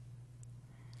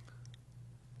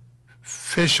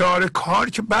 فشار کار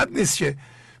که بد نیست، که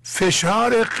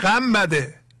فشار غم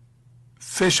بده.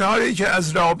 فشاری که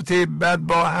از رابطه بد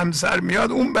با همسر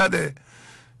میاد اون بده.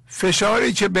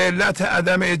 فشاری که به علت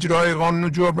عدم اجرای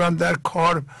قانون جبران در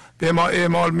کار به ما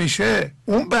اعمال میشه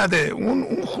اون بده،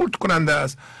 اون خرد کننده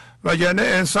است. وگرنه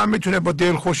انسان میتونه با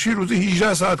دلخوشی روزی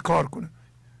 18 ساعت کار کنه،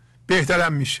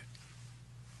 بهترم میشه.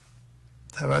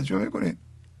 توجه میکنید؟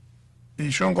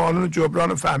 ایشون قانون جبران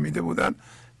رو فهمیده بودن،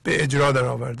 به اجرا در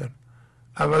آوردن.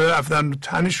 اول رفتن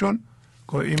تنشون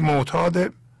که این معتاده،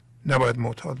 نباید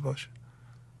معتاد باشه،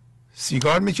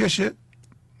 سیگار میکشه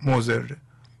مضره.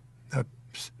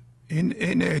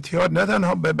 این اعتیاد نه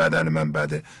تنها به بدن من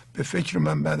بده، به فکر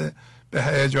من بده، به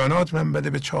هیجانات من بده،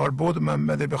 به چاربود من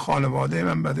بده، به خانواده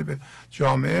من بده، به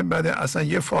جامعه بده. اصلا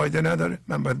یه فایده نداره.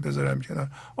 من باید بذارم کنار.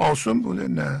 آسون بوده؟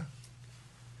 نه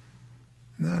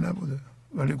نبوده،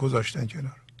 ولی گذاشتن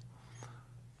کنار.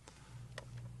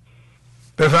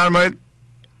 بفرمایید.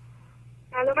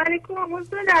 سلام علیکم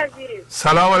استاد عزیز.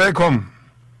 سلام علیکم.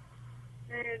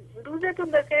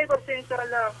 روزتون بخیر باشه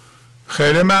انشالله.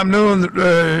 خیلی ممنون.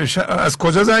 از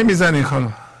کجا زنگ میزنی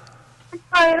خانم؟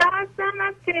 قاهره هستم،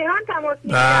 از تهران تماس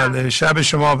میگیرم. بله شب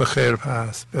شما بخیر.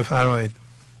 پس بفرمایید.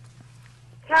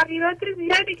 تغییرات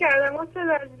زیادی کردم استاد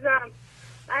عزیزم.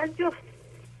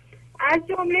 از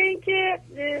جمله این که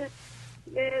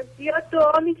زیاد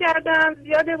دعا میکردم،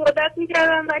 زیاد عبادت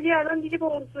میکردم، ولی الان دیگه به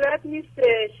اون صورت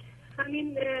نیستش.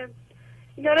 همین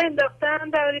اینا رو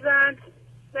انداختم تقریبا.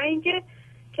 و اینکه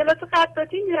کلاس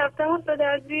خطاطی میرفتم استاد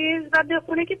عزیز و به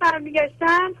خونه که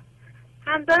برمیگشتم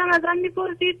همسرم ازم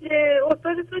میپرسید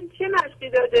استادتون چه مشقی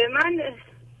داده. من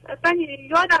اصلا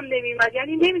یادم نمیمد،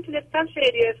 یعنی نمیتونستم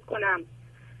شعری حفظ کنم.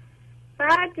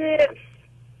 بعد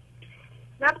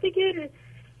وقتی که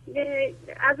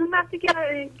از اون وقتی که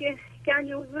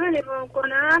گنج حضور رو نگاه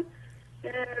کنم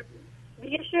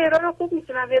دیگه شعرها رو خوب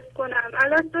میتونم حفظ کنم.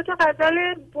 الان 2 تا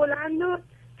غزل بلند و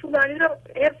طولانی رو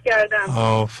حفظ کردم.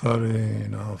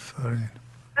 آفرین آفرین.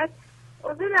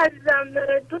 استاد عزیزم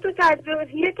 2 تا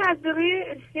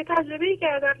تجربه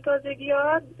کردم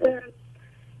تازگیات.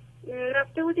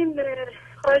 رفته بودیم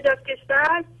خارج از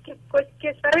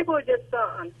کشور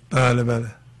گرجستان. بله بله.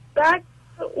 بعد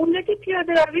اونجا که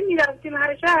پیاده روی میرفتیم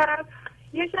هر شب،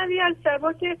 یه شبی از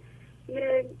شبا که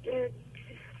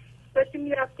داشتیم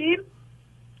میرفتیم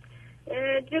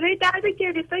جلوی درد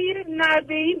کلیسا یه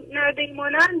نرده‌ای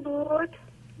مانند بود.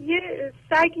 یه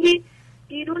سگی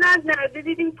بیرون از نرده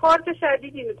دیدیم پارت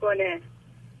شدیدی میکنه.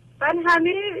 بعد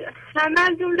همه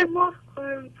از جمله ما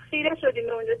خیره شدیم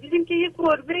اونجا، دیدیم که یه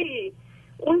گربه‌ای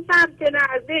اون سمت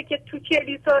نرده که تو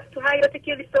کلیسا، تو حیاط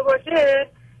کلیسا باشه،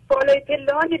 بالای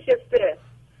پله ها نشسته.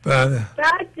 بله.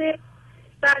 بعد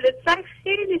بله سگ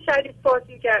خیلی شدید پاس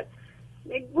میکرد.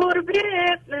 گربه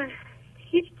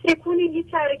هیچ تکونی،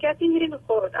 هیچ حرکتی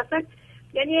نمیخورد اصلا،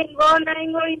 یعنی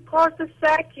انگار این پارس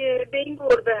سگ به این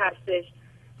گربه هستش.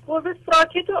 گربه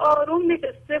ساکت و آروم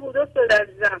نشسته بود استاد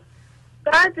عزیزم.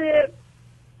 بعد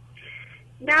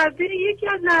نرده، یکی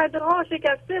از نرده ها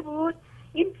شکسته بود.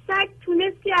 این سگ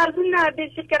تونست که از اون نرده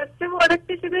شکسته وارد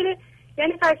بشه بره،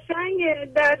 یعنی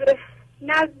قشنگ در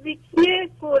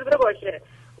نزدیکی گربه باشه.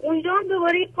 اونجا هم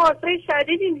دوباره این پاسای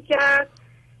شدیدی میکرد،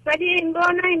 ولی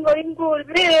انگار این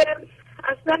گربه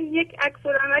اصلا یک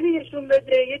عکس‌العملی نشون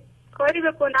بده، یک کاری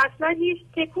بکنه، اصلا هیچ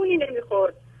تکونی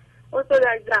نمیخورد استاد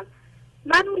عزیزم.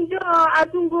 من اونجا از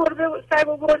اون گربه، سگ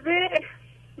و گربه،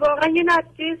 واقعا یه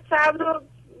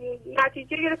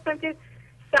نتیجه گرفتم که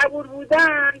صبور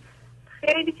بودن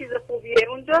خیلی چیز خوبیه.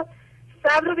 اونجا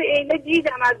صبر رو به عینه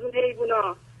دیدم از اون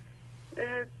حیوونا.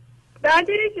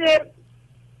 بعدش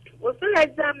استاد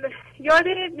عزیزم یاد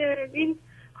این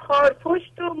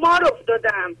خارپشت و مار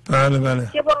افتادم. بله بله.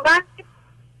 که واقعا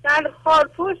در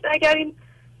خارپشت اگر این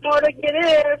مار رو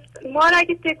گرفت، مار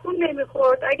اگه تکون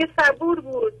نمیخورد، اگه صبور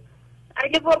بود،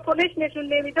 اگه واکنش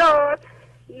نشون نمیداد،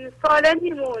 سالم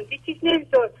میموند، هیچیش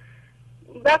نمیشد.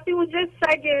 وقتی اونجا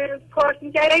سگ پارت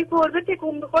میکرد، اگه گربه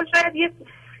تکون میخورد شاید یه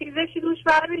خیزشی روش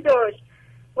برمی داشت،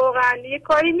 واقعا یه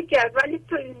کاری میکرد، ولی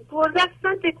گربه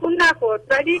اصلا تکون نخورد.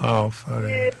 ولی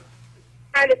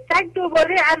سگ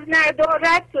دوباره از نردار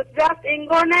رد شد، رفت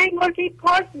انگار که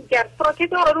پارت میکرد،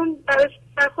 ساکت آروم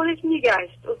بر خودش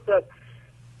میگشت استاد.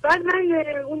 بعد من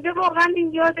اونجا واقعا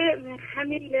این یاد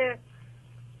همین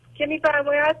که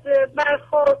میفرماید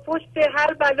برخواه پشت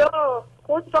هر بلا،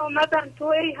 خود آمدن تو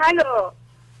ای هلا،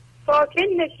 ساکن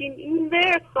نشین این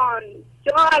ورد خان،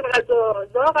 جا الغذا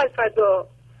زاغ الفضا.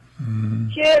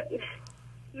 که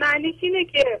معنیش اینه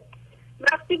که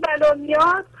وقتی بلا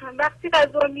میاد، وقتی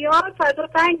غذا میاد، فضا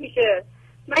تنگ میشه.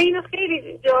 من اینو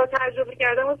خیلی جا تجربه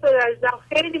کردم استاد عزیزم،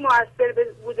 خیلی موثر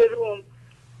بوده روم،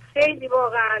 خیلی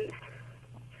واقعا.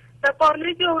 و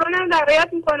قانون جبران هم رعایت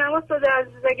میکنم استاد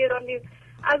عزیز و گرامی.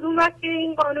 از اون وقت که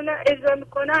این قانون اجرا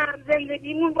میکنم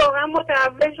زندگیمون واقعا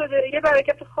متحول شده، یه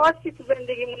برکت خاصی تو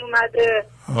زندگیمون اومده.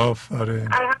 آفرین.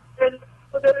 الحمدلله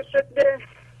خدا رو شکر،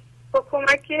 با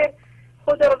کمک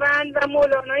خداوند و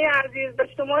مولانای عزیز و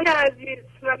شمای عزیز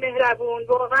و مهربون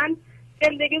واقعا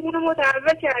زندگیمون رو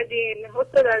متحول کردین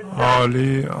استاد عزیز.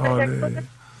 عالی عالی.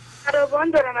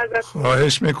 فراوان دارم ازت.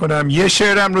 خواهش میکنم. یه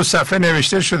شعرم رو صفحه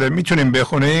نوشته شده، میتونیم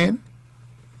بخونین؟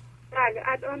 بله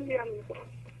الان میام میخونم.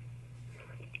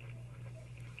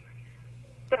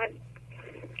 بله.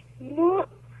 ما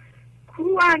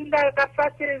کو اندر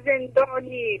قفس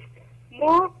زندانیست،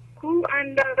 ما کو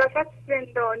اندر قفس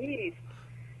زندانیست،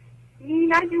 می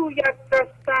نجوید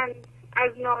رستن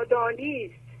از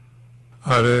نادانیست.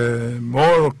 آره،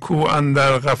 مرغ کو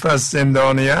اندر قفس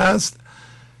زندانی است،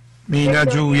 می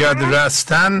نجوید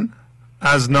رستن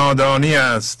از نادانی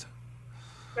است.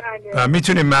 بله.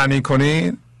 میتونیم معنی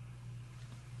کنین؟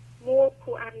 مرغ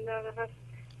کو اندر قفس،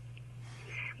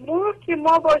 مرغ که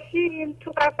ما باشیم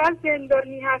تو قفس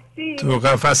زندانی هستیم، تو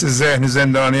قفس ذهن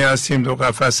زندانی هستیم، تو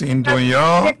قفس این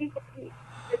دنیا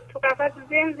تو قفس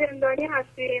ذهن زندانی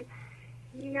هستیم،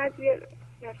 نجوید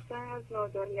رستن از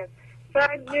نادانی است. و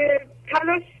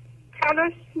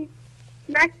تلاش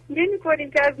نمی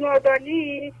کنیم که از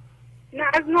نادانی نه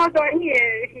از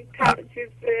نادانیه.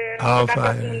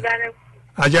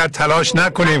 اگر تلاش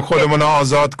نکنیم خودمون رو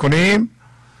آزاد کنیم،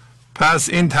 پس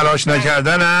این تلاش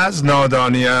نکردن از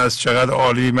نادانی است. چقدر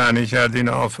عالی معنی کردین،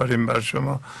 آفرین بر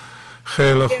شما.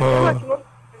 خیلی خوب.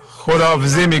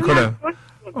 خداحافظی میکنم.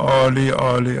 عالی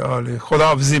عالی عالی.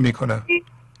 خداحافظی میکنم.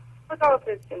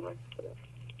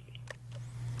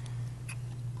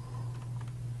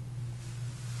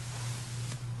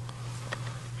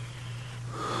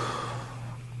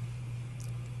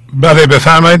 بله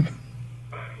بفرمایید.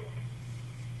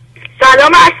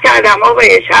 سلام عرض کردم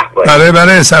آقای شهبازی. بله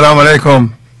بله سلام علیکم،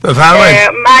 بفرمایید.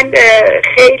 من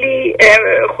خیلی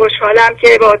خوشحالم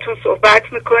که باهاتون صحبت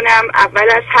میکنم. اول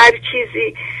از هر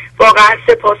چیزی واقعا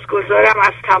سپاسگزارم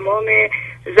از تمام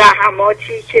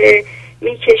زحماتی که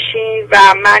میکشین و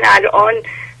من الان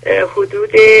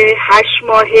حدود 8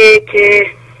 ماهه که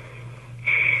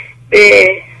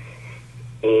به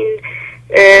این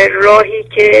راهی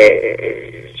که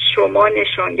شما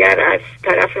نشانگر از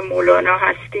طرف مولانا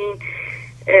هستین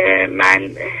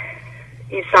من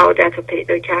این سعادت رو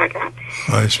پیدا کردم.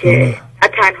 که نه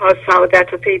تنها سعادت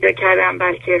رو پیدا کردم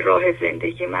بلکه راه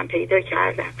زندگی من پیدا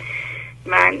کردم.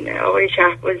 من آقای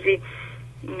شهبازی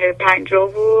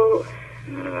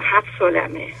 57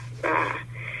 سالمه و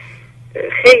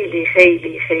خیلی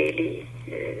خیلی خیلی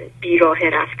بیراه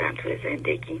رفتم تو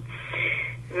زندگی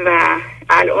و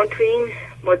الان تو این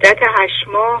مدت 8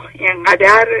 ماه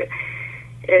اینقدر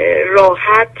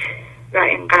راحت و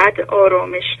اینقدر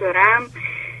آرامش دارم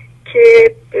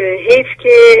که حیف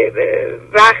که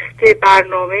وقت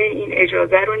برنامه این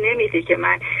اجازه رو نمیده که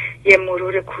من یه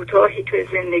مرور کوتاهی تو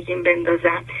زندگیم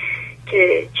بندازم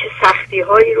که چه سختی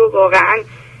هایی رو واقعا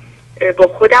با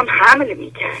خودم حمل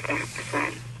میکردم مثلا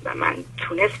و من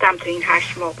تونستم تو این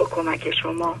 8 ماه با کمک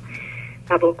شما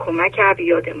و با کمک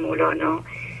ابیات مولانا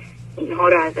اینها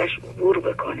رو ازش عبور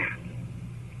بکنم.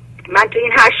 من تو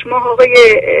این 8 ماه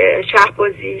آقای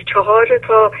شهبازی 4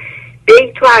 تا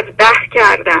بیت رو از بحث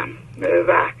کردم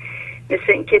و مثل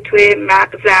اینکه توی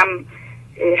مغزم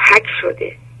حک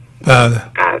شده. بله.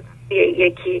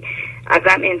 یکی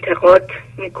ازم انتقاد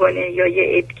میکنه یا یه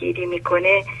عیبگیری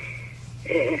میکنه،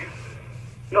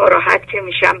 ناراحت که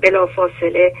میشم بلا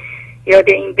فاصله یاد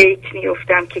این بیت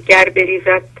میفتم که گر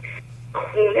بریزد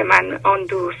خون من آن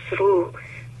دوست رو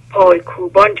پای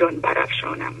کوبان جان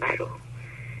برافشانم برو.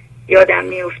 یادم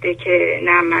میفته که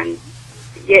نه من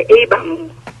یه عیبمو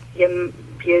یه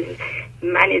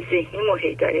من ذهنیمو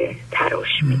هی داره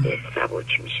تراش میده،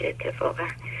 سبک میشه اتفاقا.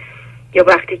 یا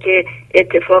وقتی که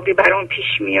اتفاقی برام پیش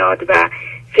میاد و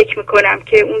فکر میکنم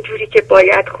که اونجوری که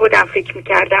باید خودم فکر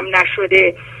میکردم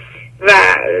نشده و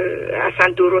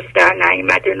اصلا درست در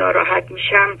نیامده ناراحت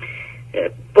میشم،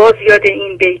 باز یاد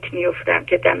این بیت میفتم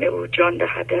که دم او جان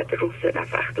دهدت روز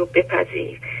نفخت و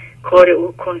بپذیر کار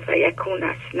او کن و یکون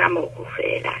است نه موقوف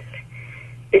علل.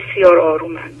 بسیار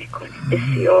آرومم میکنه،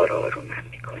 بسیار آرومم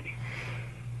میکنه.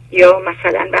 یا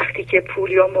مثلا وقتی که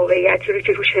پول یا موقعیتی رو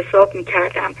که روش حساب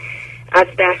میکردم از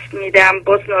دست میدم،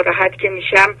 باز ناراحت که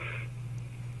میشم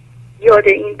یاد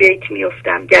این بیت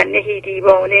میفتم گر نهی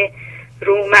دیوانه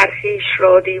رو مرخیش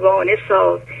را دیوانه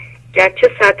ساز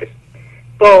گرچه 100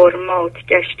 بار مات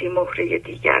گشتی مهره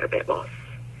دیگر بباز.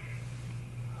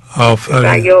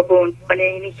 و یا به عنوان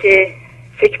اینی که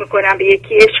فکر میکنم به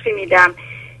یکی عشقی میدم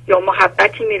یا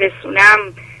محبتی میرسونم،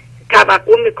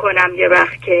 توقع میکنم یه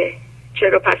وقت که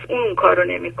چرا پس اون کارو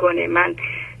نمیکنه، من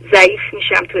ضعیف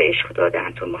میشم تو عشق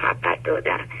دادن، تو محبت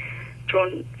دادن،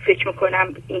 چون فکر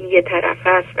میکنم این یه طرف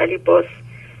هست. ولی باز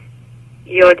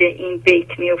یاد این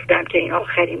بیت میفتم که این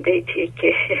آخرین بیتیه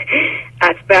که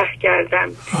از بحث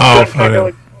کردم.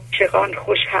 عاشقان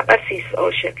خوش هوسیست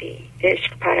عاشقی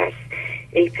عشق پرست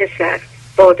ای پسر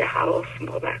باد حواس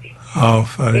ما بقی.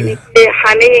 آفرین.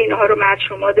 همه اینها رو من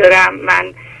شما دارم.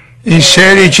 من این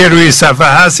شعری که روی صفحه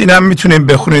هست اینم میتونید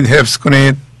بخونید حفظ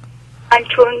کنید. من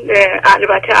چون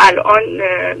البته الان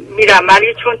میرم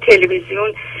ولی چون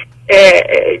تلویزیون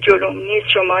جلوم نیست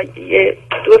شما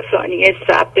 2 ثانیه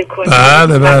صبر بکنید.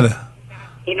 بله بله.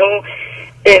 اینو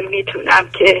میتونم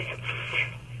که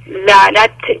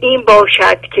لعنت این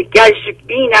باشد که گژ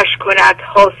بینش کند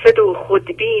حاسد و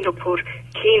خودبین و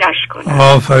پرکینش کند.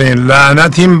 آفرین.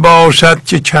 لعنت این باشد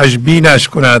که کژبینش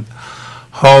کند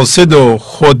حاسد و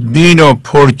خودبین و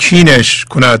پرکینش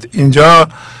کند. اینجا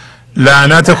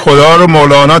لعنت خدا رو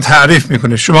مولانا تعریف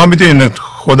میکنه. شما میدونید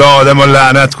خدا آدم رو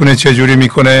لعنت کنه چجوری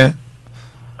میکنه؟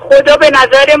 خدا به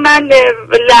نظر من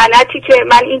لعنتی که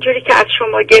من اینجوری که از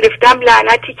شما گرفتم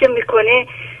لعنتی که میکنه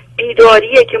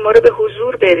بیداریه که ما رو به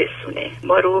حضور برسونه،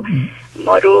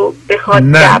 ما رو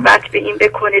بخواد دعوت به این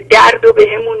بکنه، درد رو به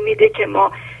همون میده که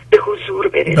ما به حضور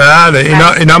برسیم. بله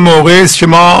اینا موقعی است که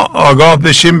ما آگاه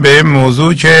بشیم به این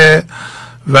موضوع که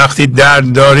وقتی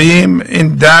درد داریم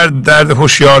این درد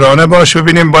هوشیارانه باشه،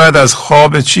 ببینیم باید از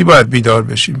خواب چی باید بیدار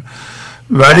بشیم.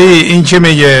 ولی این که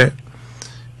میگه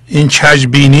این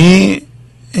کجبینی،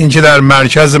 این که در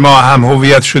مرکز ما هم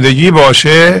هویت شدگی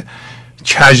باشه،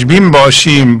 کجبین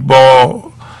باشیم، با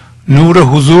نور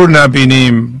حضور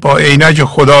نبینیم، با عینک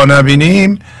خدا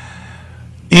نبینیم،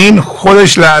 این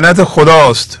خودش لعنت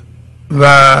خداست.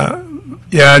 و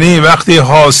یعنی وقتی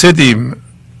حاسدیم،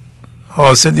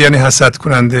 حاسد یعنی حسد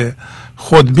کننده،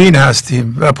 خودبین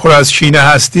هستیم و پر از کینه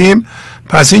هستیم،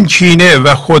 پس این کینه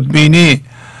و خودبینی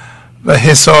و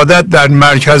حسادت در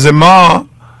مرکز ما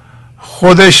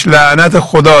خودش لعنت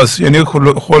خداست. یعنی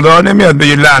خدا نمیاد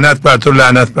بگه لعنت بر تو،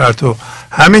 لعنت بر تو.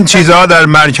 همین چیزها در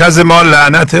مرکز ما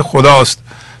لعنت خداست.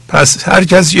 پس هر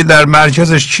کسی که در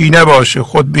مرکزش کینه باشه،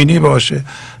 خودبینی باشه،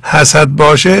 حسد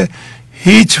باشه،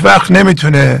 هیچ وقت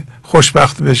نمیتونه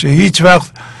خوشبخت بشه، هیچ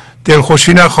وقت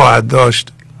دلخوشی نخواهد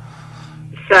داشت.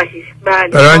 صحیح. بله.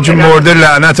 برای اینکه مورد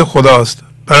لعنت خداست،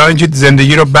 برای اینکه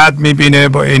زندگی رو بد میبینه،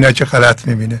 با عینک غلط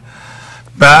میبینه.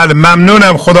 بله،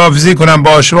 ممنونم. خداحافظی کنم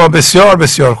با شما. بسیار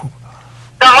بسیار خوب.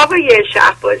 آقای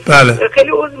شهبازی، بله.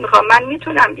 خیلی عذر میخوام، من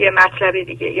میتونم یه مطلب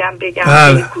دیگه هم بگم؟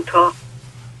 بله. کوتاه.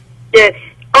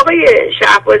 آقای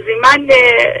شهبازی، من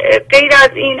غیر از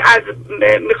این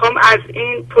میخوام از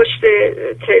این پشت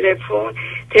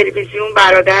تلویزیون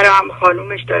برادرم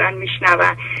خانومش دارن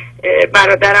میشنون.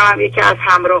 برادرم هم یکی از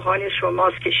همراهان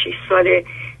شماست که 6 سال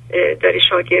داره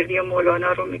شاگردی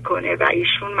مولانا رو میکنه و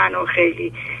ایشون منو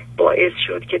خیلی باعث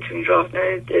شد که تو این راه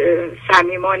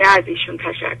صمیمانه از ایشون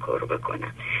تشکر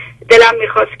بکنم. دلم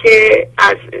میخواست که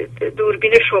از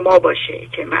دوربین شما باشه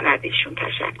که من از ایشون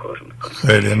تشکر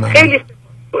میکنم. خیلی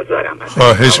گذارم.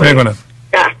 خواهش میکنم.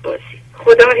 شهبازی،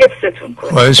 خدا حفظتون کنه.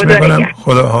 خواهش میکنم.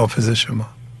 خدا حافظ شما.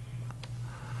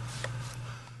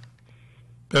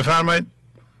 بفرمایید.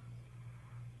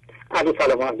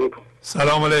 سلام علیکم.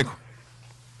 سلام علیکم.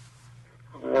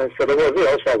 صدا بازی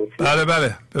ها شبید. بله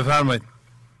بله بفرمایید.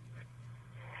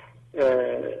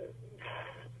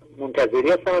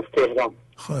 منتظری هستم از تهران.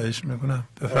 خواهش میکنم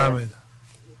بفرمایید.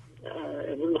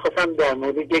 امروز میخواستم در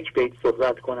مورد یک بیت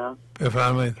صحبت کنم.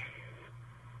 بفرمایید.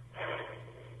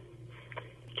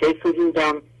 کی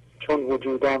سجودم چون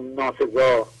وجودم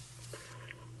ناسزا،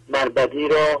 مربدی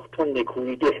را تو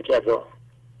نکویی ده جزا.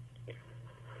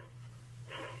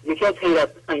 یکی از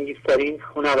حیرت انگیزترین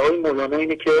هنرهای مولانا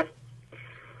اینه که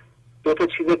دو تا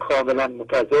چیز کاملا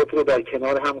متضاد رو در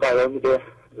کنار هم قرار میده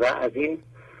و از این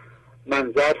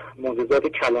منظر معجزات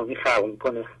کلامی خلق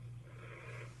میکنه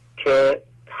که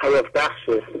حیات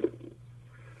بخشه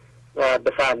و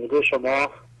به فرموده شما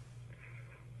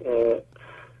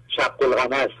شق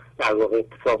القمر در واقع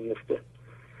اتفاق میفته.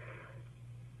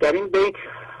 در این بیت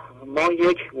ما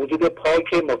یک وجود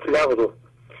پاک مطلق رو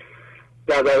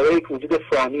در برابر یک وجود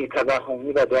فانی،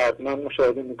 توهمی و دردمند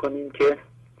مشاهده میکنیم که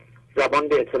زبان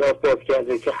به اعتراف باز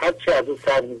کرده که هر چه از او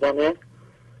سر میزنه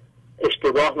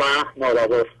اشتباه و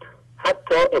نارواست،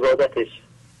 حتی عبادتش.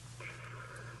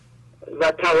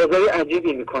 و تقاضای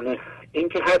عجیبی میکنه،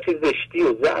 اینکه هر چیز زشتی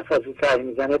و ضعف از او سر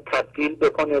میزنه تبدیل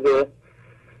بکنه به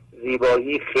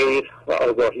زیبایی، خیر و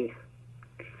آگاهی.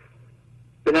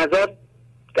 به نظر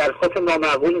درخواست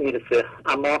نامعقول میرسه،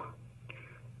 اما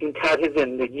این طرح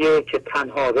زندگیه که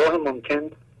تنها راه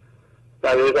ممکن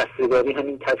برای رستگاری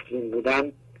همین تسلیم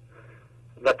بودن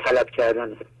و طلب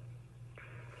کردنه.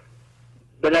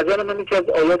 به نظر من یکی از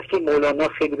آیاتی که مولانا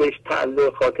خیلی بهش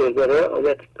تعلق خاطر داره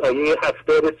آیه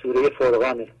 70 سوره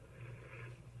فرقانه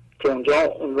که اونجا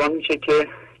عنوان میشه که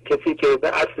کسی که به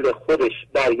اصل خودش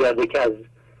برگرده که از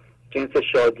جنس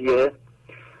شادیه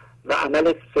و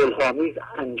عمل صلح‌آمیز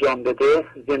انجام بده،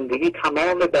 زندگی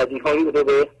تمام بدیهایی رو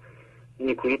به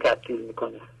نیکویی تبدیل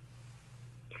میکنه.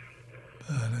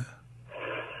 بله.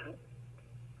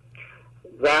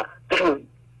 و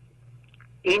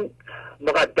این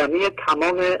مقدمه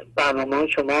تمام برنامه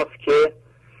شماست که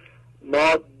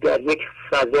ما در یک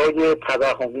فضای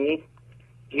توهمی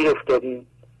گیر افتادیم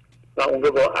و اون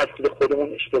رو با اصل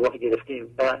خودمون اشتباه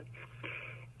گرفتیم و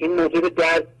این موجب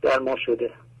درد در ما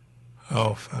شده.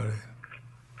 آفرین.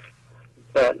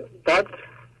 بعد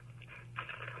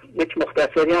یک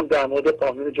مختصری هم در مورد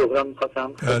قانون جبران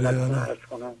میخواستم عرض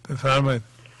کنم. بفرمایید.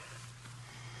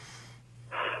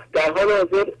 در حال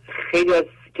حاضر خیلی از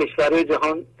کشورهای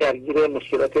جهان درگیر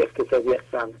مشکلات اقتصادی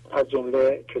هستند، از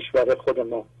جمله کشور خود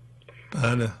ما.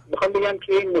 بله. میخوام بگم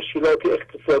که این مشکلات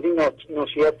اقتصادی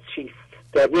ناشی از چیست؟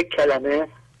 در یک کلمه،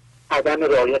 عدم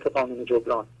رعایت قانون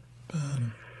جبران. بله.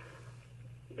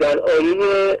 در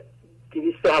آیه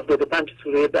 275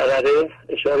 سوره بقره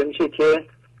اشاره میشه که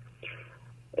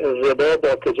ربا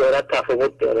با تجارت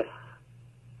تفاوت داره،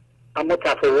 اما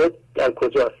تفاوت در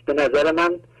کجاست؟ به نظر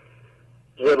من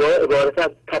ربا عبارت از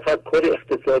تفکر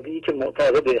اقتصادی که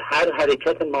معتقده هر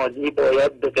حرکت مالی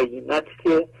باید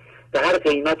به هر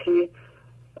قیمتی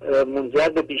منجر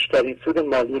به بیشترین سود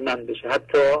مالی من بشه،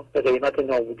 حتی به قیمت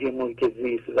نابودی محیط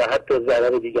زیست و حتی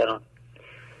ضرر دیگران.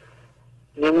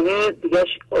 نمونه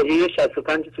دیگرش آیه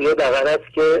 65 توی بقره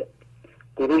است که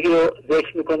گروهی رو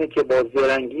ذکر میکنه که با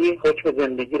زرنگی حکم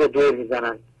زندگی رو دور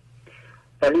میزنن،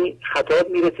 ولی خطاب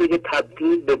میرسه که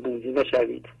تبدیل به بوزینه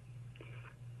شوید،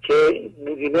 که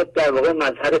بوزینه در واقع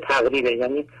مظهر تقریبه،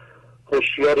 یعنی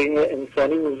هوشیاری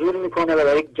انسانی نزول میکنه و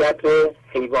برای گبر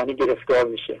حیوانی گرفتار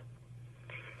میشه.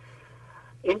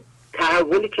 این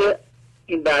تحولی که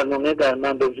این برنامه در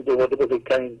من به وجود آورده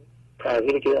بزرگترین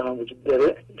تغییری که در من وجود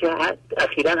داره که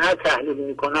اخیراً هر تحلیلی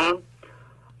میکنم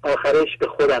آخرش به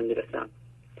خودم میرسم.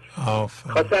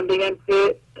 خواستم بگم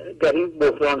که در این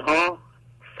بحران ها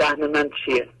سهم من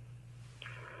چیه؟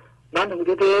 من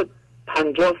حدود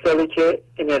 50 ساله که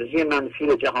انرژی منفی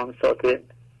رو جهان ساطع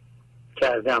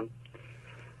کردم.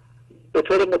 به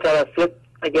طور متوسط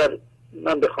اگر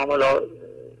من بخوام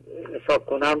حساب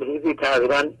کنم روزی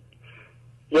تقریبا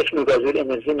 1 مگاژول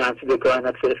انرژی منفی به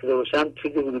کائنات فرستاده باشم،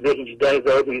 چیزی حدود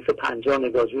 18250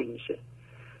 مگاژول میشه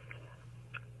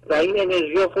و این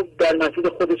انرژی خب در مسیر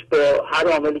خودش با هر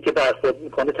عاملی که برخورد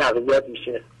میکنه تقویت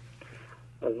میشه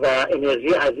و انرژی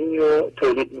عظیمی رو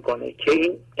تولید میکنه که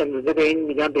این امروزه به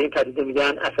این پدیده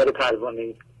میگن اثر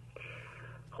پروانه‌ای.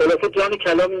 خلاصه جان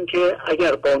کلام این که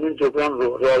اگر قانون جبران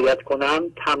رو رعایت کنم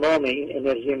تمام این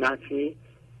انرژی منفی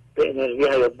به انرژی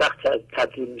حیات بخش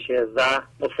تبدیل میشه و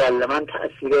مسلما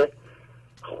تأثیر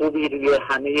خوبی روی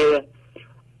همه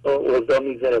اوضاع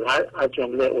میذاره، از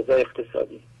جمله اوضاع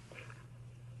اقتصادی.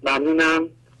 ممنونم.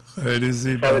 خیلی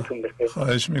زیبا.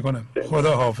 خواهش میکنم.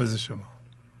 خدا حافظ شما.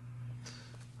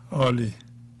 عالی.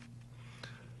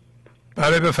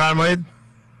 بله بفرمایید.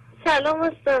 سلام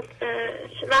استاد،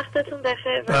 وقتتون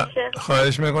بخیر باشه.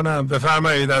 خواهش میکنم.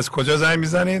 بفرمایید. از کجا زنگ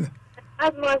میزنید؟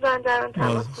 از مازندران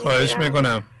تماس میگیرم. خواهش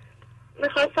میکنم.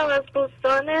 میخواستم از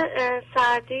بستان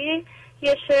سعدی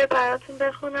یه شعر براتون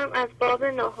بخونم از باب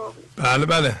 9. بله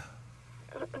بله.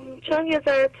 چون یه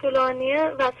ذره طولانیه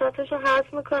وسطش رو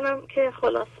حذف میکنم که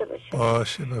خلاصه بشه.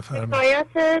 باشه بفرمایید.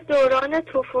 حکایت دوران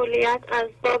طفولیت از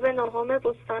باب 9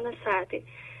 بستان سعدی.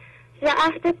 ز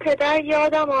عهد پدر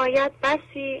یادم آید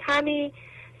بسی همی،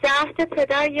 ز عهد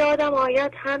پدر یادم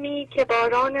آید همی که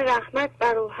باران رحمت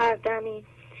بر او هر دمی،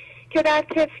 که در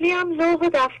طفلیم لوح و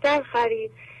دفتر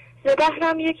خرید، ز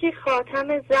بهرم یکی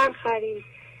خاتم زر خرید،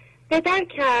 به در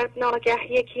کرد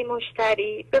ناگه یکی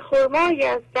مشتری، به خرمایی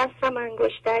از دستم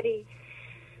انگشتری،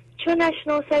 چون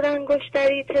نشناسد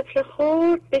انگشتری طفل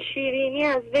خورد، به شیرینی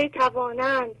از وی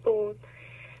توانند بود،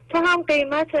 تو هم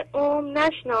قیمت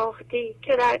نشناختی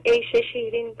که در عیش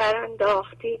شیرین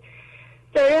برانداختی.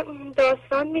 داره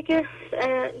داستان میگه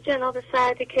جناب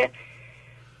سعدی که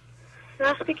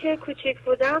وقتی که کوچیک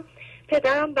بودم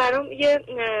پدرم برام یه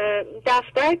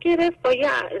دفتر گرفت با یه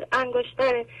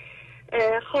انگشتر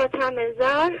خاتم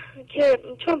زر که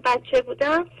چون بچه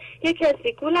بودم یه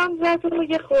کسی گولم زد و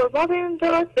یه خورما بهم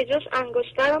داد، به جاش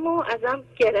انگشترمو ازم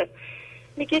گرفت.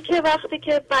 میگه که وقتی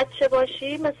که بچه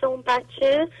باشی مثل اون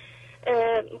بچه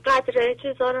قدر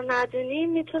چیزا رو ندونی،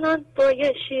 میتونن با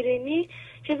یه شیرینی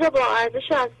چیزا با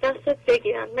ارزش از دستت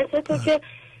بگیرن، مثل تو که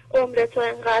عمرتو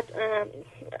انقدر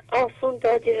آسون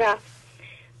دادی رفت.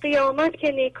 قیامت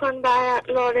که نیکان بر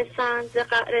لارسند، ز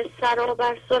قعر سرا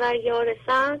بر ثریا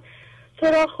رسند، تو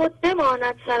را خود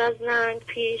بماند سر از ننگ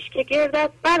پیش، که گردد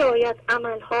برآید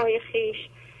عملهای خیش.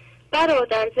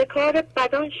 برادر ز کار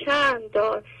بدان شرم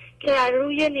دار، که در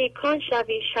روی نیکان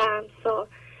شوی شرمسار.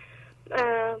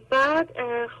 بعد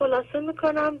خلاصه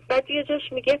میکنم، بعد یه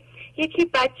جاش میگه یکی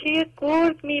بچه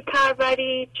گرگ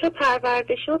میپروری، چو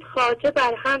پرورده شد خواجه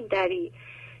بر هم دری،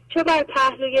 چو بر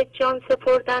پهلوی جان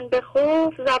سپردن به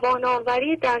خوف، زبان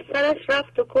آوری در سرش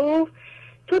رفت و گفت،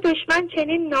 تو دشمن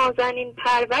چنین نازنین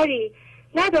پروری،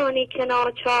 ندانی که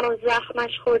ناچار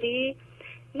زخمش خوری.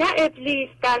 نه ابلیس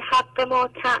در حق ما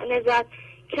طعنه زد،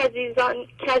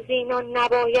 کزینان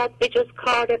نباید به جز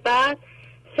کار بد.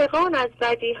 فغان از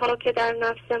بدی ها که در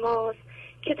نفس ماست،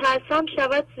 که ترسم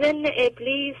شود ظن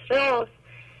ابلیس راست.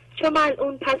 چو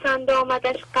ملعون پسند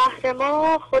آمدش قهر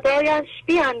ما، خدایش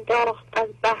بینداخت از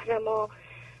بهر ما.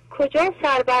 کجا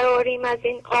سر برآریم از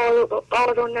این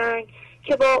قار و ننگ،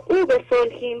 که با او به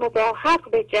صلحیم و با حق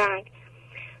به جنگ.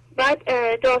 بعد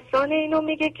داستان اینو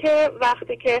میگه که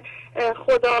وقتی که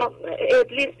خدا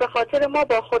ابلیس به خاطر ما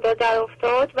با خدا در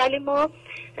افتاد، ولی ما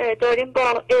داریم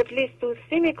با ابلیس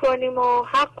دوستی میکنیم و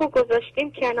حق رو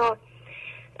گذاشتیم کنار.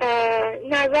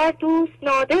 نظر دوست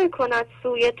نادر کند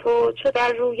سوی تو، چو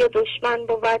در روی دشمن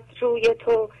بود روی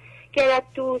تو. گرت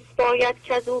دوست باید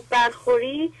که از او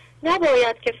برخوری،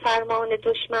 نباید که فرمان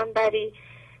دشمن بری.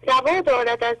 روا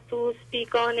دارد از دوست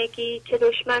بیگانگی، که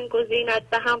دشمن گزیند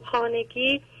به هم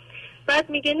خانگی. بعد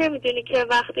میگه نمیدونی که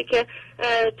وقتی که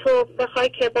تو بخوای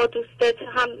که با دوستت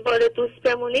هم بار دوست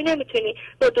بمونی، نمیتونی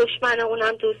با دشمن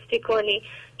اونم دوستی کنی،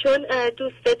 چون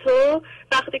دوست تو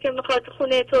وقتی که میخواد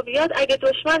خونه تو بیاد، اگه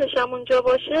دشمنش هم اونجا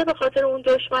باشه، به خاطر اون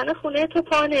دشمن خونه تو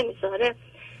پا نمیذاره.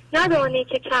 ندانی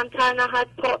که کمتر نهد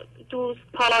دوست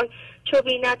پای، چو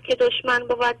بیند که دشمن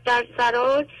بود در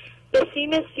سرای. به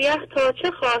سیم سیه تا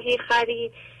چه خواهی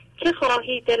خرید، که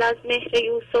خواهی دل از مهر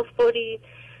یوسف برید.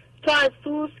 تو از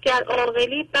دوست گر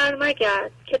عاقلی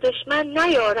برمگرد، که دشمن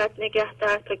نیارد نگه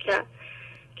در تو کرد.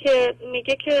 که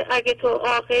میگه که اگه تو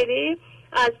عاقلی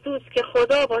از دوست که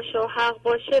خدا باشه و حق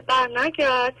باشه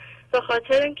برنگرد، به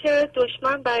خاطر اینکه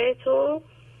دشمن برای تو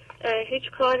هیچ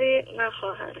کاری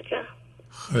نخواهد کرد.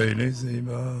 خیلی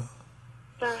زیبا،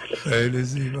 خیلی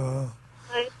زیبا.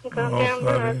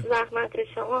 از زحمت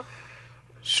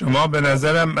شما به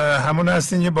نظرم همون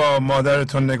هستین که با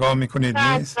مادرتون نگاه میکنید،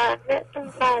 نیست؟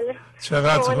 بله.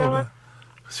 چقدر خوبه،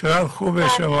 چقدر خوبه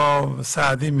شما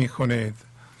سعدی میکنید.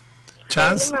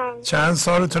 چند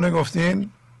سالتونه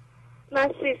گفتین؟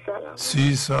 من 30 سالم.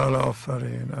 30 سال،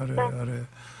 آفرین. آره.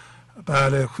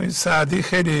 بله، سعدی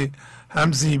خیلی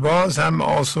هم زیباست هم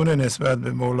آسونه نسبت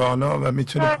به مولانا و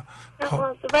میتونه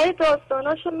ولی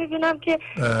داستاناشو میبینم که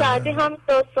سعدی هم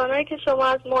داستانایی که شما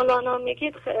از مولانا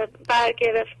میگید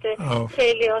برگرفته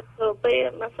خیلی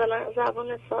به مثلا زبان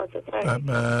ساده تر.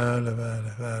 بله.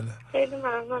 خیلی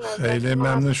ممنون. خیلی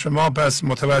ممنون. شما پس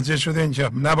متوجه شدین که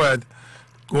نباید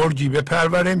گرگی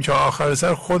بپروریم که آخر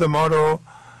سر خود ما رو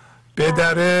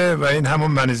بدره و این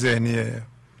همون من ذهنیه.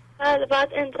 بله، باید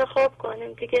انتخاب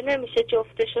کنیم دیگه، نمیشه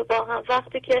جفتشو با هم.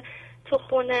 وقتی که تو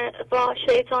خونه با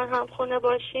شیطان هم خونه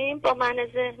باشیم، با من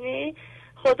ذهنی،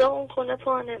 خدا اون خونه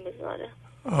پا نمیذاره.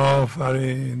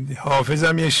 آفرین.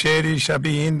 حافظم یه شعری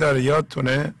شبیه این داره،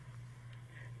 یادتونه؟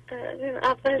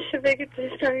 اولشو بگید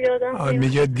داشتم یادم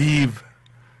میگه دیو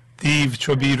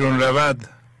چو بیرون رود،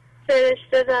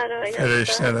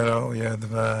 فرشته در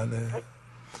آید. بله،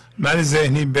 من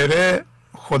ذهنی بره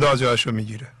خدا جاشو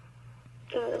میگیره.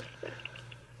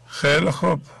 خیلی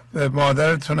خوب، به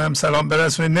مادرتونم سلام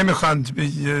برسونید. نمیخواند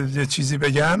یه چیزی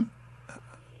بگن؟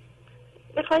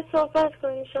 میخواید صحبت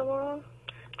کنی شما؟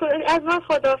 از من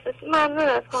خداحافظ. ممنون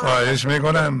از خواهش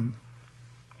میکنم.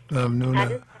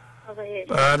 ممنونم.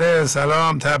 بله،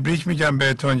 سلام، تبریک میگم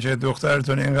بهتون که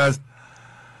دخترتون اینقدر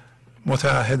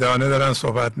متعهدانه دارن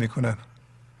صحبت میکنن.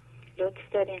 لطف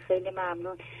دارین، خیلی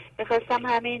ممنون. میخواستم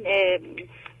همین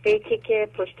بیتی که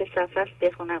پشت صفحه است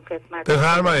بخونم خدمت.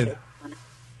 بفرمایید.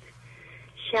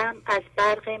 شمع از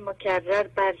برق مکرر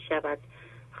بر شود،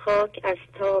 خاک از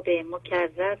تاب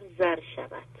مکرر زر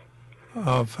شود.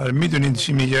 آفرین. میدونید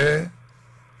چی میگه؟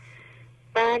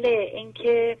 بله،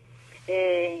 اینکه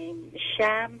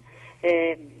شمع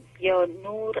یا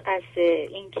نور از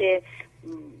اینکه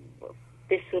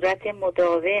به صورت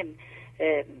مداوم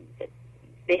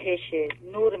بهش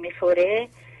نور میخوره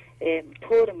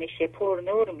پر میشه، پر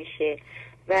نور میشه،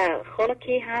 و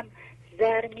خاکی هم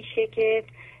زر میشه که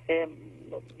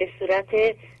به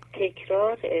صورت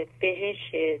تکرار بهش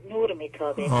نور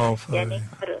میتابه. یعنی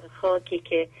خاکی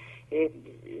که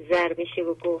زر بشه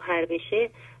و گوهر بشه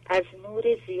از نور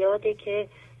زیاده که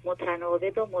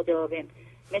متناوب و مداوم،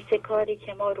 مثل کاری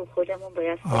که ما رو خودمون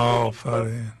باید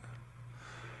آفرین.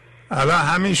 الان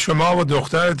همین شما و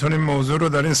دخترتون این موضوع رو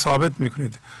دارین ثابت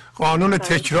میکنید. قانون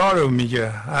تکرار رو میگه،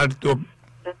 هر دو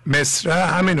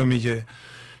مصرع همین رو میگه.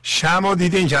 شمع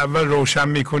دیدین که اول روشن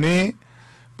میکنی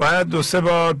باید 2-3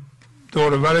 بار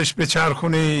دور و برش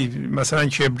بچرخونی، مثلا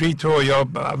کبریتو، یا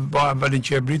با اولین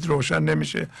کبریت روشن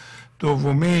نمیشه،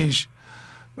 دومیش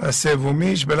و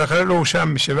سومیش بالاخره روشن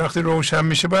میشه. وقتی روشن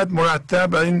میشه باید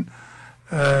مرتب این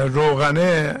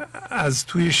روغنه از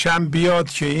توی شمع بیاد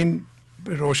که این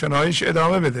روشناییش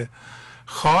ادامه بده.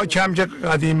 خاک هم که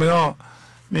قدیمی ها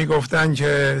میگفتن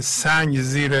که سنگ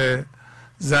زیر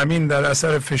زمین در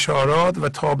اثر فشارات و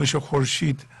تابش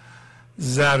خورشید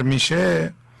زر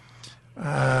میشه،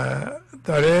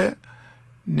 داره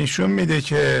نشون میده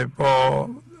که با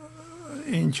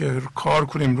اینکه کار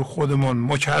کنیم رو خودمون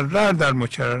مکرر در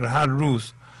مکرر هر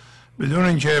روز، بدون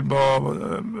اینکه با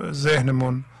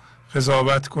ذهنمون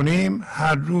قضاوت کنیم،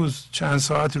 هر روز چند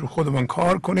ساعتی رو خودمون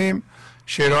کار کنیم،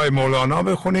 شعرهای مولانا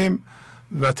بخونیم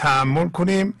و تأمل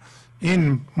کنیم،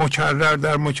 این مکرر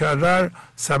در مکرر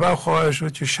سبب خواهد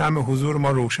شد که شمع حضور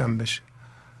ما روشن بشه.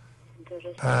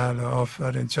 بله،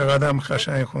 آفرین. چقدر هم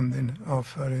قشنگ خوندین.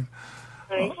 آفرین.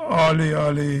 عالی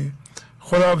عالی.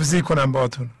 خداحافظی کنم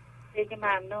باهاتون. خیلی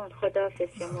ممنون.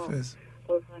 خداحافظ شما. خداحافظ.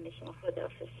 قربان شما.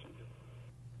 خداحافظ شما.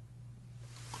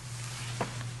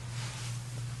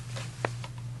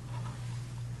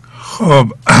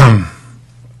 خب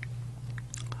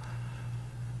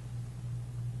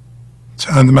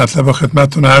چند مطلب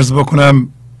خدمتتون عرض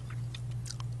بکنم.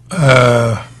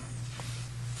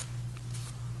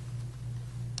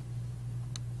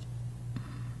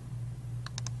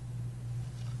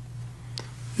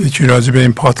 یکی راجع به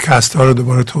این پادکست ها رو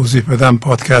دوباره توضیح بدم.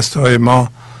 پادکست های ما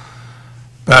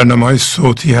برنامه های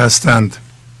صوتی هستند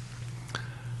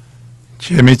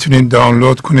که میتونید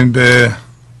دانلود کنید به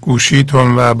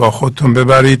گوشیتون و با خودتون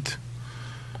ببرید.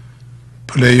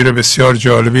 پلیر بسیار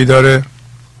جالبی داره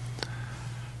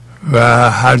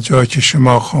و هر جا که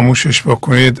شما خاموشش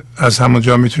بکنید از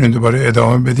همونجا میتونید دوباره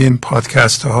ادامه بدین.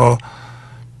 پادکست ها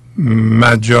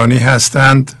مجانی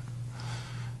هستند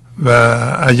و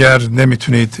اگر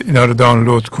نمیتونید اینا رو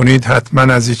دانلود کنید حتما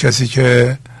از یک کسی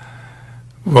که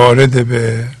وارد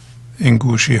به این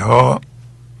گوشی ها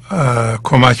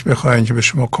کمک بخواین که به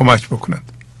شما کمک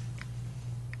بکنند.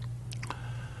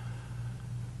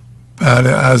 بله،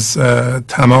 از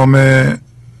تمام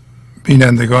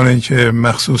بینندگانی که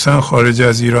مخصوصا خارج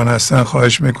از ایران هستن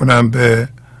خواهش میکنم به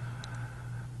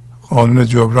قانون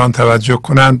جبران توجه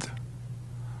کنند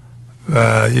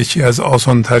و یکی از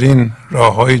آسانترین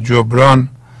راههای جبران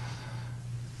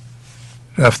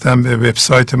رفتن به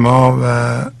وبسایت ما و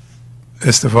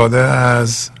استفاده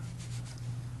از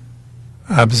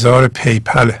ابزار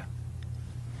پیپل.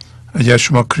 اگر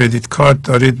شما کردیت کارت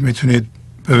دارید میتونید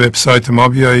به وبسایت ما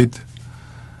بیایید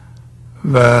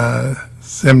و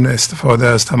ضمن استفاده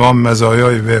از تمام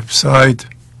مزایای وبسایت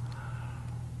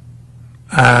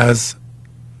از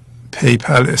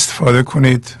پیپل استفاده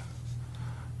کنید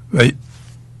و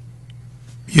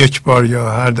یک بار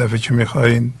یا هر دفعه که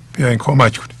میخواین بیاین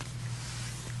کمک کنید.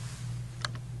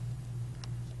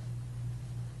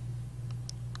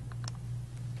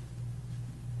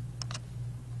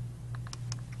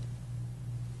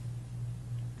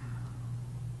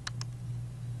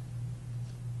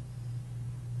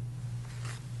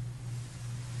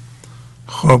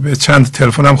 خب چند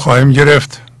تلفن هم خواهیم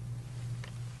گرفت.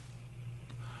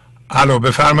 الو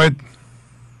بفرمایید.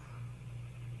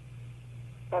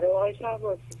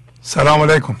 سلام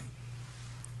علیکم.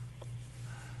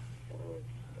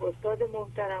 استاد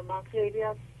محترم، من خیلی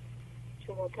از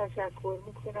شما تشکر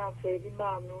میکنم. خیلی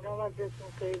ممنونم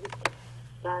ازتون. خیلی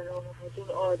برنامه‌تون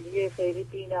عالیه، خیلی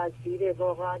بی‌نظیره.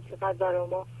 واقعا چقدر برای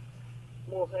ما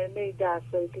مهمه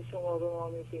درسایی که شما به ما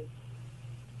میدید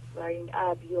و این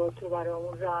ابیات رو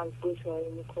برامون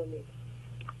رمزگشایی میکنید.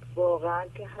 واقعا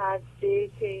که هر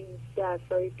بیت این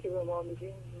درسایی که به ما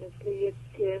میدین مثل یک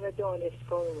ترم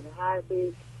دانشگاه میمونه. هر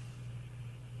بیت.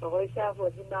 آقای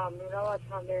شهبازی ممنونم از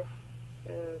همه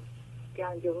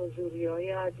گنج حضوری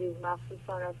های عزیز،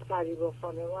 مخصوصا از قریبا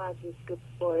خانم عزیز که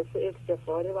باعث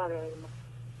افتخاره برای ما.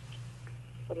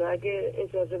 حالا اگه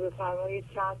اجازه بفرمایید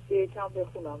چند بیت هم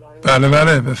بخونم. بله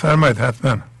بله بفرمایید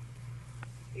حتما.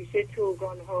 پیش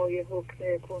چوگان های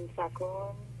حکم کن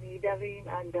فکان میدویم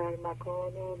اندر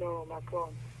مکان و نامکان.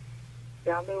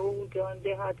 دم او جان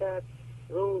دهدت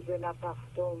روز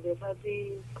نفختم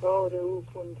بپذیر کار او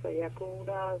کن فیکون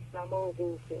است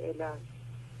نماغوف علم.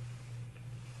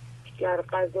 گر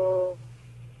قضا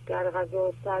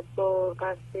 100 بار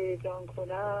قصد جان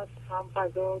کند هم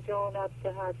قضا جانت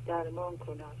دهد درمان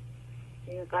کند.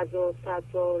 این قضا 100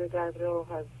 بار در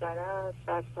راه از زند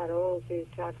بر فراز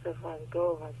چرخ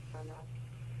خرگاه از زند.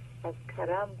 از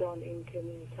کرم دان این که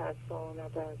می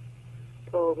ترساند است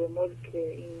تا به ملک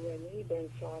ایمنی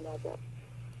بنشاند است.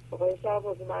 آقای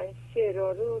شهبازی، من این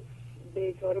شعرها رو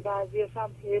بیت‌ها رو بعضیش هم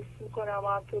حفظ میکنم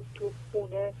هم تو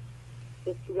خونه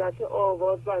به صورت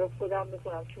آواز برای خودم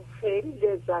میکنم چون خیلی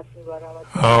لذت میبرم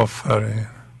از آفرین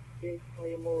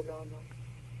بیت‌های مولانا.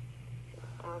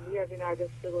 امی از این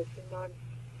عدسته باشین من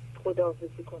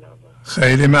خداحافظی کنم.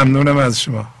 خیلی ممنونم از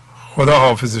شما. خدا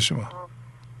حافظ شما.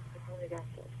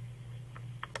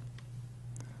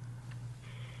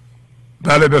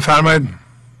 بله بفرمایید.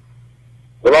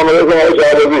 سلام علیکم آقای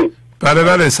شهبازی. بله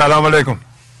بله سلام علیکم.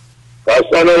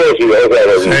 خسته نباشید آقای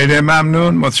شهبازی. خیلی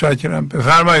ممنون متشکرم.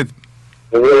 بفرمایید.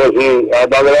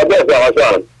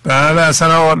 بله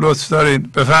اصلا آقا لطف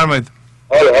دارید. بفرمایید.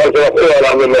 حال شما خوب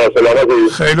الحمدلله سلامتی؟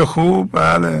 خیلی خوب.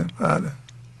 بله بله.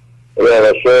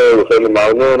 خیلی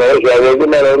ممنون آقای شهبازی.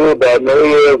 من امروز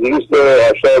برنامه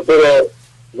 283 را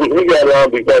گوش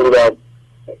می‌کردم، بیکار بودم.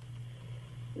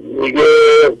 میگه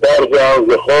برجام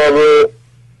ز خواب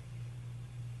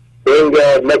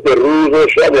بنگر نه که روز و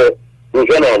شب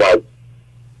روشن آمد.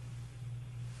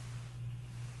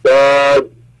 به بعد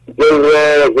دل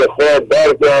را ز خواب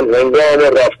برکن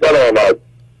هنگام رفتن آمد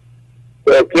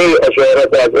تا کی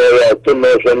اشارت از آید تو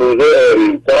ناشنوده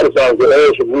آری ترسم که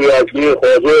عشق بوی اکنی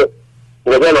خواجه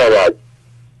بدن آمد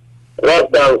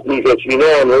رفتم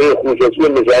خوشچینان و این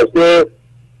خوشچین نشسته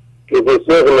که به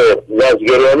سغل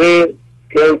وزگرانی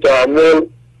که این تحمل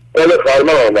قل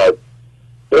خرمن آمد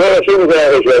من چه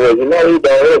میکنم اشارتی من این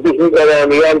دعوه پیش میکنم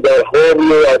میگم در خوابی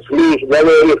و اصلیش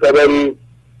نداری خبری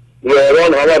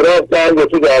یاران همه رفتن و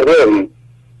تو در راهی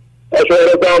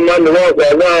اشارتم من نماز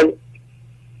کردم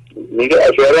میگه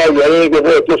اشاره یعنی که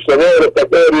با تو سوار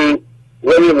قطاری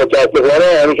ولی متاسفانه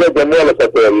همیشه دنبال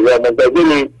قطاری و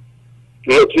منتظری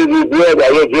که یه چیزی بیاد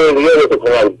و یه جای دیگه رو تو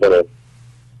کمک کنه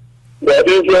و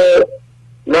اینکه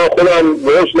من خودم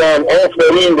نوشتم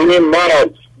آفرین به این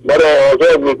مرد مرا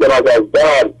آزاد میکند از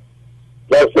درد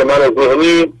دست من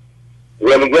ذهنی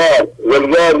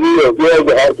ولگر نیست بیای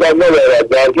به حرکت ندارد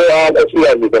درجه هم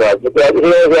اسیر میکند متوجه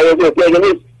احتیاج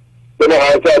نیست که ما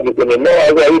حرکت میکنیم ما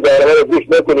از این برنامه رو گوش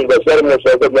نکنیم و سر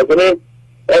مشارکت نکنیم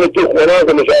یعنی تو خونه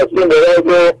که نشستیم باید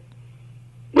رو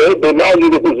یعنی به معنی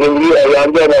که تو زندگی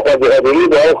آینده ما خواهد بهداری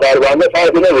با اون خربنده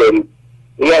فرقی نداریم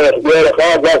این اختیار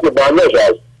خواب دست بندش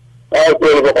هست هر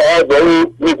طوری بخواهد با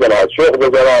اون میکند شخ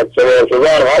بزند سوار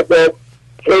شدن حتی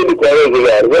خیلی کاره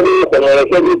دیگر ولی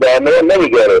خونهرشتی برنامه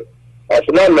نمیگره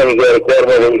اصلا نمیگره کار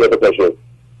ما بمیشه بکشه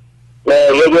و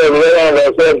یه جای میگرم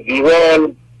واسه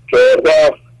دیوان 14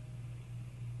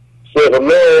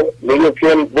 سخنه میگه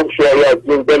چون بگشاید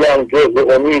این دلم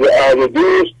جز امید عهد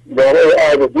دوست نامه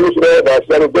عهد دوست را بر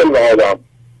سر دل نهادم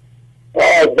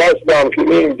از دستم که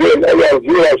این دل اگر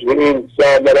زیرش به این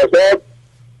سر نرسد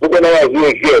بکنم از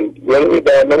یک گل یعنی این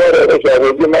برنامه را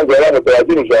شعبازی من دارم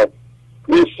متوجه میشم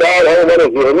این سر همه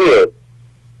من ذهنیه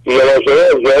که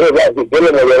یواشه جاره وقتی دل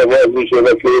مداره باز میشه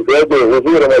و کیفیت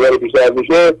حضور مداره بیشتر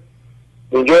میشه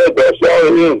اینجا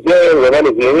داستان این ذهن و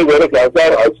من ذهنی داره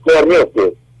کمتر از کار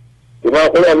میفته که من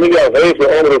خودم میگم حیف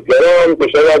عمر گران که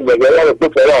شاید نگران تو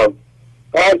کران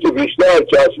هرچی بیشتر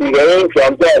چسبیدنیم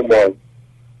کمتر مان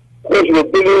خوش به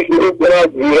دلی که این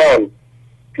کند ویران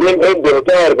که این خود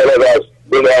بهتر بلد است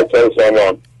بلد چند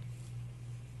سامان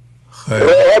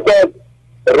راحتت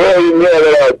راهی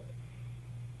میآورد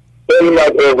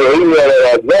علمت آگاهی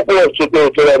میآورد نپرس چطور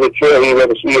چرا به چاهی و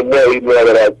به سوی ماهی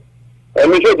میآورد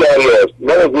همیشه دریاست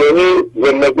من ذهنی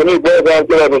زندگانی بازم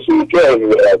چرا به سوی چاهی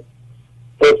میآورد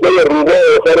قصه روبا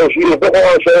آخر شیر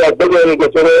بخواهن شاید بدانی که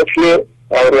چرا شیر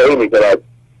همراهی میکند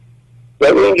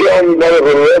در اینجا هم من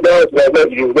روایت است و در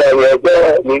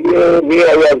 17 میگه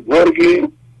میآید گرگی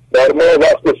در ما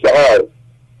وقت سحر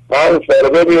هم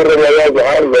فربدی روایت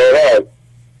هم لارد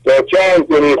تا چند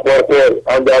کنی خورخور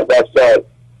هم در دستر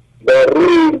در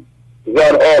روی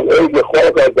زن آب ایک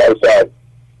خاک در سر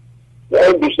و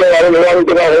این بیشتر الان نگاه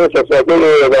میکنم همین شخصاته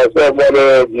دستر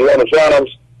مال دیوان شهر هم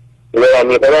و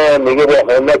میکنم میگه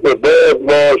با همت باز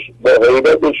باش با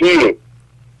حیبت شیر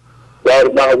در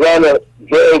مغزن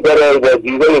جای داره با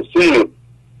دیده سیر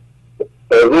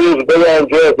روز بگن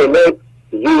جای کنک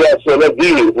زیر از سنه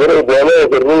دیر برو بالا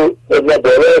که رو نه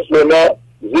بالاست و نه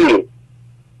زیر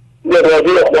یه راجی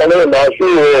خانه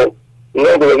معشوق و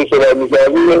اینا که بگی صدا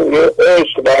میکنیم یه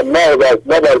عشق بر مغز است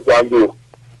نه بر صندوق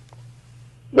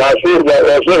معشوق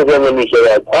در عاشق زمین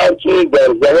میشود هرچی در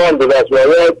زمان به دست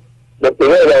باید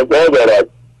مطمئن انتها دارد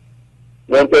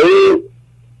منتهی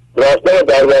رفتن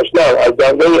برگشتن از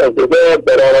دنده انتظار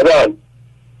در آمدن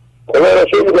خدا را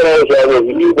شکر میکنم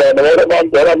شعبازی برنامه را من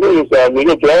دارم می‌نویسم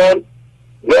میگه جان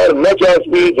گر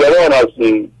نچسبی جوان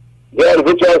هستی گر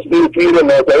بچسبی پیر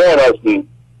ناتوان هستی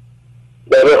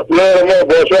در اختیار ما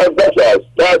باشد بس است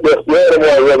تحت اختیار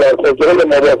ما یا در کنترل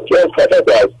ما باشد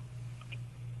خطت است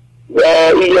و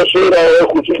این یه شعر آقای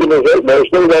کوچیکی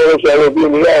نوشته بودم شعبازی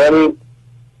میگه همین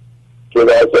که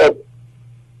در اصلا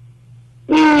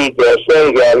این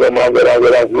داستانی که الان من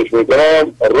دارم گوش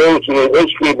میکنم روچی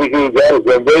عشقی بگی در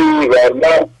زندهی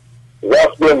ورنه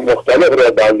وقت مختلف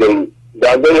را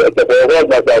بنده اتفاقات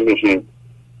مثل میشیم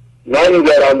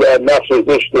نمیگرم در نقش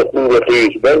زشت خوب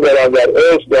خیش بنگرم در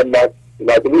عشق در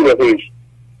مطلوب خیش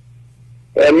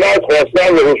امت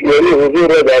خواستن و هوشیاری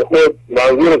حضور را در خود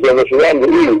منظور زنده شدن به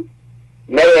این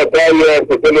نباید دریار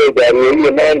که تل دریایی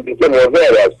من بیشه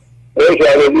مرزر است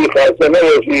شعبازی خاصه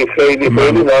نباشی خیلی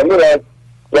ممنونم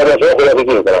و با شما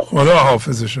خداحافظی میکنم. خدا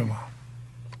حافظ شما.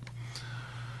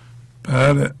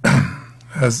 بله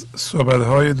از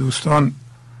صحبت‌های دوستان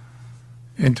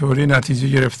اینطوری نتیجه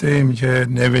گرفته ایم که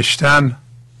نوشتن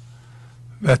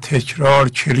و تکرار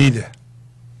کلیده.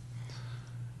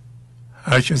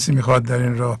 هر کسی میخواد در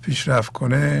این راه پیشرفت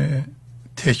کنه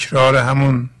تکرار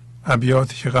همون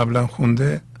ابیاتی که قبلا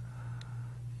خونده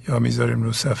یا میذاریم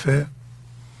رو صفحه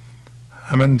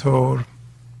همینطور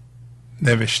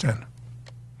نوشتن.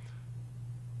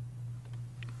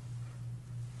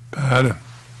 بله.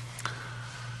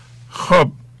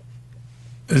 خب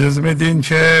اجازه میدین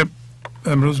که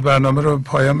امروز برنامه رو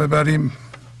پایان ببریم.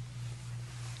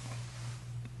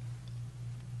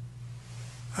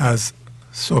 از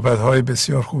صحبت‌های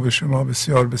بسیار خوب شما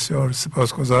بسیار بسیار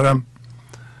سپاسگزارم.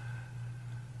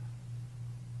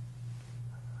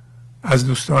 از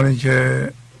دوستانی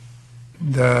که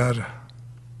در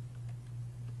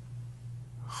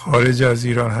خارج از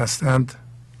ایران هستند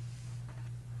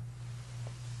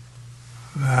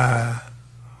و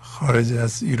خارج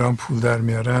از ایران پول در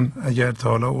میارن، اگر تا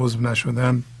حالا عضو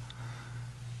نشدن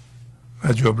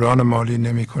و جبران مالی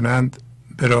نمی کنند،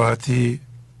 به راحتی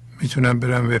میتونن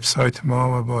برن وبسایت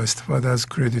ما و با استفاده از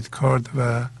کردیت کارت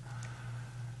و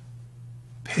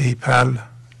پیپل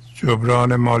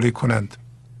جبران مالی کنند.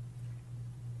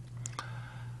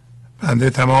 بنده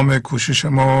تمام کوشش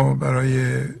ما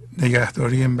برای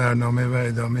نگهداری این برنامه و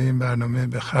ادامه این برنامه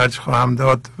به خرج خواهم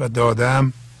داد و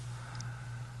دادم،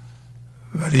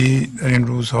 ولی در این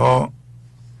روزها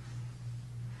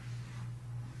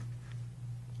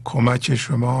کمک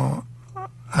شما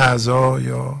اعضا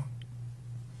یا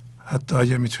حتی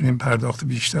اگر میتونیم پرداخت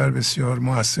بیشتر بسیار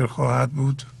مؤثر خواهد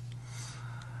بود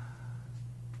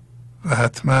و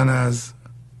حتما از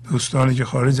دوستانی که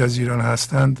خارج از ایران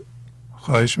هستند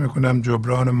خواهش میکنم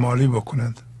جبران مالی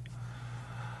بکنند.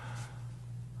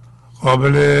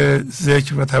 قابل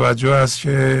ذکر و توجه است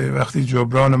که وقتی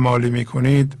جبران مالی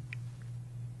میکنید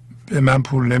به من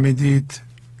پول نمیدید،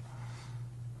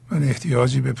 من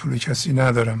احتیاجی به پول کسی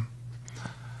ندارم.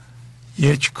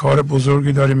 یک کار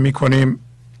بزرگی داریم میکنیم،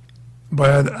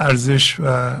 باید ارزش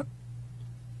و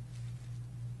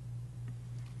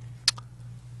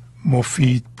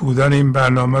مفید بودن این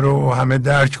برنامه رو همه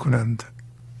درک کنند.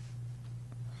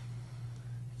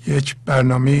 یک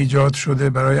برنامه ایجاد شده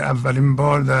برای اولین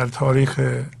بار در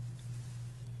تاریخ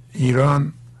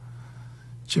ایران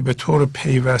که به طور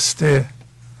پیوسته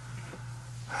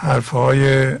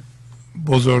حرفهای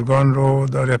بزرگان رو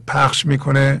داره پخش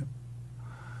میکنه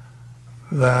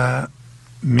و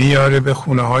میاره به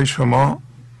خونه های شما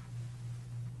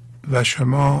و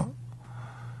شما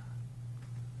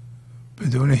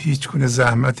بدون هیچ گونه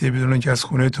زحمتی، بدون که از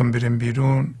خونه تون بریم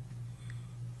بیرون،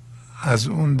 از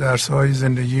اون درس های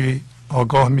زندگی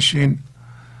آگاه میشین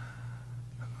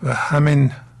و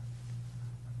همین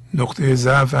نقطه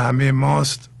ضعف همه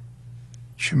ماست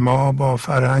که ما با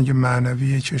فرهنگ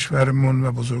معنوی کشورمون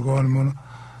و بزرگانمون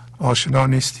آشنا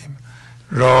نیستیم.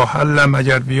 راه حلم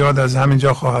اگر بیاد از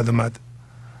همینجا خواهد اومد.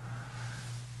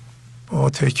 با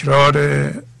تکرار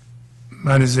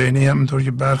من ذهنی، همونطور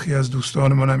که برخی از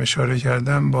دوستانمون هم اشاره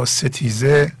کردم، با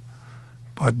ستیزه،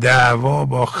 با دعوا،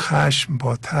 با خشم،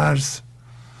 با ترس،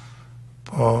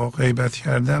 با غیبت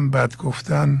کردن، بد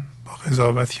گفتن، با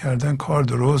قضاوت کردن کار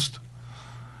درست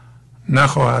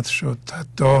نخواهد شد.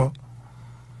 حتی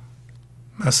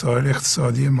مسائل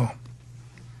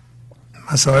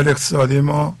اقتصادی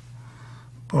ما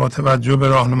با توجه به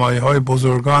راهنمایی‌های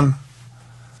بزرگان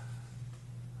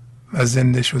و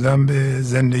زنده شدن به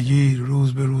زندگی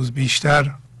روز به روز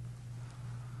بیشتر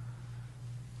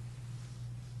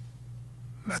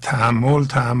و تحمل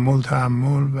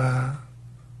و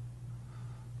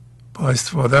با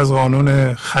استفاده از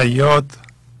قانون خیاط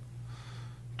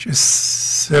که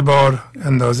 3 بار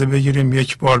اندازه بگیریم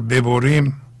 1 بار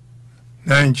ببریم،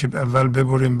 نه اینکه اول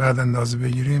ببریم بعد اندازه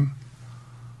بگیریم،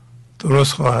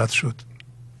 درست خواهد شد.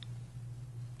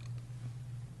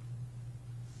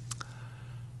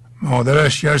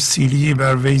 مادرش گر سیلی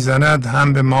بر وی زند،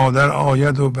 هم به مادر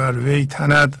آید و بر وی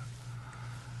تند.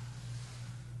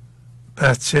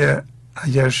 بچه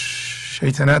اگر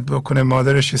شیطنت بکنه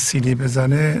مادرش سیلی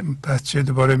بزنه، بچه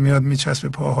دوباره میاد میچسبه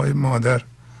پاهای مادر.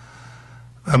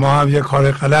 و ما هم یک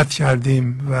کار غلط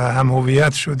کردیم و هم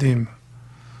هویت شدیم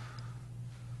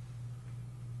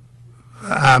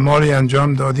و اعمالی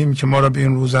انجام دادیم که ما را به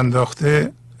این روز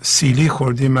انداخته. سیلی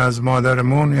خوردیم از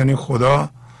مادرمون، یعنی خدا.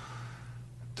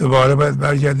 دوباره باید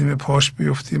برگردیم به پاش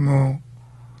بیفتیم و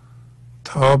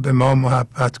تا به ما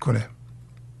محبت کنه.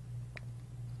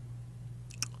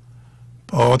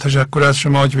 با تشکر از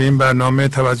شما که به این برنامه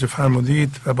توجه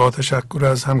فرمودید و با تشکر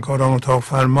از همکاران اتاق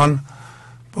فرمان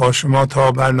با شما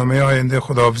تا برنامه آینده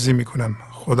خداحافظی میکنم.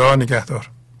 خدا نگهدار.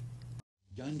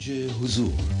 گنج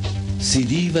حضور،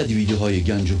 CD و دیویدیوهای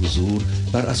گنج حضور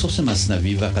بر اساس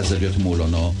مثنوی و غزلیات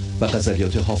مولانا و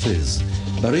غزلیات حافظ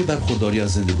برای برخورداری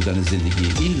از زنده بودن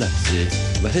زندگی این لحظه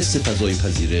و حس فضای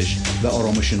پذیرش و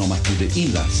آرامش نامحدود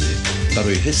این لحظه،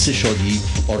 برای حس شادی،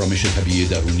 آرامش طبیعی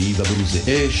درونی و بروز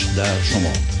عشق در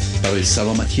شما، برای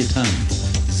سلامتی تن،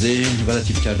 ذهن و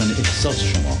لطیف کردن احساس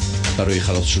شما برای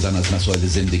خلاص شدن از مسائل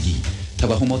زندگی،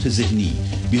 توهمات ذهنی،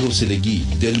 بی‌حوصلگی،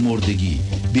 دلمردگی،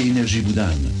 بی انرژی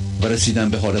بودن و رسیدن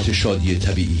به حالت شادی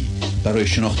طبیعی، برای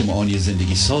شناخت معانی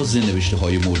زندگی ساز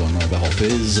نوشته‌های مولانا و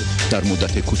حافظ در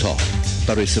مدت کوتاه.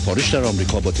 برای سفارش در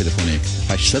آمریکا با تلفن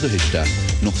 818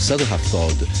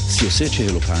 970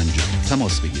 3345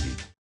 تماس بگیرید.